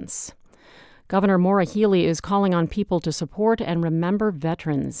residents. Governor Maura Healey is calling on people to support and remember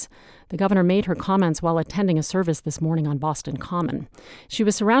veterans. The governor made her comments while attending a service this morning on Boston Common. She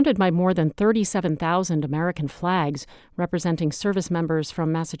was surrounded by more than 37,000 American flags representing service members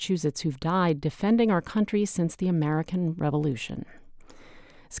from Massachusetts who've died defending our country since the American Revolution.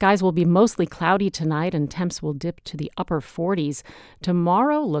 Skies will be mostly cloudy tonight and temps will dip to the upper 40s.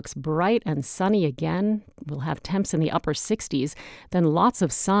 Tomorrow looks bright and sunny again. We'll have temps in the upper 60s, then lots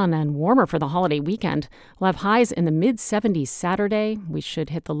of sun and warmer for the holiday weekend. We'll have highs in the mid-70s Saturday. We should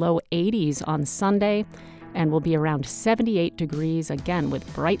hit the low 80s on Sunday, and we'll be around 78 degrees again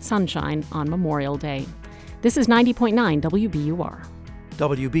with bright sunshine on Memorial Day. This is 90.9 WBUR.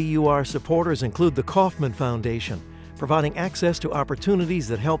 WBUR supporters include the Kauffman Foundation, providing access to opportunities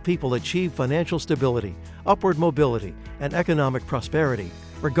that help people achieve financial stability, upward mobility, and economic prosperity,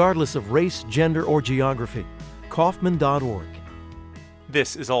 regardless of race, gender, or geography. Kauffman.org.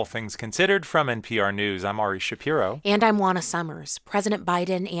 This is All Things Considered from NPR News. I'm Ari Shapiro. And I'm Juana Summers. President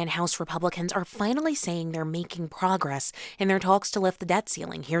Biden and House Republicans are finally saying they're making progress in their talks to lift the debt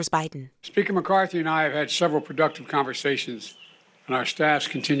ceiling. Here's Biden. Speaker McCarthy and I have had several productive conversations, and our staffs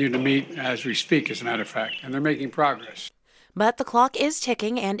continue to meet as we speak, as a matter of fact, and they're making progress. But the clock is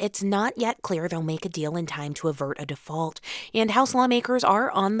ticking, and it's not yet clear they'll make a deal in time to avert a default. And House lawmakers are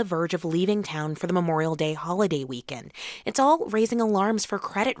on the verge of leaving town for the Memorial Day holiday weekend. It's all raising alarms for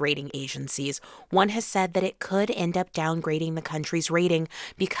credit rating agencies. One has said that it could end up downgrading the country's rating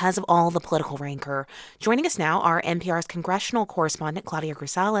because of all the political rancor. Joining us now are NPR's congressional correspondent Claudia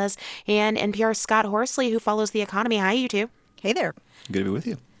Grisales and NPR's Scott Horsley, who follows the economy. Hi, you two. Hey there. Good to be with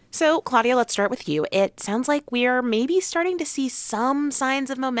you. So, Claudia, let's start with you. It sounds like we are maybe starting to see some signs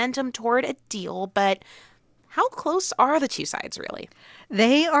of momentum toward a deal, but how close are the two sides, really?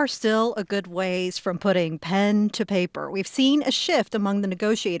 They are still a good ways from putting pen to paper. We've seen a shift among the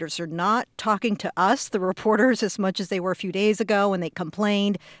negotiators. They're not talking to us, the reporters, as much as they were a few days ago when they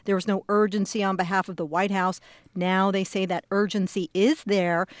complained there was no urgency on behalf of the White House. Now they say that urgency is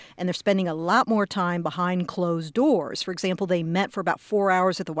there, and they're spending a lot more time behind closed doors. For example, they met for about 4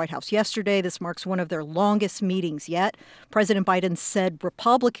 hours at the White House yesterday. This marks one of their longest meetings yet. President Biden said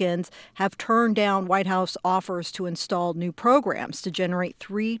Republicans have turned down White House offers to install new programs to generate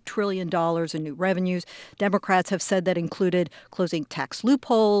 $3 trillion in new revenues. Democrats have said that included closing tax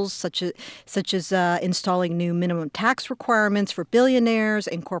loopholes, such as installing new minimum tax requirements for billionaires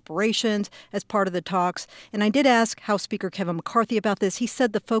and corporations as part of the talks. And I did ask House Speaker Kevin McCarthy about this. He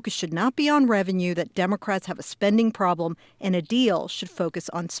said the focus should not be on revenue, that Democrats have a spending problem, and a deal should focus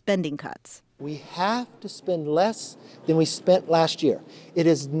on spending cuts. We have to spend less than we spent last year. It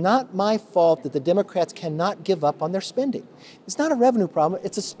is not my fault that the Democrats cannot give up on their spending. It's not a revenue problem,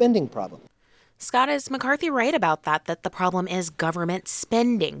 it's a spending problem. Scott, is McCarthy right about that the problem is government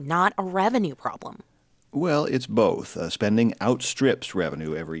spending, not a revenue problem? Well, it's both. Spending outstrips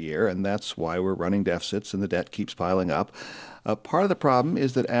revenue every year, and that's why we're running deficits and the debt keeps piling up. Part of the problem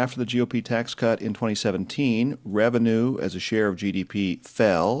is that after the GOP tax cut in 2017, revenue as a share of GDP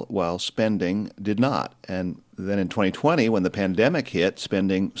fell while spending did not. And then in 2020, when the pandemic hit,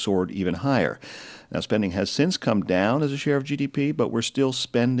 spending soared even higher. Now, spending has since come down as a share of GDP, but we're still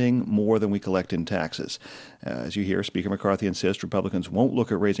spending more than we collect in taxes. As you hear, Speaker McCarthy insists Republicans won't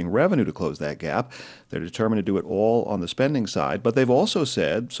look at raising revenue to close that gap. They're determined to do it all on the spending side, but they've also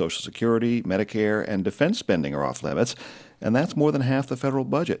said Social Security, Medicare, and defense spending are off limits. And that's more than half the federal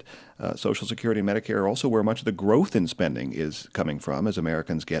budget. Social Security and Medicare are also where much of the growth in spending is coming from as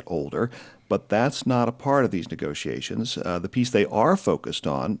Americans get older. But that's not a part of these negotiations. The piece they are focused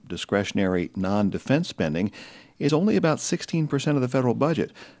on, discretionary non-defense spending, is only about 16% of the federal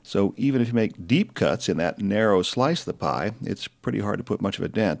budget. So even if you make deep cuts in that narrow slice of the pie, it's pretty hard to put much of a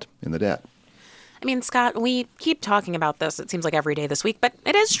dent in the debt. I mean, Scott, we keep talking about this, it seems like every day this week, but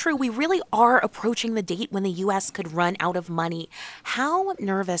it is true. We really are approaching the date when the U.S. could run out of money. How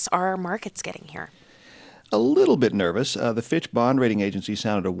nervous are markets getting here? A little bit nervous. The Fitch bond rating agency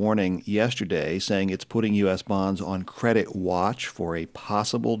sounded a warning yesterday saying it's putting U.S. bonds on credit watch for a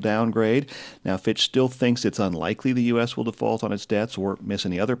possible downgrade. Now, Fitch still thinks it's unlikely the U.S. will default on its debts or miss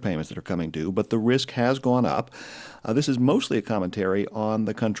any other payments that are coming due, but the risk has gone up. This is mostly a commentary on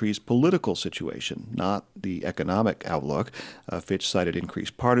the country's political situation, not the economic outlook. Fitch cited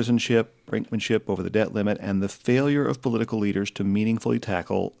increased partisanship, brinkmanship over the debt limit, and the failure of political leaders to meaningfully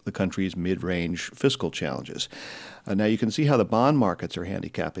tackle the country's mid-range fiscal challenges. Now, you can see how the bond markets are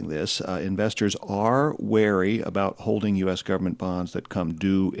handicapping this. Investors are wary about holding U.S. government bonds that come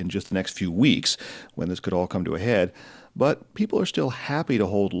due in just the next few weeks, when this could all come to a head. But people are still happy to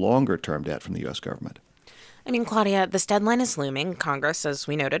hold longer-term debt from the U.S. government. I mean, Claudia, this deadline is looming. Congress, as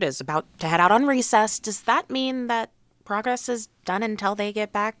we noted, is about to head out on recess. Does that mean that progress is done until they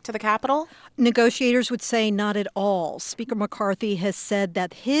get back to the Capitol? Negotiators would say not at all. Speaker McCarthy has said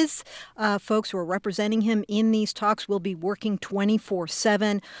that his folks who are representing him in these talks will be working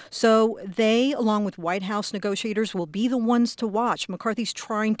 24/7. So they, along with White House negotiators, will be the ones to watch. McCarthy's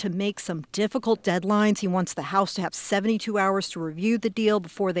trying to make some difficult deadlines. He wants the House to have 72 hours to review the deal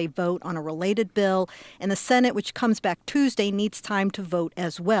before they vote on a related bill. And the Senate, which comes back Tuesday, needs time to vote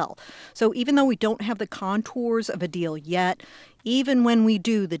as well. So even though we don't have the contours of a deal yet, even when we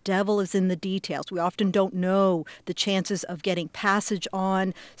do, the devil is in the details. We often don't know the chances of getting passage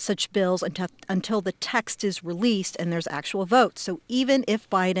on such bills until the text is released and there's actual votes. So even if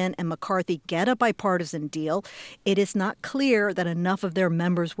Biden and McCarthy get a bipartisan deal, it is not clear that enough of their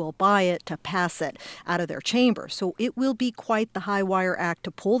members will buy it to pass it out of their chamber. So it will be quite the high wire act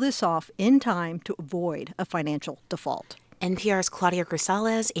to pull this off in time to avoid a financial default. NPR's Claudia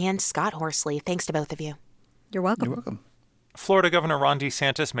Grisales and Scott Horsley. Thanks to both of you. You're welcome. You're welcome. Florida Governor Ron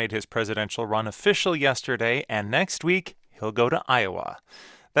DeSantis made his presidential run official yesterday, and next week he'll go to Iowa.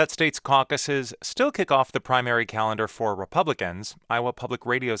 That state's caucuses still kick off the primary calendar for Republicans. Iowa Public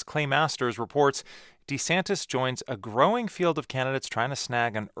Radio's Clay Masters reports DeSantis joins a growing field of candidates trying to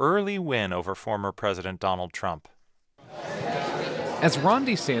snag an early win over former President Donald Trump. As Ron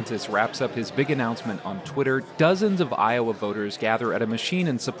DeSantis wraps up his big announcement on Twitter, dozens of Iowa voters gather at a machine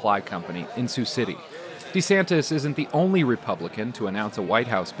and supply company in Sioux City. DeSantis isn't the only Republican to announce a White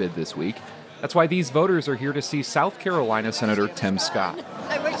House bid this week. That's why these voters are here to see South Carolina Senator Tim Scott.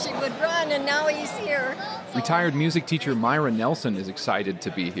 I wish he would run, and now he's here. Retired music teacher Myra Nelson is excited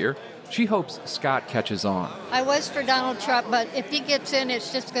to be here. She hopes Scott catches on. I was for Donald Trump, but if he gets in,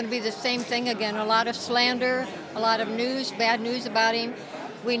 it's just going to be the same thing again. A lot of slander, a lot of news, bad news about him.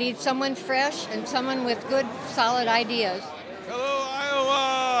 We need someone fresh and someone with good, solid ideas. Hello,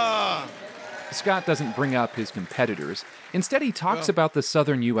 Iowa! Scott doesn't bring up his competitors. Instead, he talks about the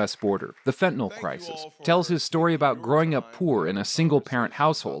southern U.S. border, the fentanyl crisis, tells his story about growing up poor in a single-parent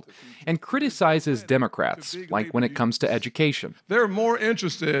household, and criticizes Democrats, like when it comes to education. They're more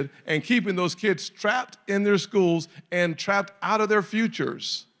interested in keeping those kids trapped in their schools and trapped out of their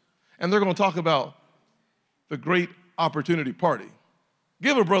futures. And they're going to talk about the Great Opportunity Party.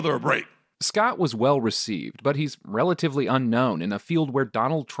 Give a brother a break. Scott was well received, but he's relatively unknown in a field where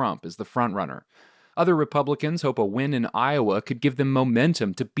Donald Trump is the frontrunner. Other Republicans hope a win in Iowa could give them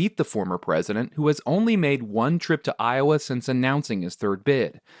momentum to beat the former president, who has only made one trip to Iowa since announcing his third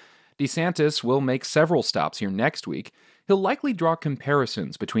bid. DeSantis will make several stops here next week. He'll likely draw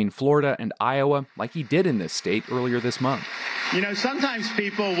comparisons between Florida and Iowa, like he did in this state earlier this month. You know, sometimes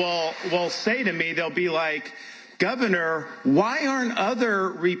people will say to me, they'll be like, Governor, why aren't other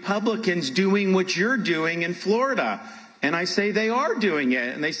Republicans doing what you're doing in Florida? And I say they are doing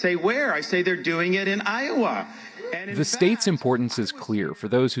it. And they say, where? I say they're doing it in Iowa. The state's importance is clear for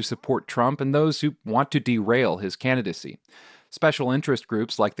those who support Trump and those who want to derail his candidacy. Special interest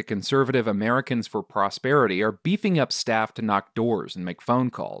groups like the conservative Americans for Prosperity are beefing up staff to knock doors and make phone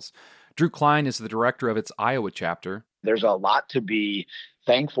calls. Drew Klein is the director of its Iowa chapter. There's a lot to be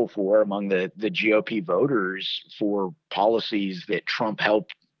thankful for among the GOP voters for policies that Trump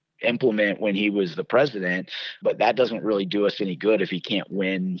helped implement when he was the president, but that doesn't really do us any good if he can't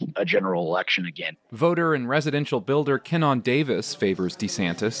win a general election again. Voter and residential builder Kenon Davis favors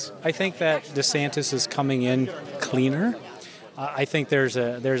DeSantis. I think that DeSantis is coming in cleaner. I think there's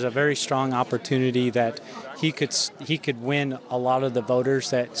a very strong opportunity that he could win a lot of the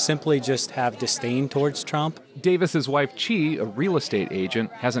voters that simply just have disdain towards Trump. Davis's wife Chi, a real estate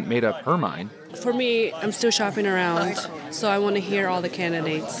agent, hasn't made up her mind. For me, I'm still shopping around, so I want to hear all the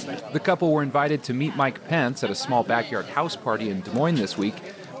candidates. The couple were invited to meet Mike Pence at a small backyard house party in Des Moines this week,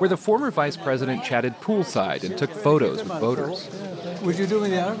 where the former vice president chatted poolside and took photos with voters. Would you do me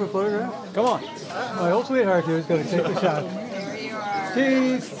the honor for a photograph? Come on. My old sweetheart here is going to take the shot.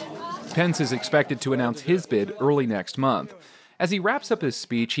 Cheese! Pence is expected to announce his bid early next month. As he wraps up his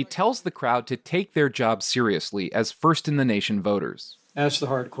speech, he tells the crowd to take their job seriously as first-in-the-nation voters. Ask the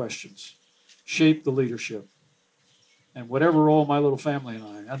hard questions. Shape the leadership. And whatever role my little family and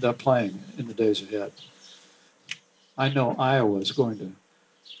I end up playing in the days ahead, I know Iowa is going to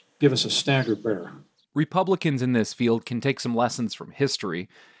give us a standard bearer. Republicans in this field can take some lessons from history.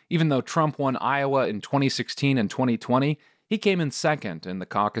 Even though Trump won Iowa in 2016 and 2020, he came in second in the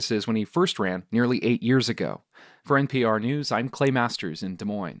caucuses when he first ran nearly 8 years ago. For NPR News, I'm Clay Masters in Des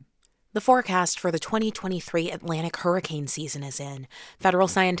Moines. The forecast for the 2023 Atlantic hurricane season is in. Federal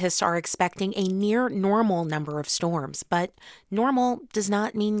scientists are expecting a near normal number of storms, but normal does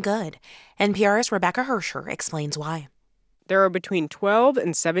not mean good. NPR's Rebecca Hersher explains why. There are between 12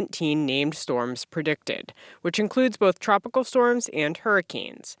 and 17 named storms predicted, which includes both tropical storms and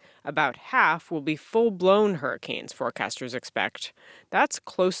hurricanes. About half will be full-blown hurricanes, forecasters expect. That's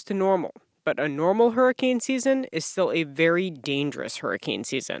close to normal, but a normal hurricane season is still a very dangerous hurricane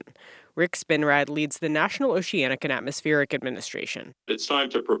season. Rick Spinrad leads the National Oceanic and Atmospheric Administration. It's time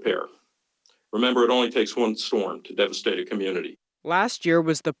to prepare. Remember, it only takes one storm to devastate a community. Last year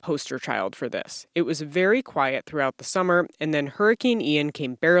was the poster child for this. It was very quiet throughout the summer, and then Hurricane Ian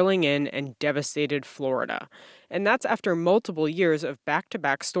came barreling in and devastated Florida. And that's after multiple years of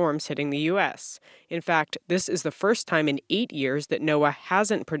back-to-back storms hitting the U.S. In fact, this is the first time in 8 years that NOAA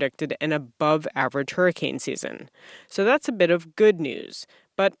hasn't predicted an above-average hurricane season. So that's a bit of good news.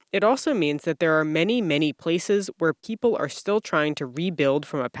 But it also means that there are many, many places where people are still trying to rebuild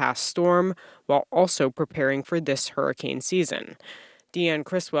from a past storm while also preparing for this hurricane season. Deanne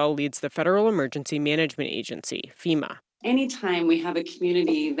Criswell leads the Federal Emergency Management Agency, FEMA. Anytime we have a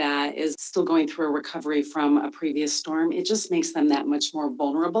community that is still going through a recovery from a previous storm, it just makes them that much more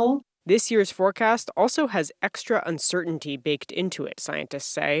vulnerable. This year's forecast also has extra uncertainty baked into it, scientists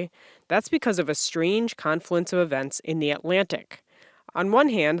say. That's because of a strange confluence of events in the Atlantic. On one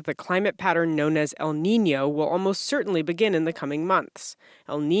hand, the climate pattern known as El Niño will almost certainly begin in the coming months.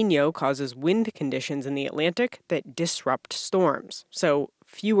 El Niño causes wind conditions in the Atlantic that disrupt storms, so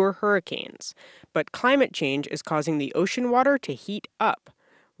fewer hurricanes. But climate change is causing the ocean water to heat up.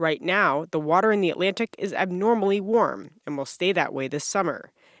 Right now, the water in the Atlantic is abnormally warm and will stay that way this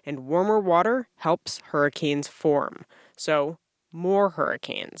summer. And warmer water helps hurricanes form. So, more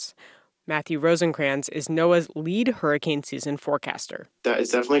hurricanes. Matthew Rosencrans is NOAA's lead hurricane season forecaster. That is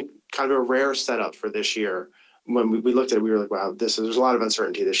definitely kind of a rare setup for this year. When we looked at it, we were like, wow, there's a lot of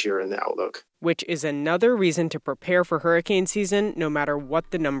uncertainty this year in the outlook. Which is another reason to prepare for hurricane season no matter what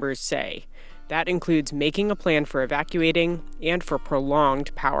the numbers say. That includes making a plan for evacuating and for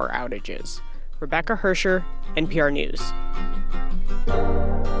prolonged power outages. Rebecca Hersher, NPR News.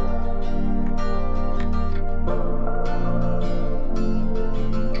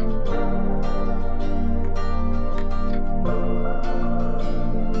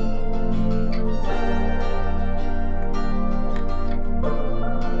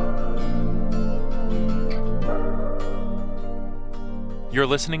 You're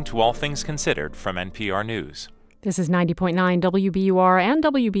listening to All Things Considered from NPR News. This is 90.9 WBUR and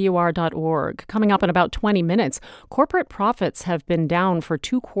WBUR.org. Coming up in about 20 minutes, corporate profits have been down for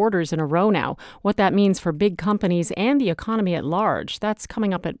 2 quarters in a row now. What that means for big companies and the economy at large, that's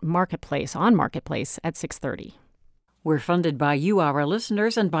coming up at Marketplace, on Marketplace at 6:30. We're funded by you, our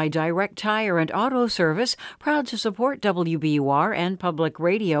listeners, and by Direct Tire and Auto Service, proud to support WBUR and Public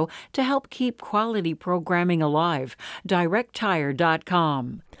Radio to help keep quality programming alive.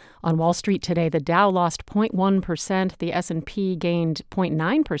 DirectTire.com. On Wall Street today, the Dow lost 0.1%, the S&P gained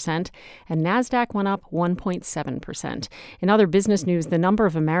 0.9%, and Nasdaq went up 1.7%. In other business news, the number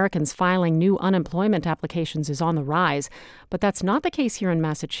of Americans filing new unemployment applications is on the rise, but that's not the case here in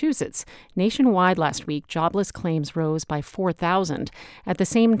Massachusetts. Nationwide last week, jobless claims rose by 4,000. At the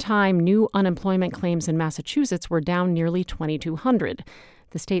same time, new unemployment claims in Massachusetts were down nearly 2,200.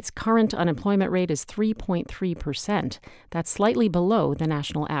 The state's current unemployment rate is 3.3%. That's slightly below the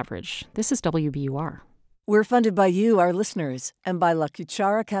national average. This is WBUR. We're funded by you, our listeners, and by La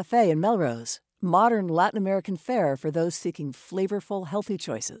Cuchara Cafe in Melrose. Modern Latin American fare for those seeking flavorful, healthy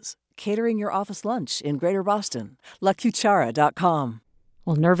choices. Catering your office lunch in Greater Boston. LaCuchara.com.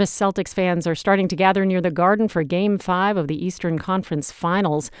 Well, nervous Celtics fans are starting to gather near the Garden for Game 5 of the Eastern Conference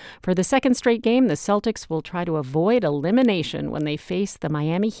Finals. For the second straight game, the Celtics will try to avoid elimination when they face the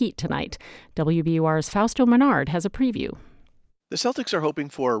Miami Heat tonight. WBUR's Fausto Menard has a preview. The Celtics are hoping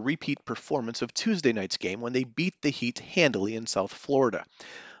for a repeat performance of Tuesday night's game when they beat the Heat handily in South Florida.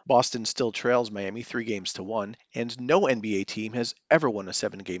 Boston still trails Miami 3-1, and no NBA team has ever won a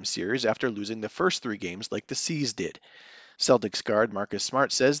 7-game series after losing the first 3 games like the C's did. Celtics guard Marcus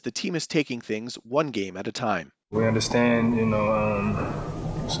Smart says the team is taking things one game at a time. We understand, the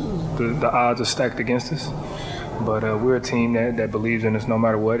odds are stacked against us, but we're a team that believes in us no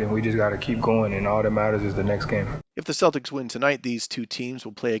matter what, and we just got to keep going, and all that matters is the next game. If the Celtics win tonight, these 2 teams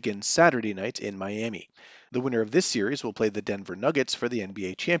will play again Saturday night in Miami. The winner of this series will play the Denver Nuggets for the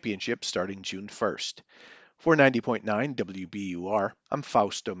NBA championship starting June 1st. For 90.9 WBUR, I'm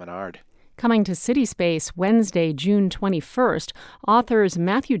Fausto Menard. Coming to City Space Wednesday, June 21st, authors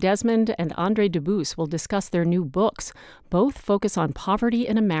Matthew Desmond and Andre Dubus will discuss their new books. Both focus on poverty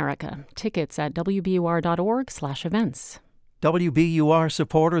in America. Tickets at wbur.org/events. WBUR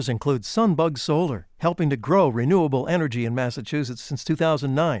supporters include Sunbug Solar, helping to grow renewable energy in Massachusetts since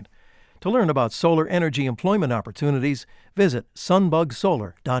 2009. To learn about solar energy employment opportunities, visit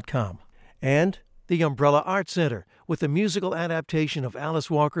sunbugsolar.com. And the Umbrella Art Center, with the musical adaptation of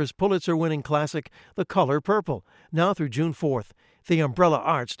Alice Walker's Pulitzer-winning classic, The Color Purple, now through June 4th.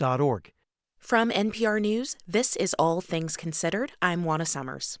 TheUmbrellaArts.org. From NPR News, this is All Things Considered. I'm Juana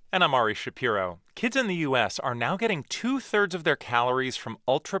Summers. And I'm Ari Shapiro. Kids in the U.S. are now getting 2/3 of their calories from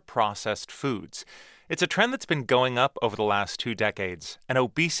ultra-processed foods. It's a trend that's been going up over the last 2 decades, and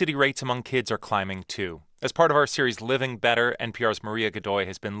obesity rates among kids are climbing too. As part of our series Living Better, NPR's Maria Godoy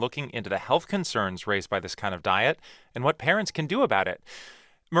has been looking into the health concerns raised by this kind of diet and what parents can do about it.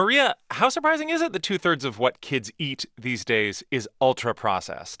 Maria, how surprising is it that 2/3 of what kids eat these days is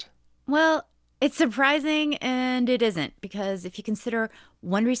ultra-processed? Well, it's surprising and it isn't, because if you consider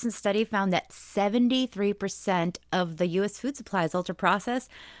one recent study found that 73% of the U.S. food supply is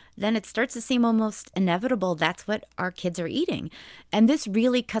ultra-processed, then it starts to seem almost inevitable that's what our kids are eating. And this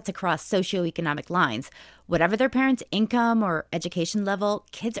really cuts across socioeconomic lines. Whatever their parents' income or education level,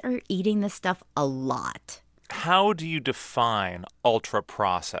 kids are eating this stuff a lot. how do you define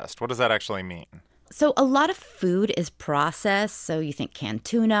ultra-processed? What does that actually mean? So a lot of food is processed. So you think canned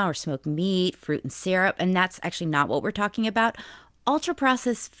tuna or smoked meat, fruit and syrup, and that's actually not what we're talking about.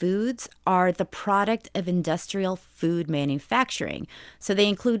 Ultra-processed foods are the product of industrial food manufacturing. So they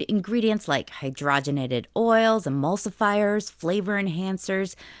include ingredients like hydrogenated oils, emulsifiers, flavor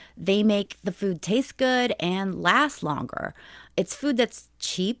enhancers. They make the food taste good and last longer. It's food that's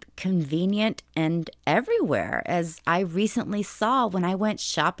cheap, convenient, and everywhere, as I recently saw when I went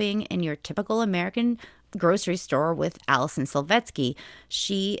shopping in your typical American grocery store with Allison Silvetsky.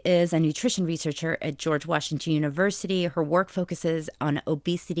 She is a nutrition researcher at George Washington University. Her work focuses on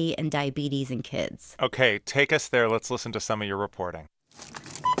obesity and diabetes in kids. Okay, take us there. Let's listen to some of your reporting.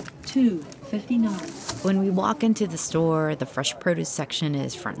 $2.59. When we walk into the store, the fresh produce section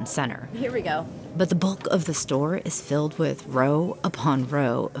is front and center. Here we go. But the bulk of the store is filled with row upon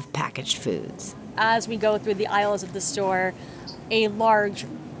row of packaged foods. As we go through the aisles of the store, a large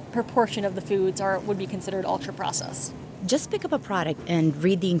proportion of the foods would be considered ultra-processed. Just pick up a product and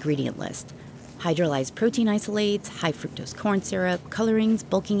read the ingredient list. Hydrolyzed protein isolates, high fructose corn syrup, colorings,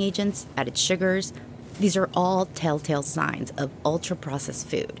 bulking agents, added sugars. These are all telltale signs of ultra-processed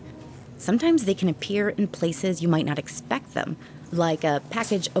food. Sometimes they can appear in places you might not expect them, like a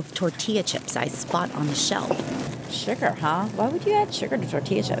package of tortilla chips I spot on the shelf. Sugar, huh? Why would you add sugar to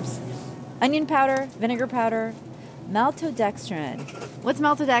tortilla chips? Onion powder, vinegar powder, maltodextrin. What's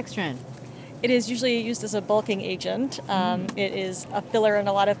maltodextrin? It is usually used as a bulking agent. It is a filler in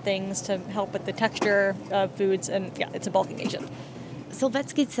a lot of things to help with the texture of foods, and yeah, it's a bulking agent.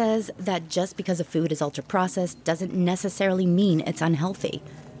 Silvetsky says that just because a food is ultra-processed doesn't necessarily mean it's unhealthy.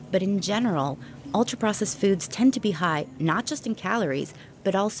 But in general, ultra-processed foods tend to be high not just in calories,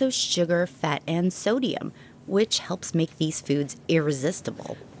 but also sugar, fat, and sodium, which helps make these foods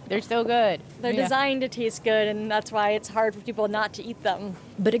irresistible. They're so good. They're designed to taste good, and that's why it's hard for people not to eat them.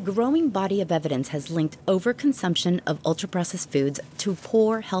 But a growing body of evidence has linked overconsumption of ultra-processed foods to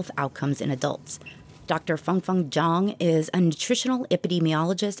poor health outcomes in adults. Dr. Fengfeng Zhang is a nutritional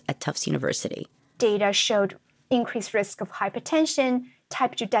epidemiologist at Tufts University. Data showed increased risk of hypertension,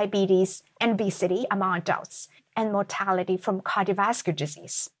 type 2 diabetes, and obesity among adults, and mortality from cardiovascular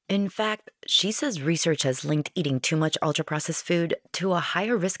disease. In fact, she says research has linked eating too much ultra-processed food to a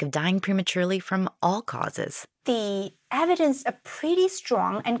higher risk of dying prematurely from all causes. The evidence is pretty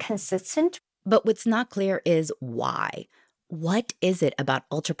strong and consistent. But what's not clear is why. What is it about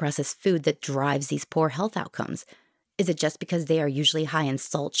ultra-processed food that drives these poor health outcomes? Is it just because they are usually high in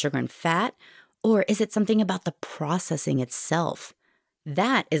salt, sugar, and fat? Or is it something about the processing itself?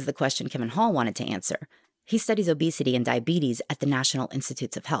 That is the question Kevin Hall wanted to answer. He studies obesity and diabetes at the National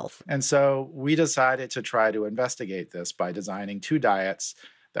Institutes of Health. And so we decided to try to investigate this by designing two diets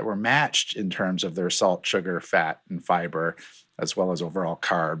that were matched in terms of their salt, sugar, fat, and fiber, as well as overall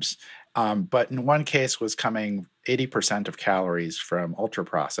carbs. But in one case was coming 80% of calories from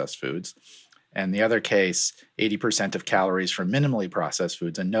ultra-processed foods. And the other case, 80% of calories from minimally processed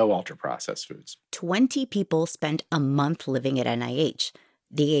foods and no ultra-processed foods. 20 people spent a month living at NIH.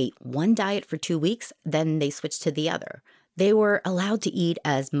 They ate one diet for 2 weeks, then they switched to the other. They were allowed to eat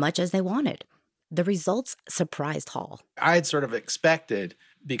as much as they wanted. The results surprised Hall. I had sort of expected,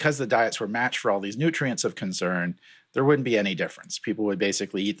 because the diets were matched for all these nutrients of concern, there wouldn't be any difference. People would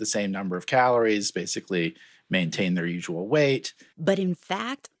basically eat the same number of calories, basically maintain their usual weight. But in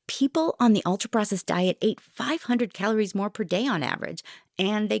fact, people on the ultra-processed diet ate 500 calories more per day on average,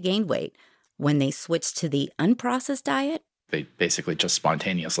 and they gained weight. When they switched to the unprocessed diet, they basically just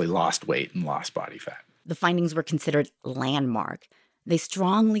spontaneously lost weight and lost body fat. The findings were considered landmark. They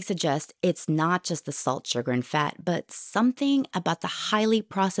strongly suggest it's not just the salt, sugar, and fat, but something about the highly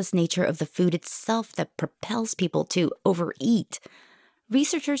processed nature of the food itself that propels people to overeat.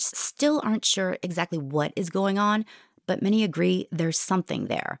 Researchers still aren't sure exactly what is going on, but many agree there's something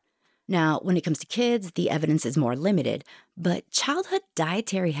there. Now, when it comes to kids, the evidence is more limited, but childhood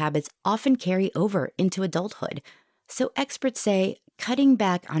dietary habits often carry over into adulthood. So experts say cutting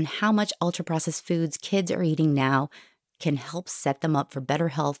back on how much ultra-processed foods kids are eating now can help set them up for better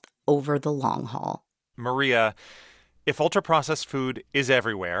health over the long haul. Maria, if ultra-processed food is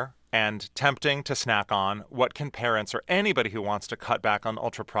everywhere and tempting to snack on, what can parents or anybody who wants to cut back on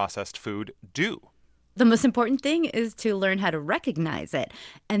ultra-processed food do? The most important thing is to learn how to recognize it,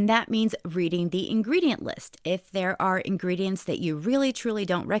 and that means reading the ingredient list. If there are ingredients that you really, truly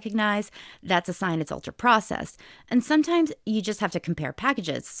don't recognize, that's a sign it's ultra-processed. And sometimes you just have to compare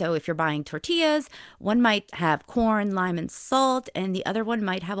packages. So if you're buying tortillas, one might have corn, lime, and salt, and the other one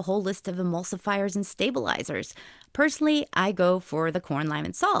might have a whole list of emulsifiers and stabilizers. Personally, I go for the corn, lime,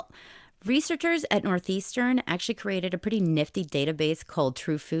 and salt. Researchers at Northeastern actually created a pretty nifty database called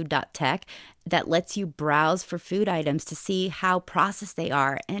truefood.tech that lets you browse for food items to see how processed they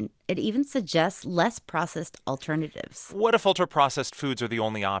are, and it even suggests less processed alternatives. What if ultra-processed foods are the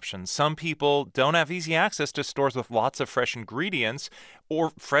only option? Some people don't have easy access to stores with lots of fresh ingredients,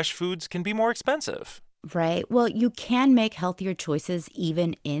 or fresh foods can be more expensive. Right. Well, you can make healthier choices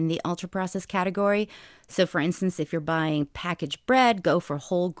even in the ultra processed category. So, for instance, if you're buying packaged bread, go for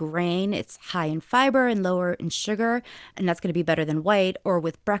whole grain. It's high in fiber and lower in sugar, and that's going to be better than white. Or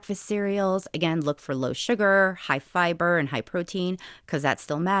with breakfast cereals, again, look for low sugar, high fiber, and high protein, because that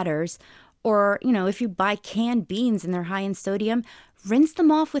still matters. Or, if you buy canned beans and they're high in sodium, rinse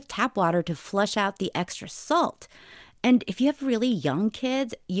them off with tap water to flush out the extra salt. And if you have really young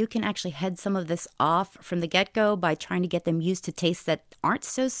kids, you can actually head some of this off from the get-go by trying to get them used to tastes that aren't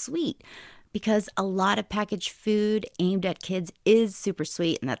so sweet. Because a lot of packaged food aimed at kids is super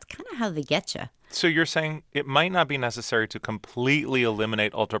sweet, and that's kind of how they get you. So you're saying it might not be necessary to completely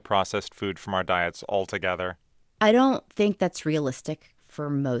eliminate ultra-processed food from our diets altogether? I don't think that's realistic for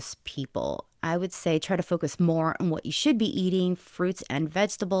most people. I would say try to focus more on what you should be eating, fruits and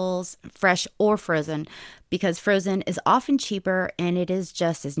vegetables, fresh or frozen, because frozen is often cheaper and it is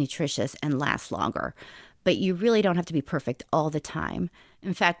just as nutritious and lasts longer. But you really don't have to be perfect all the time.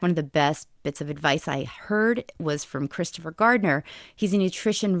 In fact, one of the best bits of advice I heard was from Christopher Gardner. He's a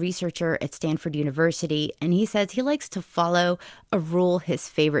nutrition researcher at Stanford University, and he says he likes to follow a rule his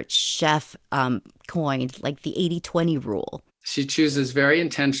favorite chef coined, like the 80-20 rule. She chooses very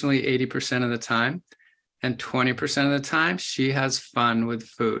intentionally 80% of the time, and 20% of the time she has fun with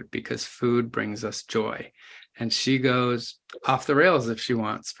food because food brings us joy. And she goes off the rails if she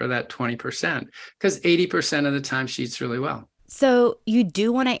wants for that 20%, because 80% of the time she eats really well. So you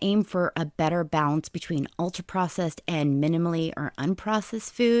do want to aim for a better balance between ultra-processed and minimally or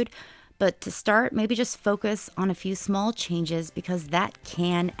unprocessed food. But to start, maybe just focus on a few small changes because that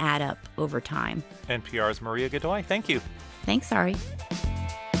can add up over time. NPR's Maria Godoy, thank you. Thanks, Ari.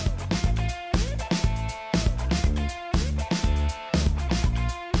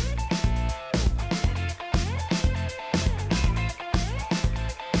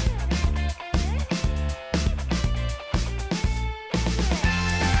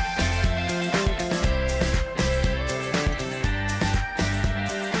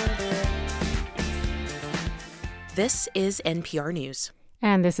 This is NPR News.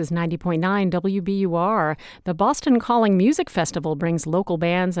 And this is 90.9 WBUR. The Boston Calling Music Festival brings local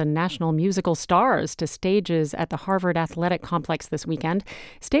bands and national musical stars to stages at the Harvard Athletic Complex this weekend.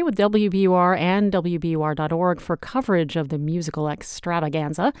 Stay with WBUR and WBUR.org for coverage of the musical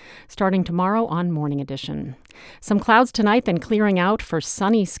extravaganza, starting tomorrow on Morning Edition. Some clouds tonight, then clearing out for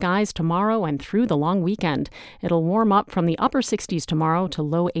sunny skies tomorrow and through the long weekend. It'll warm up from the upper 60s tomorrow to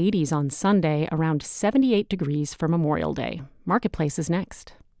low 80s on Sunday, around 78 degrees for Memorial Day. Marketplace is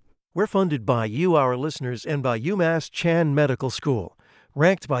next. We're funded by you, our listeners, and by UMass Chan Medical School,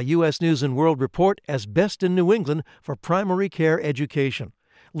 ranked by U.S. News & World Report as best in New England for primary care education.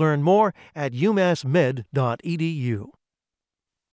 Learn more at umassmed.edu.